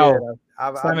Simon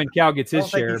Cowell gets his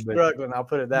share, but struggling. I'll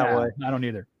put it that way. I don't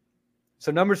either.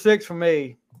 So number 6 for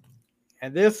me,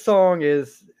 and this song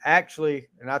is actually,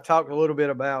 and I talked a little bit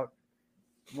about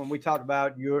when we talked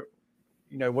about one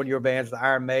of your bands, the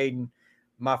Iron Maiden,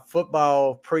 my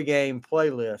football pregame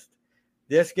playlist.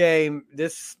 This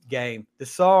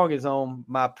song is on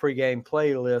my pregame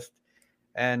playlist,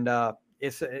 and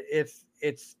it's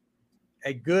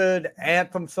a good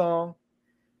anthem song.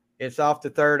 It's off the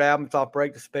 3rd album. It's off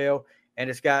Break the Spell, and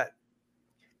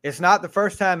it's not the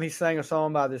first time he sang a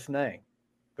song by this name,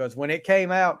 because when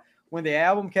the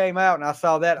album came out, and I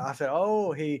saw that, I said,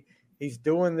 oh, he's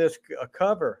doing this a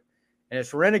cover, and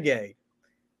it's Renegade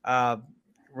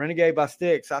by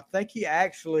Styx. I think he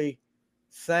actually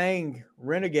sang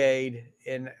Renegade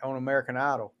on American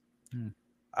Idol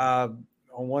on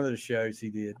one of the shows he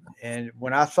did. And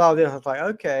when I saw this, I was like,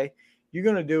 okay, you're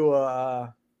going to do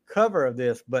a cover of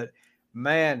this. But,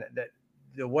 man,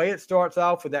 the way it starts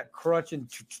off with that crunching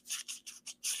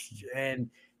and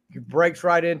it breaks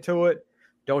right into it,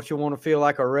 Don't You Want to Feel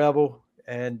Like a Rebel?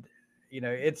 And,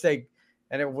 as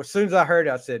soon as I heard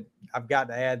it, I said, I've got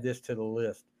to add this to the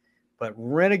list. But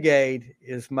Renegade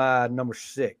is my number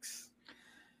 6.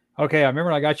 Okay, I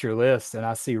remember when I got your list and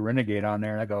I see Renegade on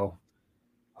there and I go,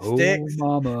 oh, Sticks.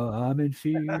 Mama, I'm in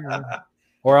fear.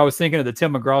 Or I was thinking of the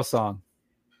Tim McGraw song,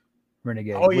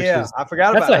 Renegade. Oh, yeah. I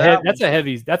forgot about that.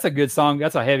 That's a good song.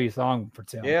 That's a heavy song for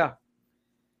Tim. Yeah.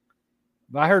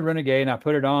 But I heard Renegade and I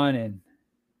put it on, and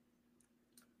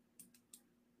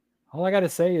all I got to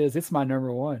say is it's my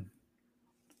number 1.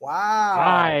 Wow.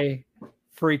 I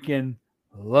freaking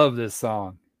love this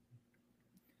song.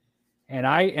 And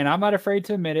I'm not afraid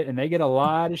to admit it, and they get a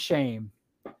lot of shame.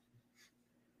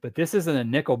 But this isn't a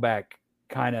Nickelback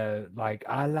kind of like,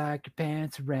 I like your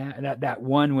pants around. And that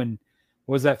one, when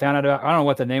was that found out about? I don't know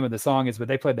what the name of the song is, but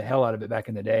they played the hell out of it back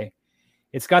in the day.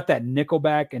 It's got that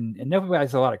Nickelback, and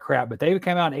Nickelback's a lot of crap, but they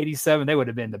came out in 87. They would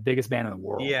have been the biggest band in the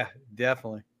world. Yeah,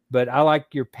 definitely. But I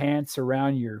like your pants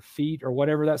around your feet or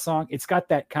whatever that song. It's got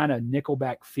that kind of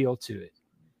Nickelback feel to it.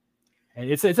 And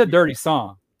it's a dirty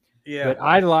song. Yeah. But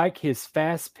I like his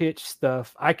fast pitch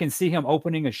stuff. I can see him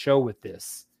opening a show with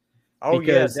this. Oh,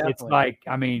 because yeah, definitely. It's like,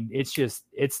 I mean,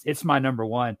 it's my number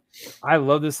 1. I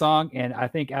love this song. And I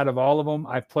think out of all of them,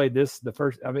 I've played this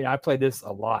I played this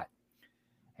a lot.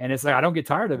 And it's like, I don't get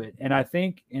tired of it. And I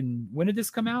think, when did this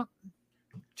come out?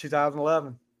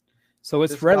 2011. So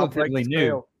it's relatively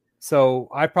new. So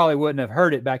I probably wouldn't have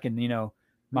heard it back in,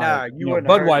 my you wouldn't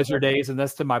have heard Budweiser it. days, and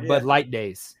that's to my Yeah. Bud Light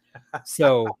days.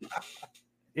 So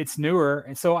it's newer,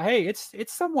 and so hey, it's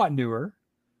somewhat newer.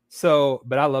 So,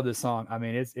 but I love this song. I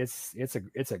mean,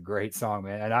 it's a great song,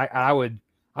 man. And I would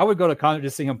go to concert to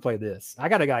see him play this. I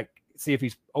gotta like see if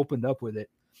he's opened up with it,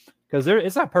 because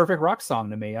it's a perfect rock song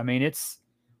to me. I mean, it's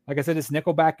like I said, it's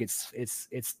Nickelback. It's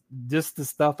just the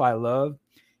stuff I love.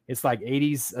 It's like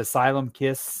 80s Asylum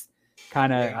Kiss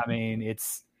kind of. Yeah. I mean,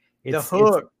 it's the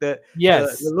hook, the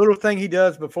little thing he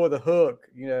does before the hook,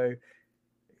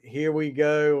 here we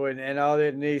go, and all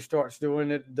that, and he starts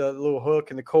doing it, the little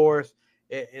hook and the chorus.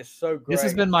 It's so great.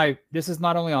 This is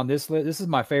not only on this list. This is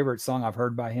my favorite song I've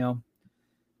heard by him.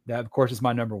 That of course is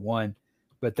my number one.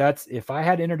 But that's, if I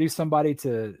had to introduce somebody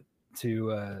to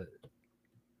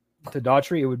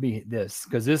Daughtry, it would be this,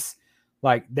 because this,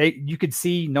 like, you could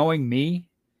see, knowing me,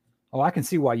 oh, I can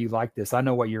see why you like this. I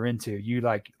know what you're into. You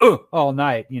like all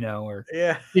night, or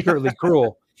Secretly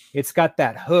Cruel. It's got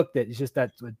that hook that is just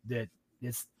that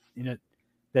it's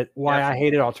that why I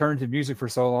hated alternative music for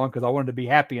so long, because I wanted to be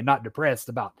happy and not depressed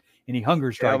about any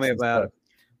hunger strikes. Tell me about it.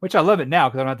 Which I love it now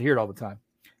because I don't have to hear it all the time.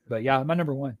 But yeah, my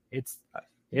number one. It's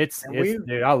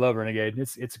dude, I love Renegade.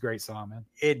 It's a great song, man.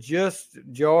 It just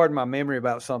jarred my memory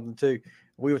about something too.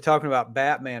 We were talking about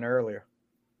Batman earlier,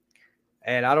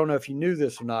 and I don't know if you knew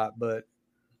this or not, but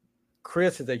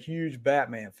Chris is a huge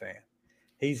Batman fan.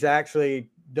 He's actually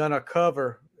done a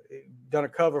cover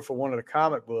for one of the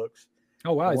comic books.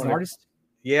 Oh wow, he's an artist.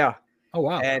 Yeah. Oh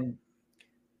wow. And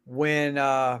when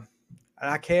I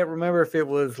can't remember if it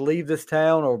was Leave This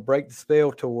Town or Break the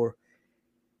Spell tour,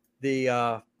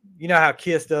 the you know how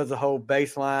Kiss does the whole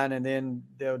bass line and then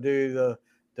they'll do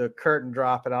the curtain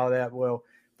drop and all that. Well,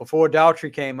 before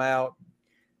Daughtry came out,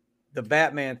 the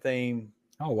Batman theme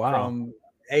from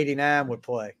 '89 would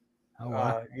play. Oh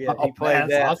wow. He played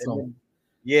that. Awesome. Then,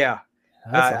 yeah.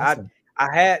 That's awesome.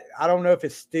 I don't know if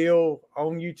it's still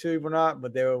on YouTube or not,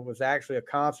 but there was actually a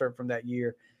concert from that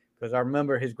year, because I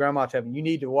remember his grandma telling me, you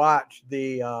need to watch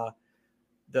the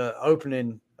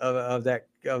opening of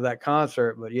that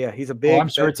concert. But yeah, he's a big. I'm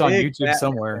sure it's on YouTube Batman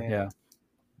somewhere. fan. Yeah.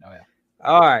 Oh yeah.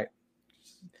 All right.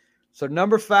 So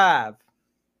number 5,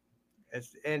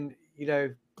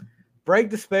 Break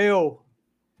the Spell.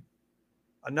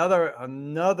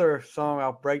 Another song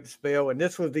off Break the Spell, and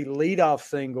this was the leadoff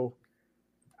single.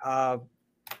 And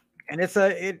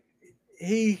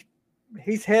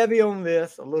he's heavy on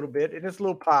this a little bit, and it's a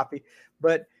little poppy,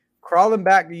 but Crawling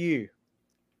Back to You,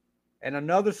 and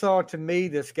another song to me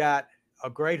that's got a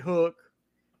great hook,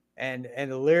 and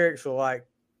the lyrics are like,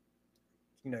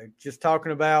 just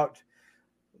talking about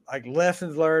like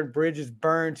lessons learned, bridges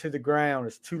burned to the ground.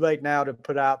 It's too late now to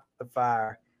put out the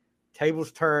fire.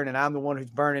 Tables turn, and I'm the one who's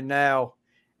burning now.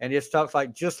 And it talks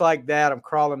like, just like that, I'm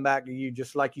crawling back to you,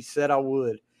 just like you said I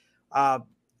would.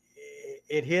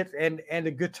 It hits, and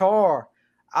the guitar,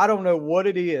 I don't know what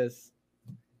it is,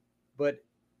 but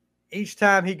each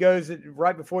time he goes,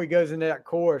 right before he goes into that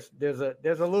chorus, there's a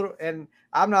little, and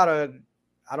I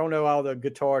don't know all the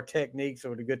guitar techniques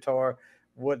or the guitar,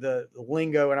 what the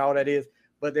lingo and all that is,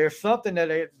 but there's something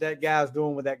that guy's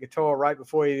doing with that guitar right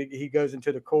before he goes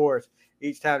into the chorus.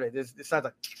 Each time it sounds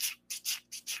like,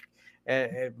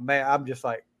 and man, I'm just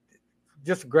like,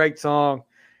 just a great song.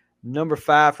 Number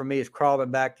 5 for me is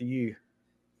Crawling Back to You.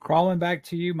 Crawling Back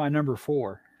to You, my number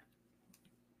 4.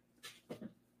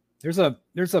 There's a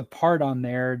part on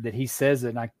there that he says it,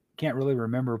 and I can't really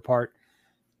remember a part,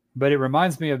 but it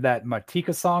reminds me of that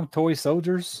Matika song, Toy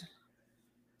Soldiers.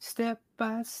 Step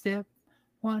by step,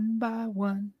 one by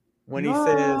one. When he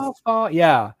says,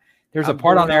 yeah, there's a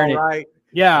part on there. And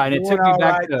it took me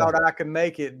back to, thought I could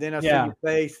make it. Then I see your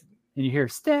face. And you hear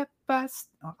step by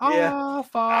step, fall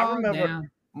I remember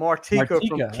down. Martika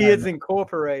from Kids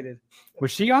Incorporated.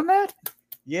 Was she on that?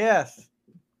 Yes.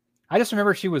 I just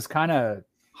remember she was kind of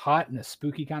hot in a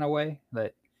spooky kind of way.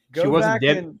 But she wasn't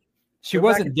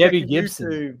Debbie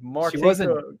Gibson.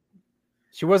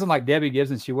 She wasn't like Debbie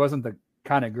Gibson. She wasn't the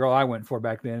kind of girl I went for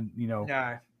back then.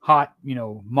 Hot,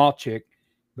 malt chick.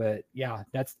 But yeah,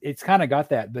 it's kind of got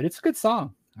that. But it's a good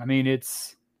song.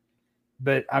 Honestly,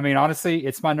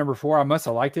 it's my number 4. I must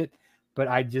have liked it, but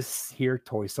I just hear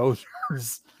Toy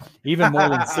Soldiers even more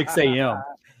than 6 a.m.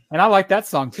 And I like that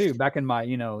song too, back in my,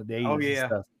 the 80s and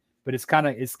stuff. But it's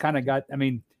kind of got,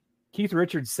 Keith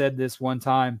Richards said this one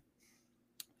time,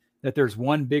 that there's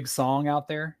one big song out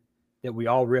there that we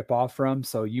all rip off from.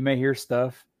 So you may hear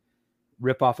stuff,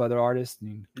 rip off other artists.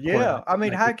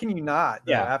 How can you not?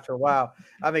 Yeah. After a while,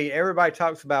 everybody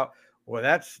talks about, well,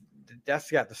 that's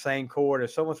got the same chord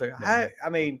as someone said.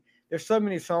 There's so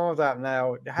many songs out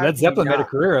now. Led Zeppelin made a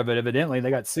career of it. Evidently, they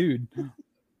got sued.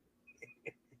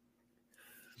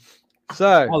 So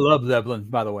I love Zeppelin,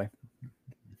 by the way.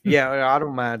 yeah, I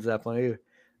don't mind Zeppelin either.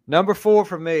 Number 4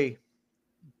 for me,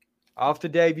 off the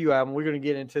debut album. We're going to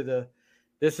get into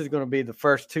this is going to be the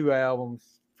first 2 albums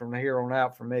from here on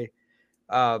out for me.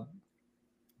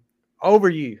 Over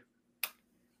You.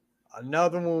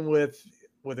 Another one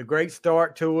with a great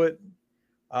start to it.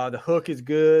 The hook is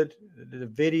good. The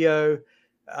video.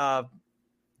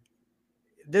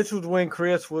 This was when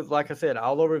Chris was, like I said,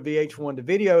 all over VH1. The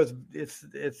video is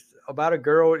it's about a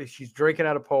girl. She's drinking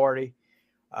at a party.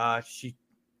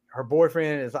 Her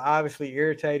boyfriend is obviously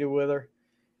irritated with her,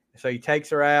 so he takes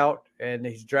her out and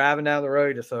he's driving down the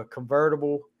road. It's a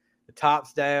convertible. The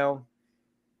top's down,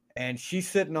 and she's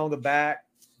sitting on the back,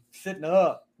 sitting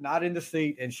up, not in the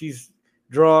seat, and she's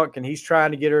drunk, and he's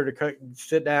trying to get her to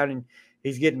sit down, and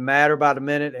he's getting madder by the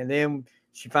minute, and then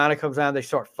she finally comes down. They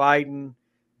start fighting,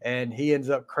 and he ends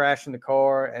up crashing the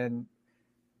car, and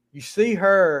you see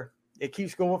her. It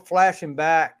keeps going, flashing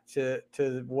back to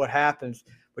what happens,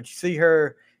 but you see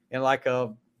her in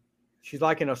she's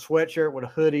like in a sweatshirt with a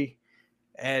hoodie,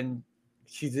 and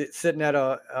she's sitting at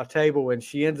a table,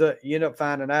 and you end up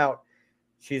finding out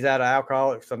she's at an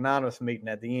Alcoholics Anonymous meeting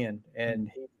at the end,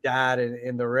 and he died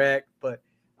in the wreck. But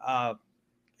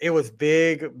it was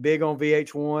big on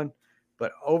VH1.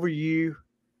 But Over You,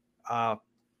 I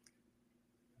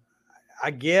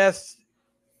guess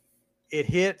it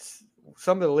hits.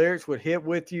 Some of the lyrics would hit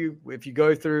with you if you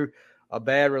go through a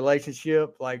bad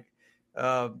relationship. Like,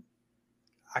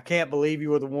 I can't believe you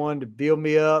were the one to build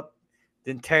me up,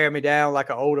 then tear me down like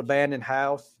an old abandoned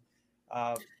house.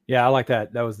 Yeah, I like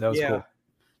that. That was cool.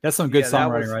 That's some good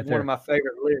songwriting right there. One of my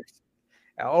favorite lyrics.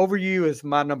 Over You is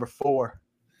my number 4.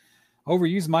 Over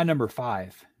You's my number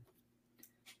 5.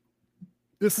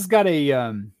 This has got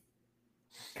a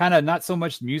kind of not so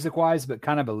much music wise, but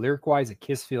kind of a lyric wise, a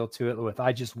Kiss feel to it with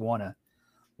I Just Wanna.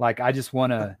 Like, I just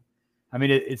wanna. I mean,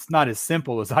 it's not as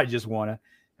simple as I Just Wanna.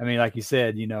 I mean, like you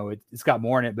said, it's got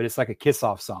more in it, but it's like a kiss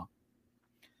off song.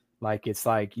 Like, it's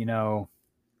like, I'm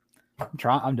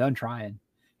done trying.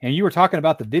 And you were talking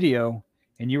about the video,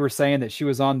 and you were saying that she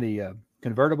was on the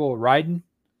convertible riding,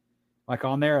 like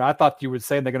on there. I thought you were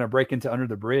saying they're going to break into Under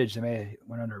the Bridge. They may have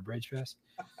went under a bridge fest,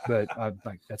 but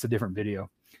like that's a different video.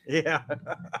 Yeah.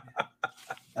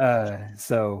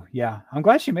 So yeah, I'm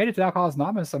glad she made it to Alcoholics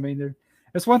Anonymous. I mean,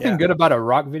 there's one thing good about a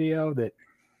rock video, that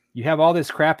you have all this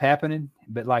crap happening,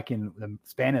 but like in the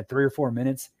span of 3 or 4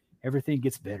 minutes, everything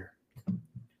gets better.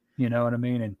 You know what I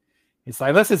mean? And it's like,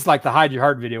 unless it's like the Hide Your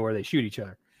Heart video where they shoot each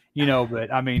other,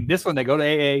 but I mean, this one, they go to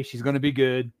AA. She's going to be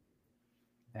good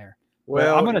there.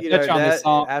 Well, I'm going to touch on this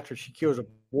song after she kills her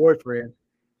boyfriend.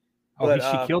 Oh, but,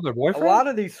 she killed her boyfriend? A lot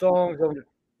of these songs,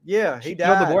 he died. He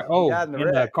died in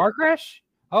the car crash?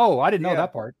 Oh, I didn't know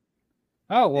that part.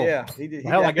 Oh, well. Yeah, he did.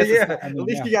 Well, I guess at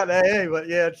least he got the AA, but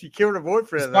yeah, she killed her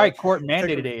boyfriend. Despite court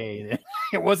mandated AA, then.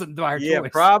 It wasn't by her choice. Yeah,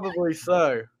 probably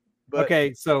so. But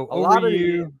okay, so Over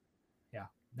You.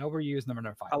 Over You is number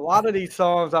 5. A lot of these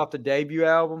songs off the debut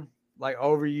album, like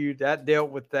Over You, that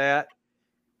dealt with that,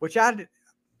 which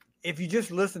if you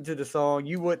just listen to the song,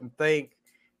 you wouldn't think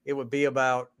it would be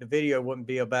about, the video wouldn't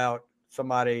be about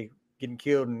somebody getting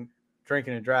killed and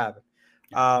drinking and driving.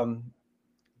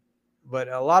 But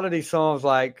a lot of these songs,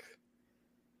 like,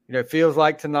 Feels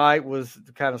Like Tonight was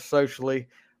kind of socially,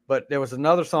 but there was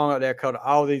another song out there called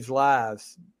All These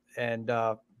Lives, and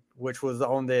which was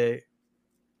on the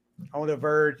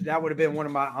verge. That would have been one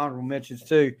of my honorable mentions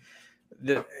too.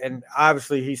 And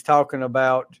obviously he's talking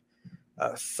about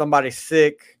somebody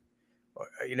sick,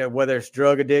 whether it's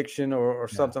drug addiction or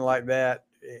something like that.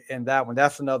 And that one,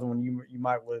 that's another one you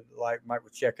might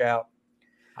check out.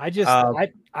 I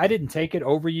didn't take it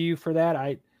Over You for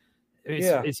that.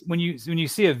 It's when you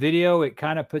see a video, it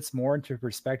kind of puts more into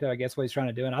perspective, I guess, what he's trying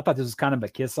to do. And I thought this was kind of a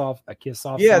kiss off.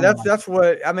 Yeah, that's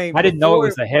what I mean. I didn't know it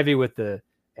was a heavy with the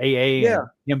AA and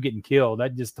him getting killed.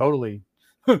 That just totally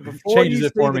changes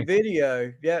it for me. The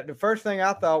video, the first thing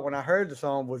I thought when I heard the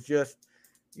song was just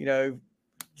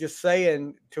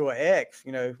saying to an ex,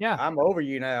 I'm over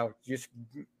you now.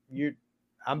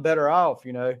 I'm better off,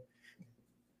 And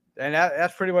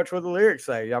that's pretty much what the lyrics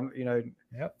say. I'm,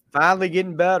 finally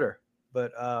getting better.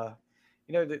 But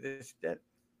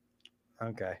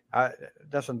okay.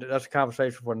 That's a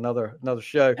conversation for another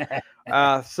show.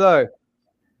 So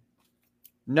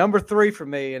number 3 for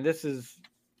me, and this is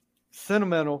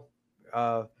sentimental,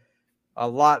 a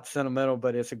lot sentimental,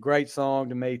 but it's a great song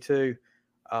to me too.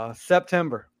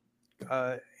 September.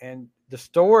 And the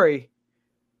story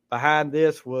behind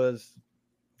this was,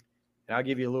 and I'll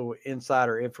give you a little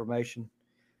insider information,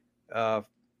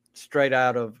 straight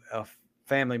out of a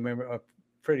family member, a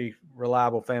pretty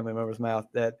reliable family member's mouth,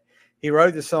 that he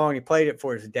wrote the song. He played it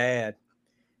for his dad,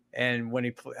 and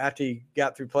when after he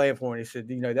got through playing for him, he said,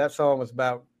 that song was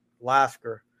about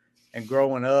Lasker and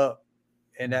growing up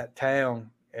in that town,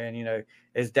 and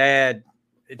his dad,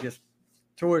 it just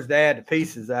tore his dad to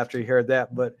pieces after he heard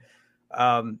that. But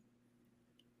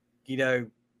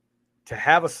to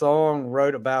have a song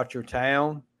wrote about your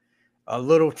town, a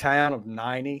little town of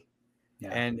 90,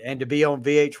 and to be on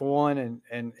VH1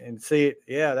 and see it,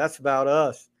 that's about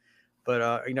us. But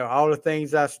all the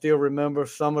things I still remember,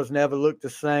 summers never look the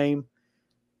same.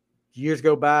 Years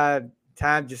go by,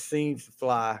 time just seems to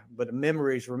fly, but the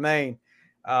memories remain.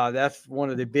 That's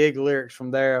one of the big lyrics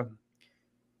from there.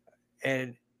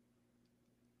 And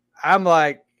I'm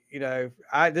like,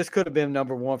 this could have been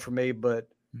number one for me, but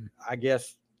I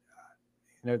guess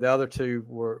the other two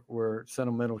were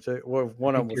sentimental too. Well,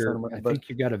 one of them was sentimental. I think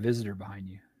you got a visitor behind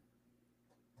you.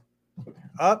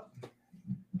 Up.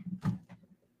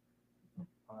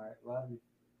 All right, love you.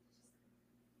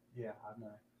 Yeah, I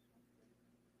know.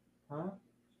 Huh?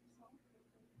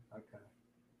 Okay.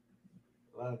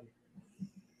 Love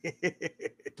you.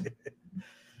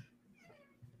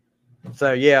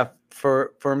 So yeah,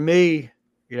 for me,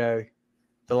 the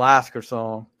Lasker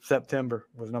song, September,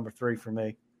 was number 3 for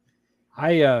me.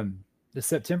 The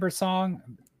September song,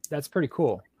 that's pretty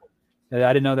cool. I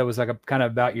didn't know that was like a kind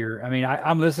of about your. I mean,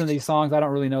 I'm listening to these songs. I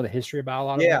don't really know the history about a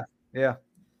lot of them. Yeah.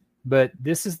 But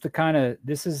this is the kind of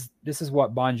this is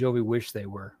what Bon Jovi wished they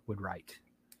would write.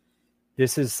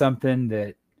 This is something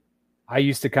that I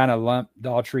used to kind of lump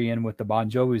Daughtry in with the Bon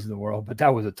Jovis of the world, but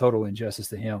that was a total injustice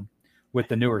to him with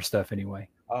the newer stuff anyway.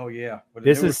 Oh yeah.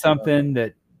 This is something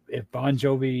that if Bon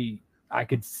Jovi, I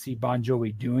could see Bon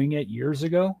Jovi doing it years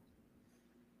ago.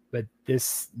 But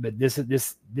this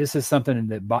is something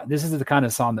that this is the kind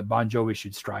of song that Bon Jovi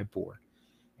should strive for,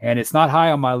 and it's not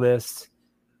high on my list.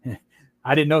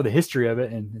 I didn't know the history of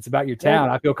it, and it's about your town.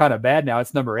 I feel kind of bad now.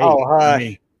 It's number 8. Oh,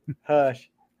 hush,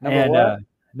 hush.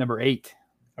 Number 8.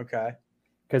 Okay.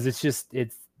 Because I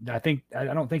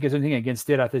don't think there's anything against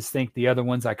it. I just think the other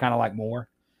ones I kind of like more.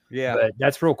 Yeah. But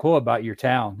that's real cool about your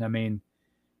town. I mean,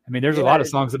 there's a lot of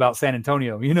songs about San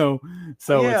Antonio,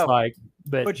 so it's like,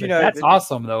 but that's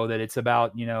awesome though, that it's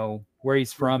about, where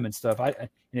he's from and stuff.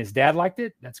 And his dad liked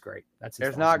it. That's great.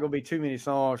 There's not going to be too many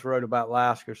songs wrote about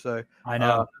Lasker. So I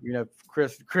know,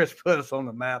 Chris put us on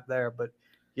the map there, but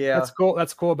yeah, that's cool.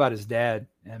 That's cool about his dad.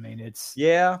 I mean, it's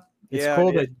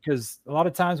cool that because a lot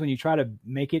of times when you try to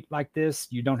make it like this,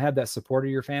 you don't have that support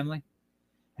of your family.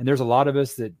 And there's a lot of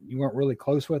us that you weren't really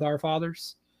close with our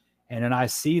fathers. And then I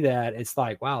see that, it's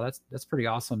like, wow, that's pretty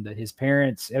awesome that his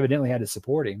parents evidently had to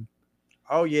support him.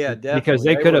 Oh yeah, definitely. Because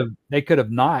they could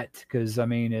have not. Because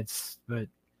that's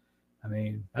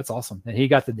awesome. And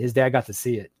his dad got to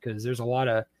see it, because there's a lot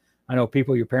of, I know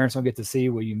people your parents don't get to see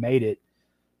where you made it.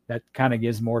 That kind of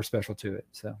gives more special to it.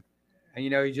 So, and he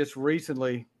just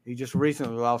recently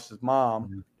lost his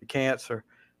mom to cancer.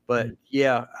 But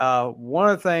one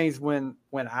of the things when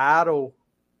Idol.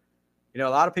 A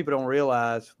lot of people don't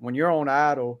realize when you're on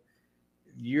Idol,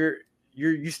 you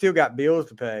still got bills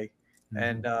to pay,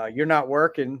 and you're not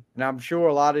working. And I'm sure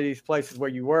a lot of these places where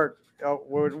you work,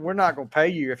 we're not going to pay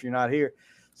you if you're not here.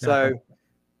 So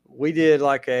they did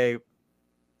like a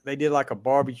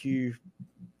barbecue,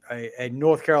 a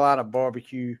North Carolina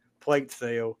barbecue plate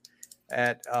sale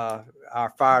at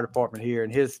our fire department here,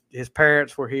 and his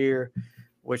parents were here,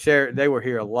 which they were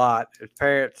here a lot. His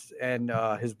parents and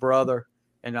his brother.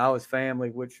 And all his family,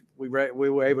 which we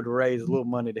were able to raise a little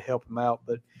money to help him out.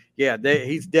 But yeah,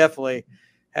 he's definitely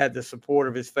had the support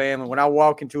of his family. When I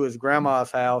walk into his grandma's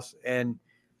house, and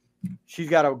she's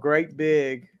got a great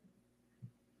big,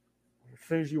 as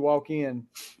soon as you walk in,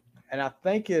 and I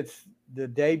think it's the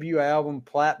debut album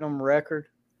platinum record.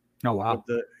 Oh wow!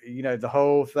 With the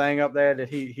whole thing up there that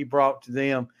he brought to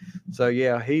them. So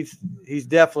yeah, he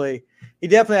definitely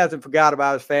hasn't forgot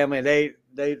about his family, and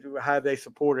they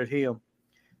supported him.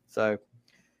 So,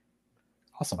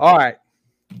 awesome. All right.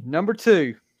 Number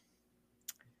 2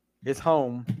 is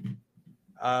Home.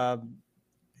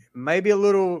 Maybe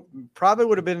probably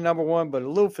would have been number 1, but a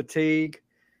little fatigue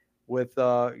with,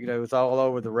 it was all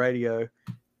over the radio.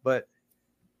 But,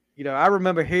 I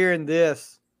remember hearing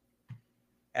this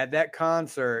at that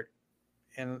concert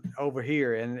and over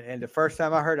here. And the first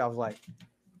time I heard it, I was like,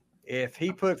 if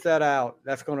he puts that out,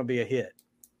 that's going to be a hit.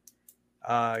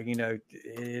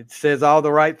 It says all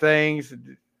the right things,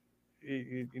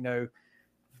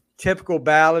 typical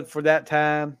ballad for that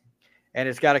time, and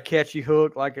it's got a catchy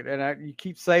hook. You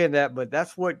keep saying that, but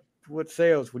that's what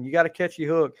sells. When you got a catchy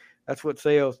hook, that's what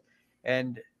sells.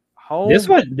 And Home.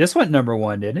 This went number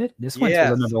one, didn't it? This went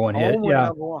was a number one hit. Yeah.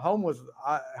 Number one.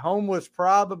 Home was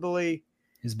probably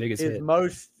His biggest hit.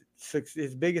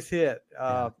 His biggest hit.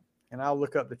 And I'll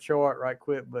look up the chart right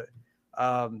quick, but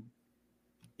Home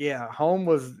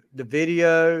was the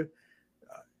video,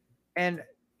 and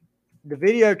the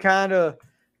video kind of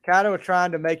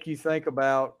trying to make you think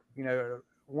about,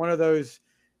 one of those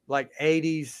like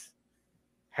 80s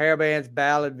hair bands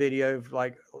ballad videos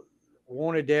like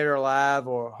Wanted Dead or Alive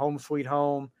or Home Sweet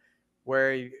Home,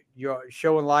 where you're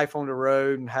showing life on the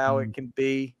road and how it can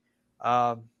be.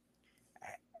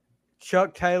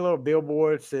 Chuck Taylor,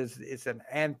 Billboard, says it's an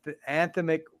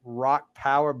anthemic rock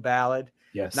power ballad.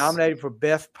 Yes. Nominated for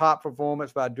Best Pop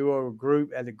Performance by a Duo or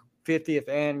Group at the 50th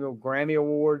Annual Grammy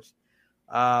Awards.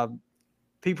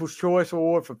 People's Choice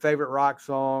Award for Favorite Rock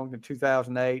Song in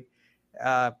 2008.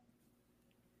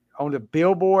 On the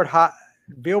Billboard Hot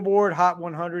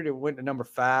 100, it went to number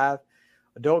 5.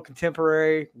 Adult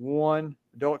Contemporary won.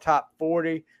 Adult Top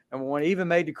 40 number 1. Even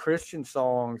made the Christian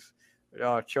songs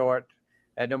chart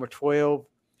at number 12.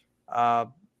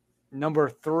 Number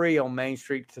 3 on Main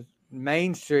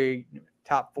Street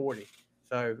Top 40.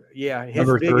 So his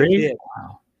number biggest 3. hit.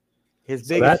 Wow. His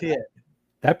biggest hit.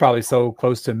 That probably sold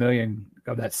close to 1 million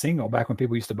of that single back when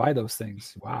people used to buy those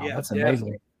things. Wow, that's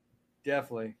amazing.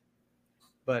 Definitely.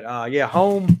 But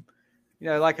Home,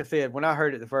 like I said, when I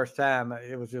heard it the first time,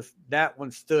 it was just that one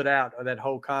stood out of that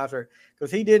whole concert,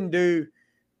 because he didn't do,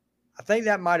 I think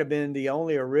that might have been the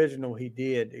only original he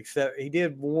did, except he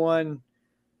did one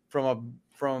from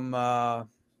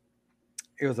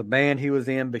it was a band he was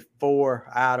in before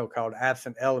Idol called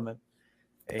Absent Element.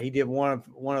 And he did one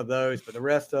of those, but the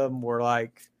rest of them were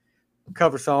like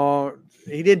cover songs.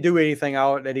 He didn't do anything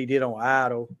that he did on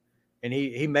Idol, and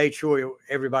he made sure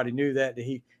everybody knew that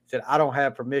he said, I don't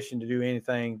have permission to do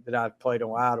anything that I played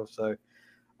on Idol. So,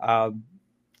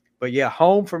 but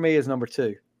Home for me is number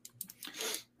 2.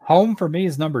 Home for me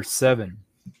is number 7.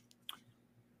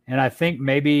 And I think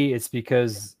maybe it's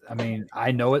because,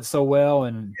 I know it so well.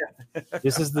 And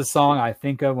this is the song I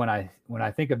think of when I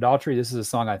think of Daughtry. This is the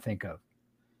song I think of.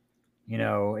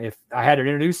 If I had to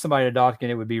introduce somebody to Daughtry,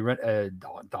 it would be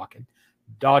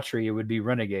Daughtry, it would be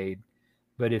Renegade.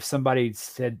 But if somebody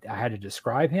said I had to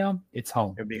describe him, it's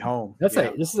Home. It'd be Home. This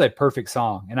is a perfect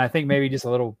song. And I think maybe just a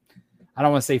little, I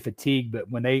don't want to say fatigue, but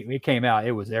when it came out,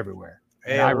 it was everywhere.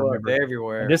 I remember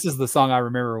everywhere. And this is the song I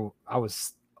remember. I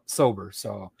was sober,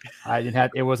 so I didn't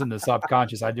have, it wasn't the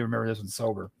subconscious. I do remember this one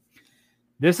sober.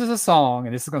 This is a song,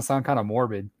 and this is going to sound kind of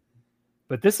morbid,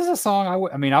 but this is a song I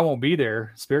won't be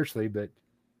there spiritually, but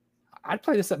I'd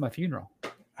play this at my funeral.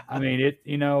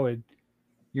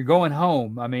 You're going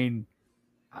home. I'm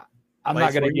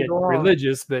not going to get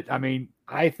religious, but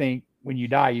I think when you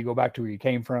die, you go back to where you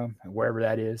came from, and wherever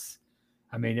that is.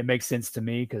 It makes sense to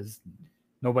me because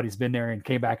nobody's been there and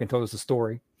came back and told us a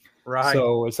story. Right.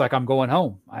 So it's like I'm going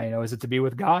home. Is it to be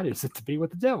with God? Is it to be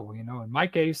with the devil? In my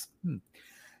case,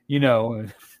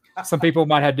 some people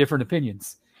might have different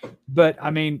opinions. But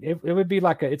it would be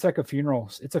it's like a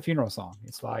funeral. It's a funeral song.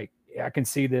 It's like, I can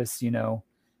see this,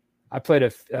 I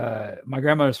played my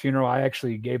grandmother's funeral. I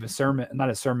actually gave a sermon, not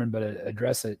a sermon, but an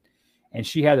address it. And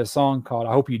she had a song called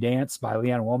I Hope You Dance by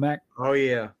Leanne Womack. Oh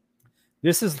yeah.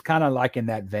 This is kind of like in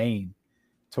that vein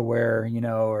to where,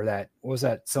 or that, what was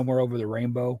that, Somewhere Over the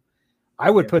Rainbow? I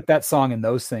would put that song in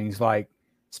those things, like,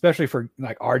 especially for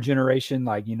like our generation,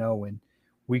 like, when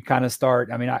we kind of start,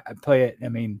 I play it.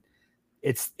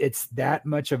 It's that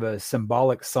much of a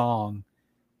symbolic song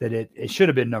that it should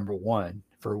have been number 1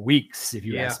 for weeks, if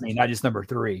you ask me, not just number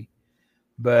 3.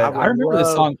 But I remember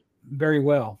the song very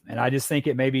well. And I just think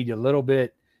it may be a little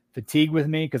bit fatigued with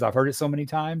me because I've heard it so many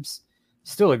times.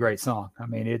 Still a great song. I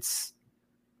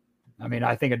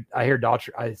think I hear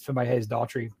Daughtry. Somebody has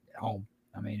Daughtry at home.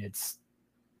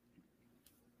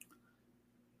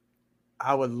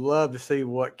 I would love to see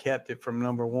what kept it from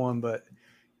number 1, but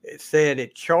it said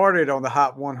it charted on the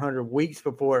Hot 100 weeks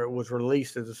before it was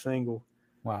released as a single.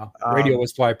 Wow. Radio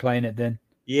was probably playing it then.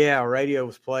 Yeah, radio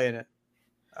was playing it.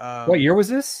 What year was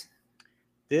this?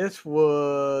 This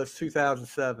was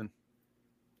 2007.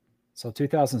 So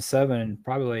 2007,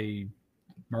 probably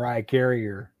Mariah Carey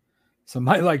or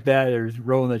somebody like that is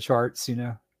rolling the charts,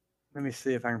 Let me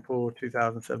see if I can pull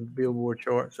 2007 Billboard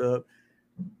charts up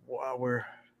while we're...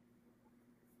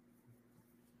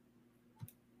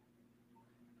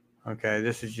 Okay,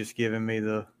 this is just giving me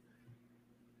the...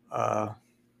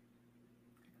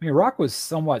 rock was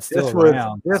somewhat still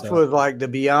around. This was like the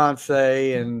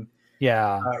Beyonce and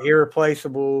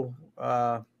Irreplaceable.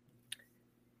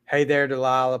 Hey There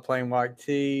Delilah, Plain White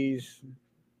Tees.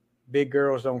 Big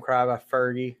Girls Don't Cry by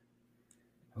Fergie.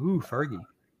 Ooh, Fergie.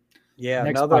 Yeah,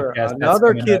 Next another podcast that's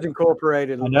coming Kids up.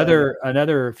 Incorporated.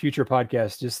 Another future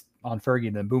podcast just on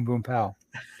Fergie, the Boom Boom Pow.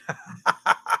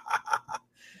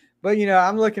 But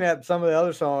I'm looking at some of the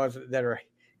other songs that are,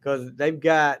 because they've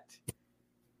got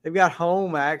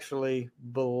Home actually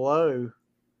below.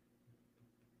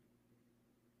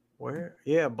 Where?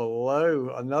 Yeah,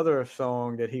 below another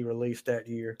song that he released that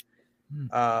year.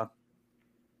 But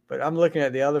I'm looking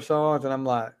at the other songs and I'm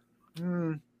like,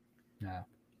 Yeah.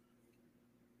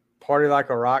 Party Like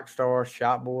a Rock Star,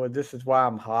 Shot Boy. This Is Why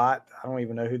I'm Hot. I don't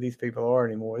even know who these people are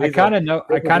anymore. I kind of know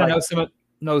some of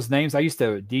those names. I used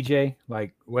to DJ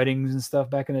like weddings and stuff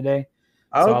back in the day.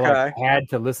 So I had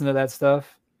to listen to that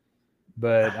stuff.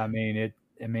 But I mean,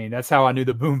 that's how I knew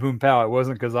the Boom Boom Pow. It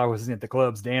wasn't because I was at the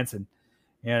clubs dancing.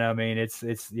 And I mean,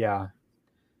 it's yeah.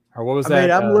 Or what was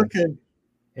that? I'm looking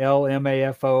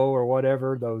LMAFO or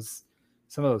whatever.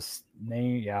 Some of those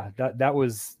names. Yeah, that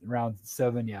was around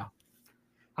 7. Yeah.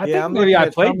 I think maybe I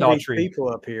played Daughtry. People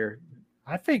up here.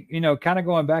 I think, kind of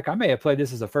going back, I may have played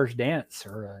this as a first dance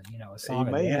or a song.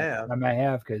 You may have. I may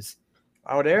have because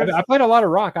I played a lot of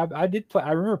rock. I did play.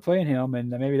 I remember playing him, and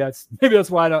maybe that's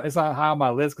why it's not high on my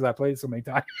list because I played so many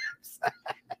times.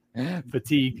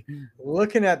 Fatigue.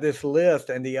 Looking at this list,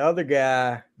 and the other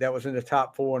guy that was in the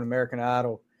top 4 in American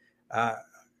Idol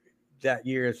that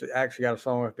year has actually got a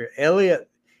song up here. Elliot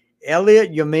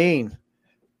Yamin.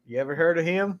 You ever heard of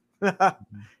him?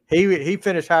 He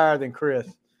finished higher than Chris,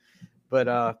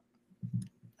 but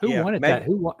who won it? That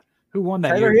who won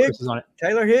that Taylor year? Hicks. Chris was on it.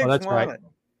 Taylor Hicks that's won right. it.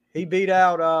 He beat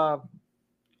out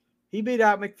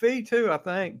McPhee too. I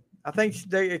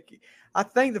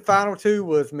think the final 2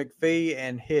 was McPhee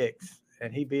and Hicks,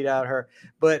 and he beat out her.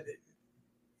 But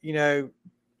and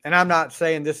I'm not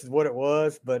saying this is what it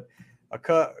was, but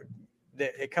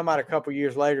it come out a couple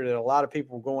years later that a lot of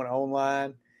people were going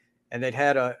online. And they'd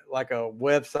had a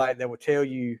website that would tell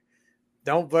you,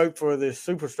 don't vote for the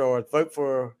superstars, vote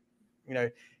for,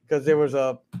 because there was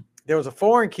a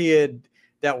foreign kid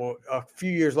that was a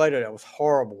few years later that was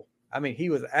horrible. I mean, he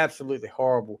was absolutely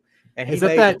horrible. And is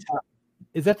that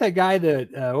that guy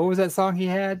that what was that song he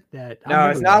had? No,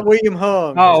 it's not William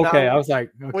Hung. Oh, okay. I was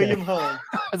like, okay. William Hung.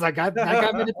 I was like, that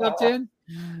got me in the top 10.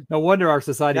 No wonder our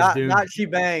society's doomed. Not She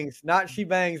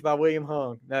Bangs by William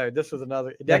Hung. No, this was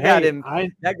another. That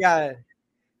guy.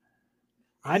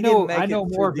 I know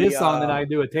more of his song than I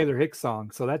do a Taylor Hicks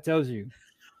song. So that tells you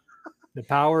the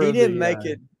power. He didn't make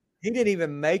it. He didn't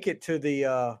even make it to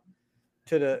the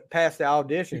past the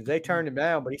auditions. They turned him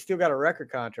down, but he still got a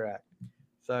record contract.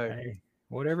 So hey,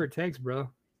 whatever it takes, bro.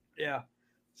 Yeah.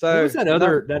 So what was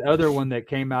that other one that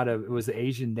came out of? It was the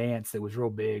Asian dance that was real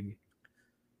big.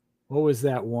 What was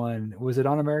that one? Was it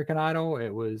on American Idol? It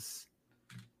was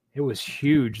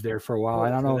huge there for a while. I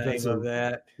don't know if that's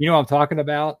that. You know what I'm talking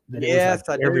about? Yes,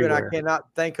 I do, and I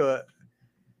cannot think of it.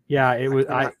 Yeah, it was.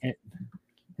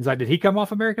 It's like, did he come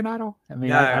off American Idol? I mean,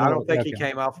 no, I don't think he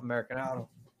came off American Idol.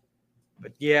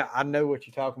 But yeah, I know what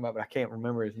you're talking about, but I can't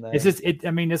remember his name. It's just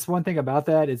I mean, it's one thing about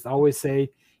that is I always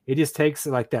say it just takes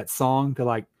like that song to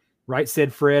like Right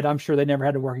Said Fred. I'm sure they never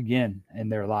had to work again in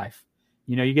their life.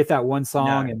 You get that one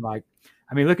song and like,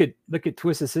 I mean, look at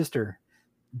Twisted Sister.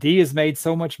 Dee has made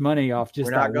so much money off just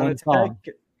that one song.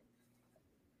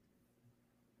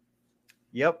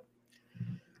 Yep.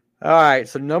 All right.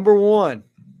 So number 1,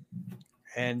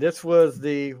 and this was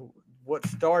what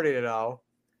started it all,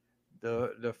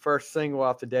 the first single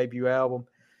off the debut album,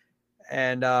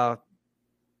 and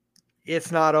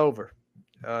It's Not Over.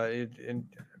 And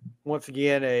once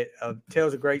again, it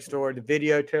tells a great story. The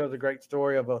video tells a great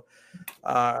story of a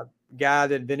guy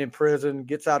that had been in prison,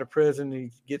 gets out of prison,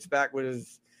 he gets back with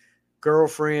his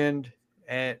girlfriend,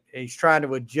 and he's trying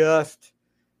to adjust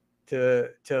to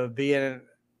being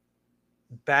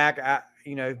back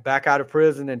out of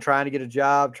prison and trying to get a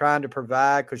job, trying to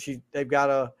provide because they've got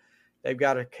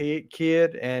a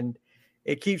kid, and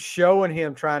it keeps showing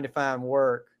him trying to find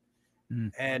work,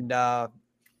 and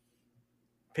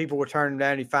people were turning him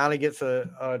down. He finally gets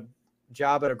a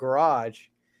job at a garage,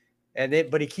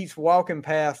 but he keeps walking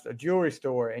past a jewelry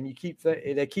store, and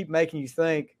they keep making you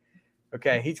think,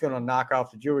 okay, he's going to knock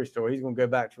off the jewelry store. He's going to go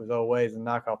back to his old ways and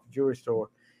knock off the jewelry store.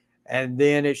 And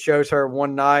then it shows her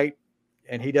one night,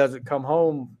 and he doesn't come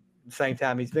home the same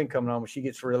time he's been coming home. She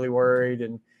gets really worried,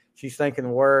 and she's thinking the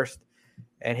worst.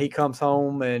 And he comes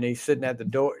home, and he's sitting at the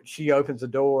door. She opens the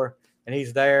door, and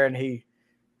he's there, and he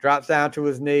drops down to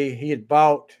his knee. He had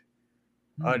bought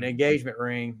an engagement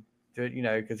ring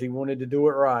because he wanted to do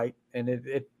it right. And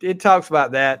it talks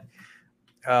about that.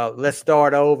 Let's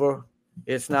start over.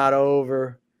 It's not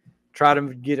over. Try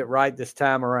to get it right this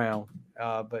time around.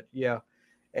 But yeah,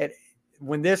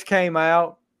 when this came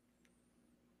out,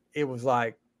 it was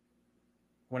like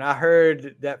when I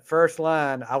heard that first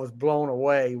line, I was blown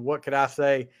away. What could I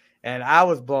say? And I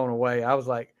was blown away. I was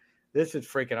like, this is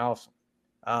freaking awesome.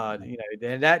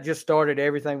 And that just started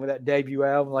everything with that debut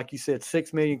album. Like you said,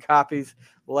 6 million copies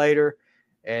later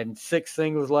and 6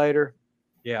 singles later.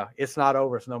 Yeah, It's Not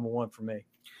Over. It's number 1 for me.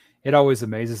 It always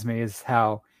amazes me is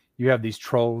how you have these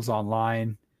trolls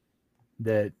online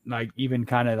that like even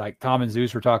kind of like Tom and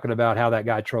Zeus were talking about how that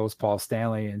guy trolls Paul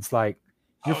Stanley. And it's like,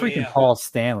 you're freaking Paul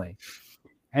Stanley.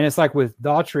 And it's like with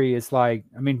Daughtry, it's like,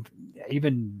 I mean,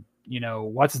 even,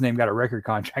 what's his name got a record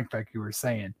contract, like you were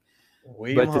saying.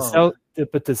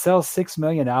 But to sell 6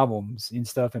 million albums and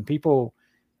stuff, and people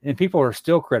are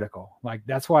still critical. Like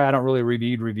that's why I don't really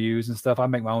read reviews and stuff. I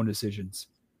make my own decisions.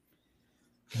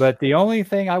 But the only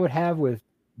thing I would have with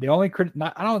I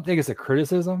don't think it's a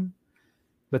criticism,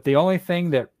 but the only thing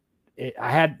that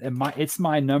it's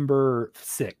my number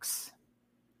 6.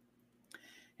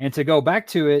 And to go back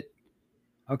to it,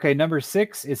 okay, number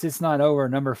 6 is It's Not Over.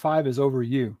 Number 5 is Over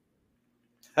You.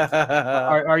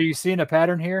 Are you seeing a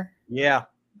pattern here? Yeah,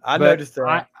 I noticed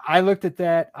that. I looked at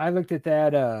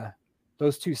that.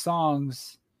 Those 2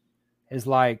 songs is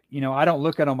like, I don't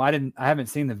look at them. I haven't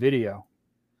seen the video,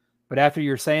 but after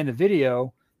you're saying the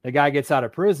video, the guy gets out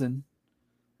of prison.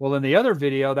 Well, in the other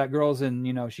video, that girl's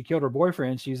in, she killed her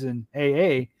boyfriend. She's in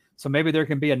AA. So maybe there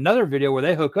can be another video where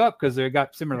they hook up because they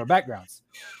got similar backgrounds.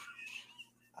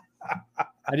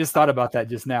 I just thought about that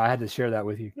just now. I had to share that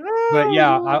with you. But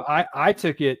yeah, I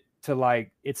took it to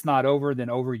like, It's Not Over, then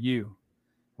Over You.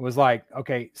 It was like,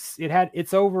 okay,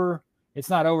 It's Over, It's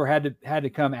Not Over had to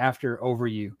come after Over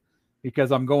You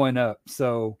because I'm going up.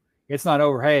 So It's Not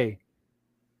Over. Hey,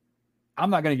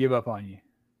 I'm not going to give up on you.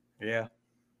 Yeah.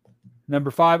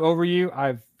 Number 5, Over You.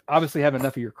 I've obviously have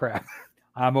enough of your crap.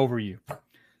 I'm over you.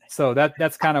 So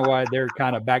that's kind of why they're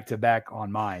kind of back to back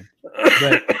on mine.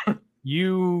 But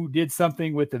you did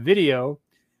something with the video.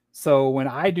 So when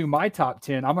I do my top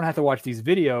 10, I'm going to have to watch these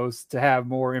videos to have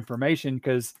more information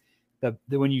because the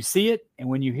when you see it and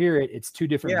when you hear it, it's 2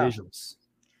 different visuals.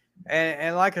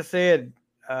 And like I said,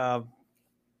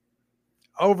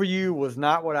 Over You was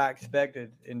not what I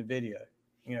expected in the video.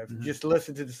 If you just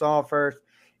listen to the song first,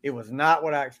 it was not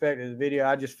what I expected in the video.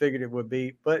 I just figured it would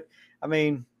be. But, I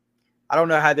mean, I don't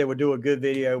know how they would do a good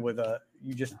video with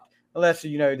unless,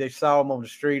 they saw them on the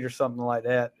street or something like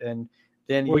that. And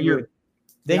then you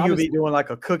would be doing like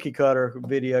a cookie cutter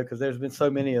video because there's been so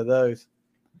many of those.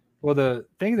 Well, the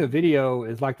thing of the video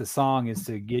is like the song is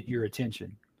to get your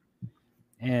attention.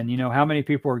 And, how many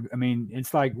people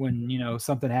it's like when,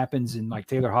 something happens in like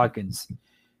Taylor Hawkins,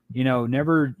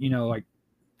 never, like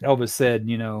Elvis said,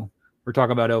 we're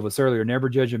talking about Elvis earlier, never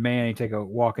judge a man and take a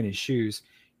walk in his shoes.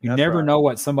 You never know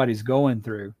what somebody's going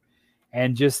through.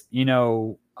 And just,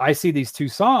 I see these 2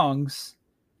 songs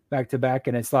back to back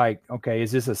and it's like, okay,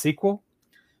 is this a sequel?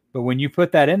 But when you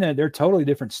put that in there, they're totally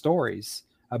different stories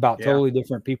about totally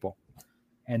different people.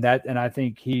 And I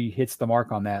think he hits the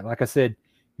mark on that. Like I said,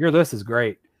 your list is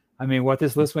great. I mean, what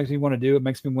this list makes me want to do, it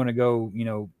makes me want to go,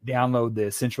 download the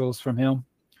essentials from him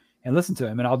and listen to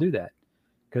him. And I'll do that.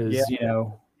 Cause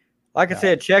like I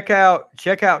said, check out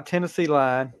Tennessee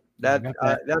Line. That's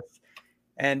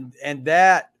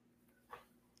that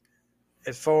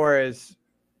as far as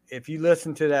if you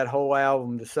listen to that whole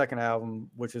album, the second album,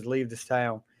 which is Leave This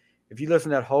Town, if you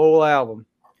listen to that whole album,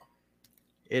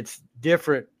 it's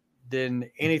different than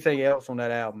anything else on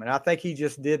that album. And I think he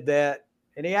just did that.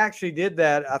 And he actually did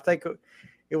that. I think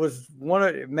it was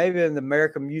maybe in the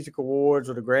American Music Awards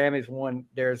or the Grammys one.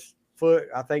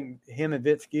 I think him and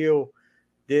Vince Gill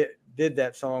did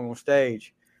that song on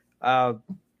stage.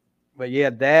 But yeah,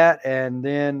 that and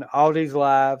then All These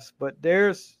Lives. But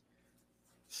there's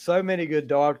so many good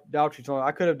Daughtry songs.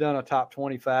 I could have done a top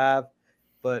 25,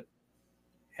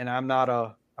 and I'm not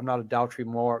a Daughtry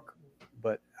mark,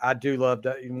 but I do love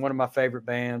that. One of my favorite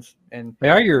bands. And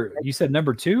you said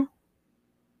number 2?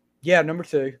 Yeah, number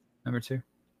 2. Number 2.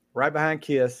 Right behind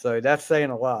Kiss. So that's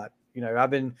saying a lot. I've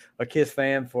been a Kiss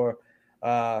fan for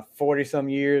 40 some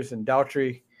years and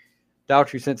Daughtry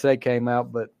since they came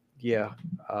out. But yeah.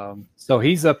 So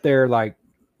he's up there like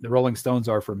the Rolling Stones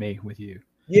are for me with you.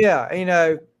 Yeah.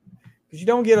 Because you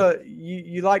don't get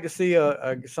you like to see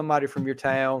somebody from your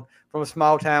town, from a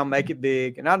small town, make it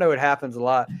big. And I know it happens a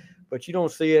lot, but you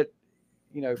don't see it,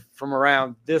 from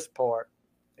around this part.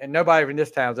 And nobody in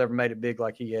this town's ever made it big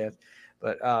like he has.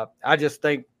 But I just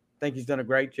think he's done a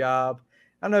great job.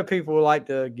 I know people would like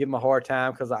to give him a hard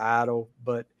time because of Idol,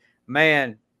 but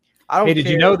man, I don't care. Hey,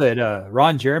 did you know that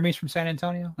Ron Jeremy's from San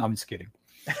Antonio? No, I'm just kidding.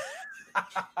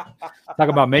 Talk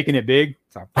about making it big.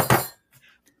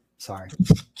 Sorry.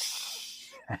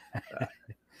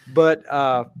 But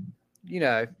you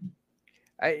know,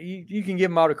 you can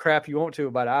give him all the crap you want to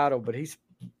about Idol, but he's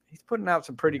putting out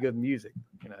some pretty good music.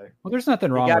 You know, well, there's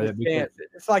nothing wrong with it. Because,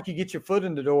 it's like you get your foot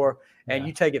in the door and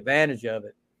you take advantage of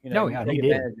it. You know, he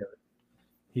did.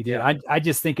 He did. Yeah. I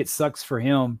just think it sucks for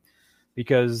him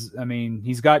because I mean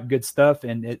he's got good stuff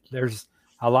and there's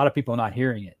a lot of people not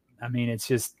hearing it. I mean it's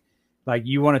just like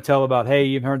you want to tell about, hey,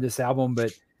 you've heard this album,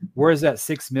 but where's that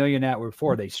 6 million at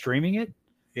before? Are they streaming it?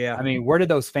 Yeah. I mean, where did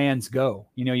those fans go?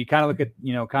 You know, you kind of look at,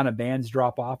 you know, kind of bands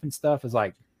drop off and stuff. It's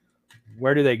like,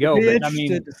 where do they go? But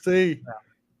interested to see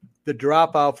the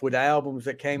drop off with albums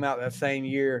that came out that same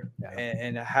year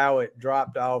and how it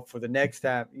dropped off for the next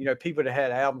time. You know, people that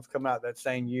had albums come out that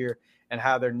same year and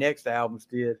how their next albums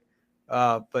did.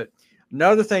 But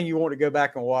another thing you want to go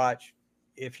back and watch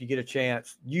if you get a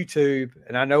chance, YouTube,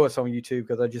 and I know it's on YouTube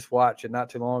because I just watched it not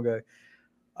too long ago.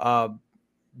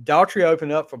 Daughtry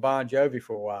opened up for Bon Jovi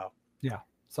for a while. Yeah,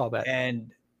 saw that.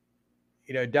 And,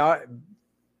 you know,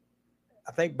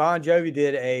 I think Bon Jovi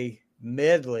did a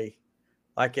medley,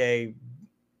 like a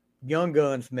Young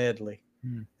Guns medley.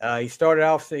 He started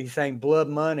off, he sang Blood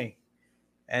Money,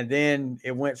 and then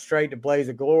it went straight to Blaze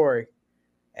of Glory.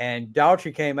 And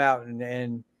Daughtry came out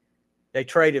and they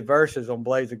traded verses on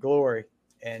Blaze of Glory,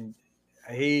 and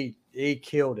he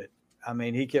killed it. I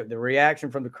mean, he kept the reaction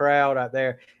from the crowd out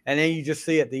there. And then you just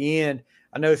see at the end,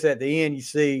 I noticed at the end, you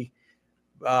see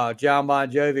John Bon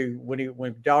Jovi,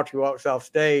 when Daughtry walks off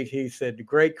stage, he said, "The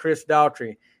great Chris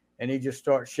Daughtry." And he just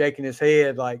starts shaking his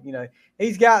head like, you know,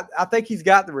 I think he's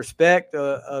got the respect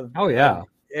of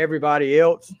everybody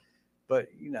else. But,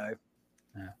 you know,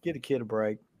 get a kid a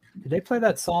break. Did they play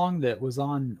that song that was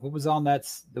on, what was on that?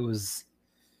 It was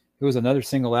another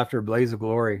single after Blaze of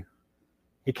Glory.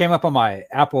 It came up on my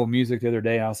Apple Music the other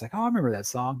day, and I was like, "Oh, I remember that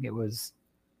song." It was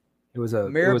a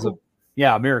Miracle.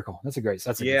 Miracle. That's a good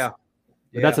song.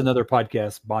 But that's another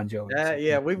podcast, Bon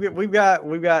Jovi.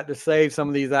 We've got to save some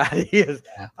of these ideas.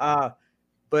 Yeah.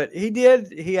 But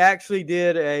he actually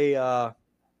did we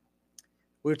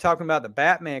were talking about the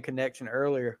Batman connection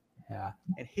earlier. Yeah.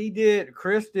 And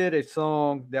Chris did a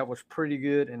song that was pretty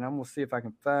good, and I'm gonna see if I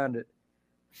can find it.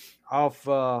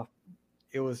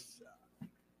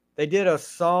 They did a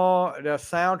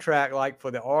soundtrack like for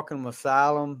the Arkham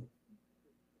Asylum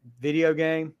video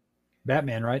game.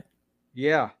 Batman, right?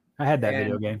 Yeah. I had that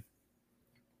video game.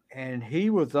 And he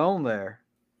was on there.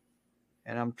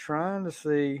 And I'm trying to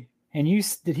see. And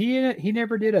he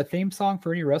never did a theme song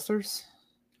for any wrestlers?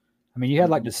 I mean, you had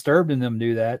like Disturbed and them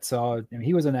do that. So I mean,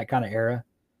 he was in that kind of era.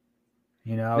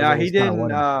 You know, no, he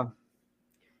didn't.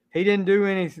 He didn't do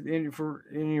any for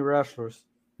any wrestlers.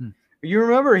 You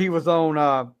remember he was on,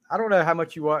 I don't know how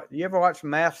much you watch. You ever watch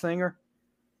Masked Singer?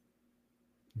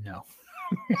 No.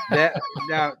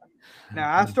 Now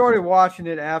I started watching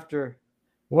it after.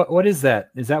 What is that?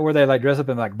 Is that where they like dress up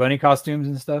in like bunny costumes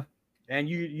and stuff? And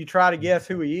you try to guess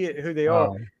who they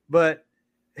are. But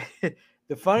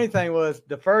the funny thing was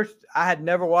I had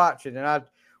never watched it, and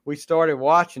we started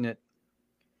watching it.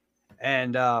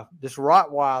 And this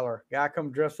Rottweiler guy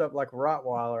come dressed up like a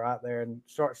Rottweiler out there and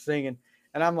start singing.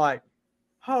 And I'm like,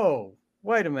 "Oh,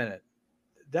 wait a minute.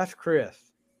 That's Chris."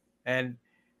 And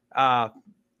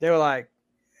they were like,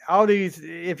 all these,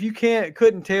 if you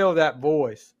couldn't tell that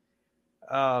voice,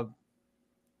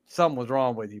 something was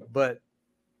wrong with you. But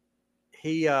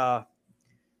I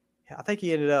think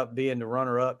he ended up being the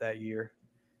runner-up that year.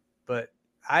 But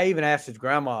I even asked his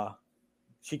grandma.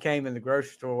 She came in the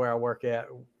grocery store where I work at,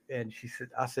 and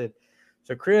I said,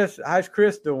 "So Chris, how's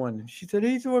Chris doing?" She said,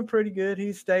 "He's doing pretty good.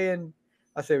 He's staying."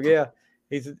 I said, "Yeah."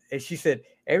 And she said,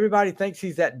 "Everybody thinks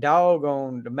he's that dog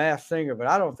on The Masked Singer, but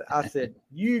I don't." I said,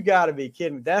 "You got to be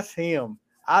kidding me. That's him.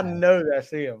 I know that's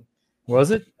him."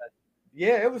 Was it?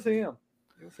 Yeah, it was him.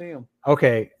 It was him.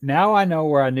 Okay, now I know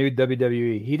where I knew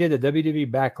WWE. He did a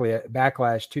WWE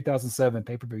Backlash 2007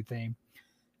 pay-per-view theme,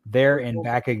 There and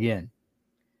Back Again.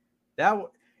 I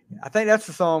think that's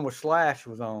the song where Slash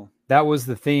was on. That was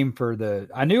the theme for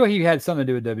I knew he had something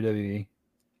to do with WWE.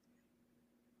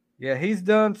 Yeah, he's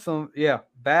done some. Yeah,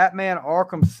 Batman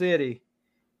Arkham City.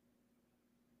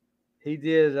 He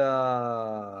did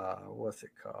what's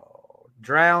it called?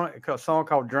 A song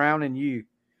called "Drowning You,"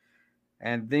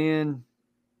 and then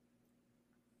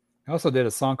I also did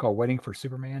a song called "Waiting for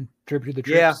Superman." Tribute to the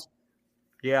Troops.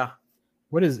 Yeah.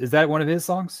 What is that? One of his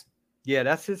songs? Yeah,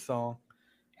 that's his song.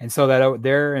 And so that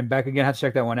There and Back Again, I had to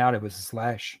check that one out. It was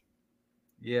Slash.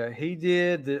 Yeah, he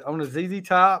did on the ZZ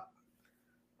Top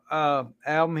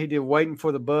album. He did "Waiting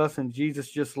for the Bus" and "Jesus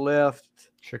Just Left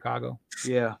Chicago."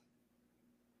 Yeah,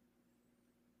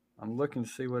 I'm looking to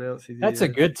see what else he did. That's a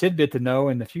good tidbit to know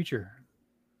in the future.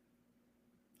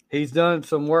 He's done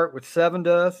some work with Seven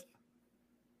Dust.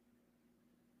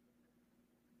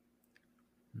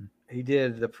 He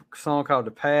did the song called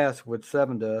 "The Past" with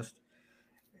Seven Dust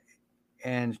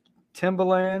and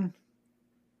Timbaland.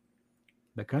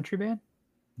 The country band?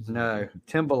 No,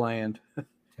 Timbaland.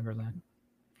 Timberland.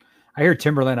 I hear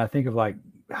Timberland. I think of like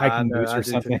hiking boots or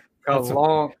something.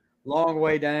 Called long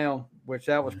Way Down, which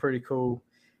that was pretty cool.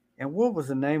 And what was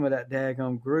the name of that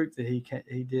daggone group that he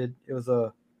did? It was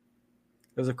a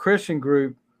Christian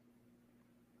group.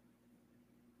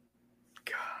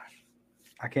 Gosh,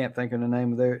 I can't think of the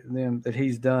name of them that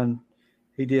he's done.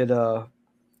 He did a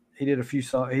few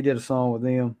songs. He did a song with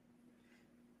them.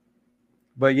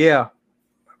 But yeah.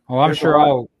 Oh, I'm sure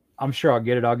I'll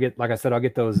get it. I'll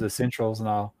get those essentials and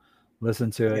I'll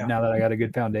listen to it now that I got a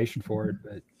good foundation for it.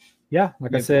 But yeah,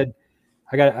 like I said,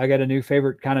 I got a new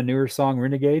favorite kind of newer song,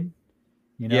 Renegade.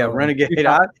 Renegade.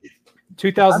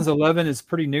 2011 is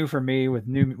pretty new for me with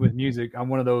music. I'm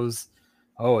one of those,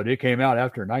 it came out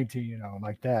after 19,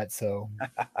 like that. So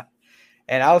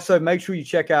and also make sure you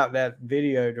check out that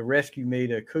video, the Rescue Me,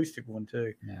 the acoustic one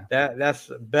too. Yeah. That's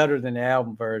better than the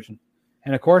album version.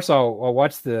 And of course, I'll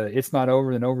watch the "It's Not Over"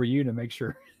 and "Over You" to make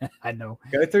sure I know.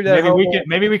 Go through that.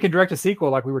 Maybe we can direct a sequel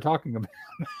like we were talking about.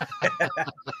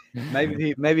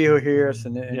 maybe he'll hear us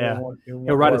and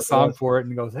he'll write a song for it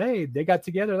and goes, "Hey, they got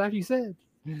together like you said."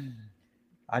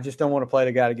 I just don't want to play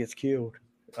the guy that gets killed.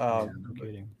 No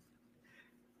kidding.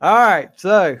 All right,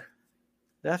 so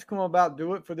that's going to about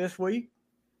do it for this week.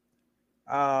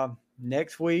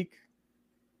 Next week,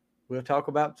 we'll talk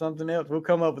about something else. We'll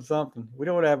come up with something. We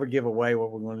don't ever give away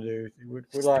what we're going to do.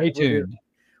 Stay tuned.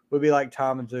 We'll be like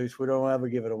Tom and Zeus. We don't ever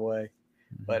give it away.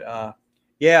 But,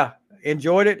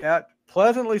 enjoyed it.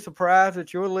 Pleasantly surprised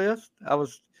at your list. I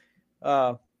was,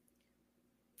 I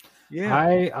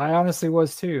honestly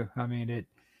was too. I mean,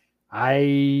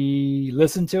 I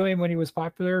listened to him when he was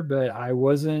popular, but I don't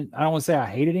want to say I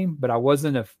hated him, but I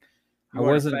wasn't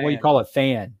what you call a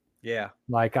fan. Yeah.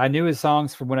 Like I knew his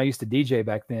songs from when I used to DJ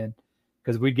back then,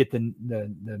 because we'd get the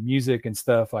music and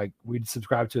stuff. Like we'd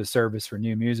subscribe to a service for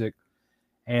new music.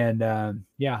 And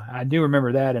I do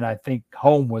remember that. And I think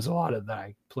Home was a lot of that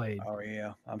I played. Oh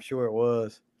yeah. I'm sure it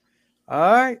was. All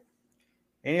right.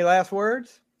 Any last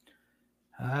words?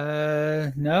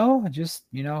 No, just,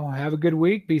 have a good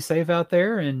week. Be safe out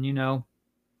there. And,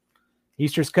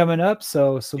 Easter's coming up.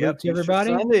 So salute to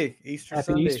everybody. Easter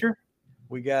Sunday. Easter.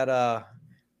 We got,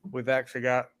 we've actually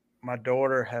got, my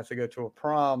daughter has to go to a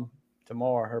prom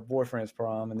tomorrow, her boyfriend's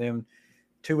prom. And then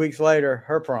 2 weeks later,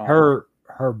 her prom.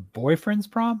 Her boyfriend's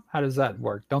prom? How does that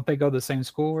work? Don't they go to the same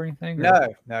school or anything? No,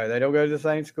 they don't go to the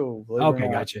same school. Okay,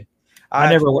 gotcha.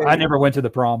 I never went to the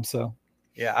prom, so.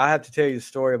 Yeah, I have to tell you the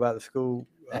story about the school.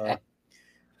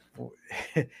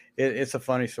 It's a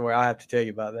funny story. I have to tell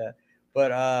you about that.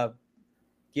 But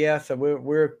so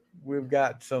we've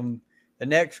got some. The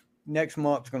next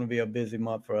month's going to be a busy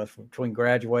month for us between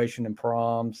graduation and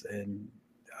proms and.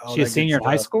 She's a senior in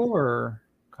high school or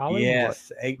college?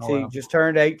 Yes, 18. Oh, wow. Just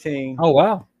turned 18. Oh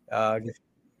wow.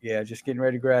 Just getting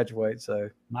ready to graduate. So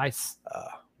nice.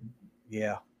 We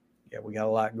got a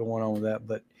lot going on with that.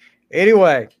 But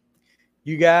anyway,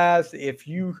 you guys, if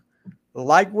you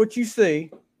like what you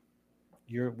see,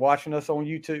 you're watching us on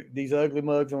YouTube, these ugly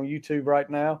mugs on YouTube right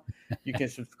now. You can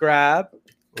subscribe,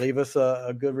 leave us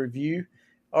a good review,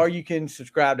 or you can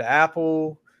subscribe to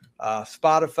Apple,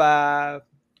 Spotify,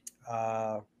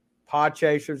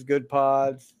 Podchasers, Good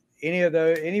Pods,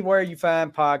 anywhere you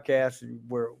find podcasts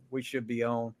where we should be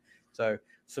on. So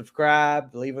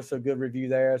subscribe, leave us a good review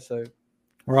there. So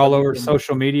we're all over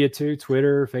social media too,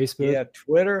 Twitter, Facebook. Yeah,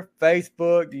 Twitter,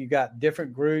 Facebook. You got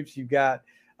different groups. You got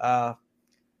talk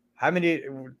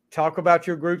about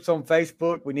your groups on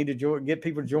Facebook. We need to get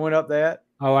people to join up that.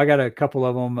 Oh, I got a couple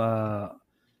of them.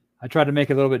 I tried to make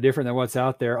it a little bit different than what's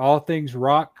out there. All things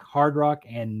rock, hard rock,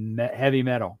 and heavy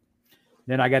metal.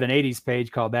 Then I got an 80s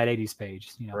page called That 80s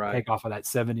Page. Right. Take off of that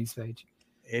 70s page.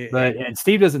 And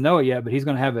Steve doesn't know it yet, but he's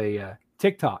going to have a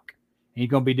TikTok. And he's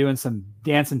going to be doing some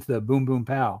dancing to the Boom Boom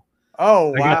Pow. Oh,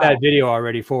 wow. I got that video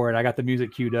already for it. I got the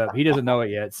music queued up. He doesn't know it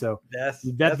yet. So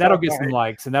that'll get some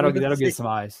likes and that'll get some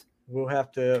eyes. We'll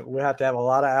have to have a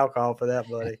lot of alcohol for that,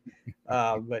 buddy.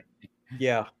 But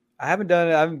yeah, I haven't done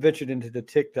it. I haven't ventured into the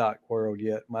TikTok world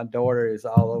yet. My daughter is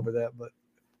all over that, but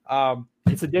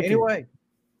it's addictive. Anyway.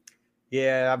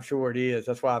 Yeah, I'm sure it is.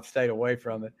 That's why I've stayed away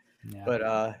from it. Yeah.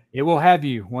 But it will have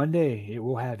you one day. It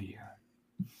will have you.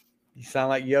 You sound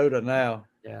like Yoda now.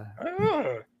 Yeah.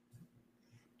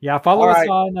 Yeah. Follow us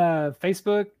on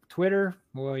Facebook, Twitter.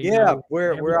 Well,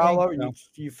 we're all over.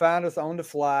 You find us on the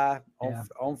fly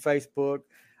on Facebook,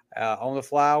 on the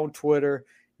fly on Twitter.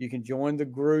 You can join the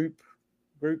group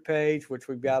page, which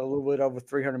we've got a little bit over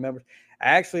 300 members.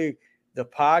 Actually, the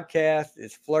podcast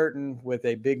is flirting with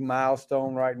a big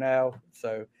milestone right now,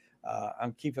 so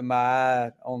I'm keeping my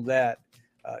eye on that.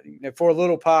 For a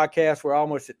little podcast, we're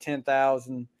almost at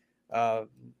 10,000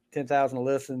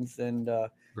 listens, and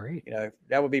great.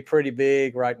 That would be pretty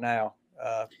big right now.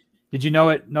 Did you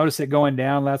notice it going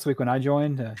down last week when I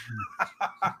joined?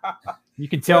 You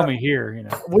can tell me here.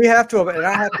 We have to, and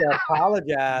I have to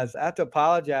apologize. I have to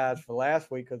apologize for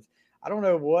last week because I don't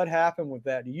know what happened with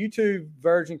that. The YouTube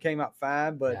version came out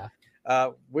fine, but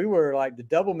we were like the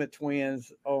Doublemint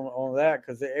twins on that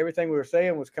because everything we were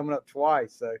saying was coming up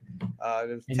twice. So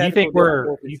you think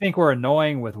we're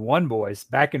annoying with one voice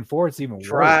back and forth? It's even worse.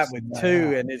 Try it with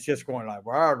two, and it's just going like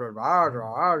rah, rah,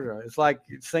 rah, rah. It's like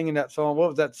singing that song. What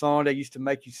was that song they used to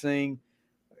make you sing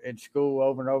in school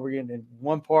over and over again? And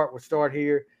one part would start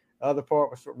here, the other part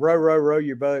was row, row, row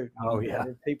your boat. Oh yeah,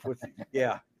 people would,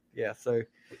 yeah. So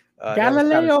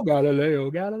Galileo.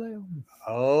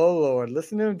 Oh Lord,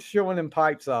 listen to him showing them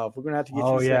pipes off. We're gonna have to get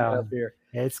you up here.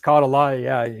 It's called a lot.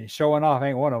 Yeah, showing off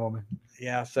ain't one of them.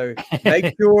 Yeah, so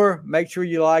make sure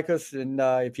you like us, and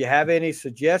if you have any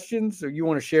suggestions or you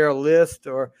want to share a list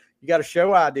or you got a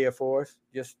show idea for us,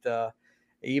 just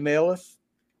email us.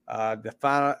 That's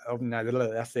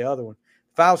the other one.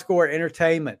 Final Score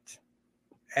Entertainment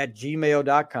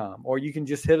 @gmail.com, or you can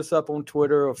just hit us up on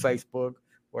Twitter or Facebook,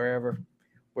 wherever.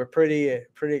 We're pretty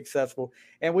accessible,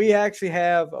 and we actually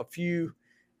have a few.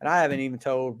 And I haven't even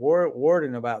told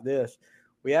Warden about this.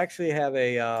 We actually have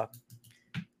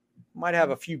might have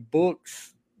a few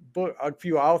a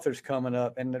few authors coming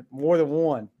up, and more than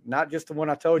one, not just the one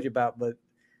I told you about, but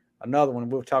another one.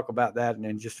 We'll talk about that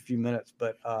in just a few minutes.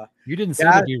 But you didn't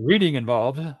seem to be reading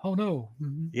involved. Oh no.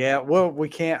 Mm-hmm. Yeah, well, we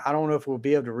can't. I don't know if we'll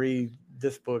be able to read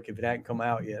this book if it hadn't come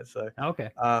out yet. So okay,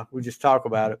 we just talk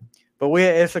about it. But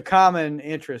it's a common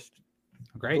interest.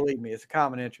 Great. Believe me, it's a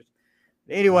common interest.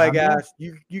 Anyway, guys,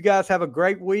 you guys have a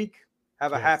great week.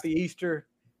 Have a happy Easter,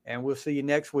 and we'll see you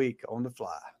next week on The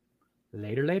Fly.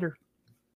 Later.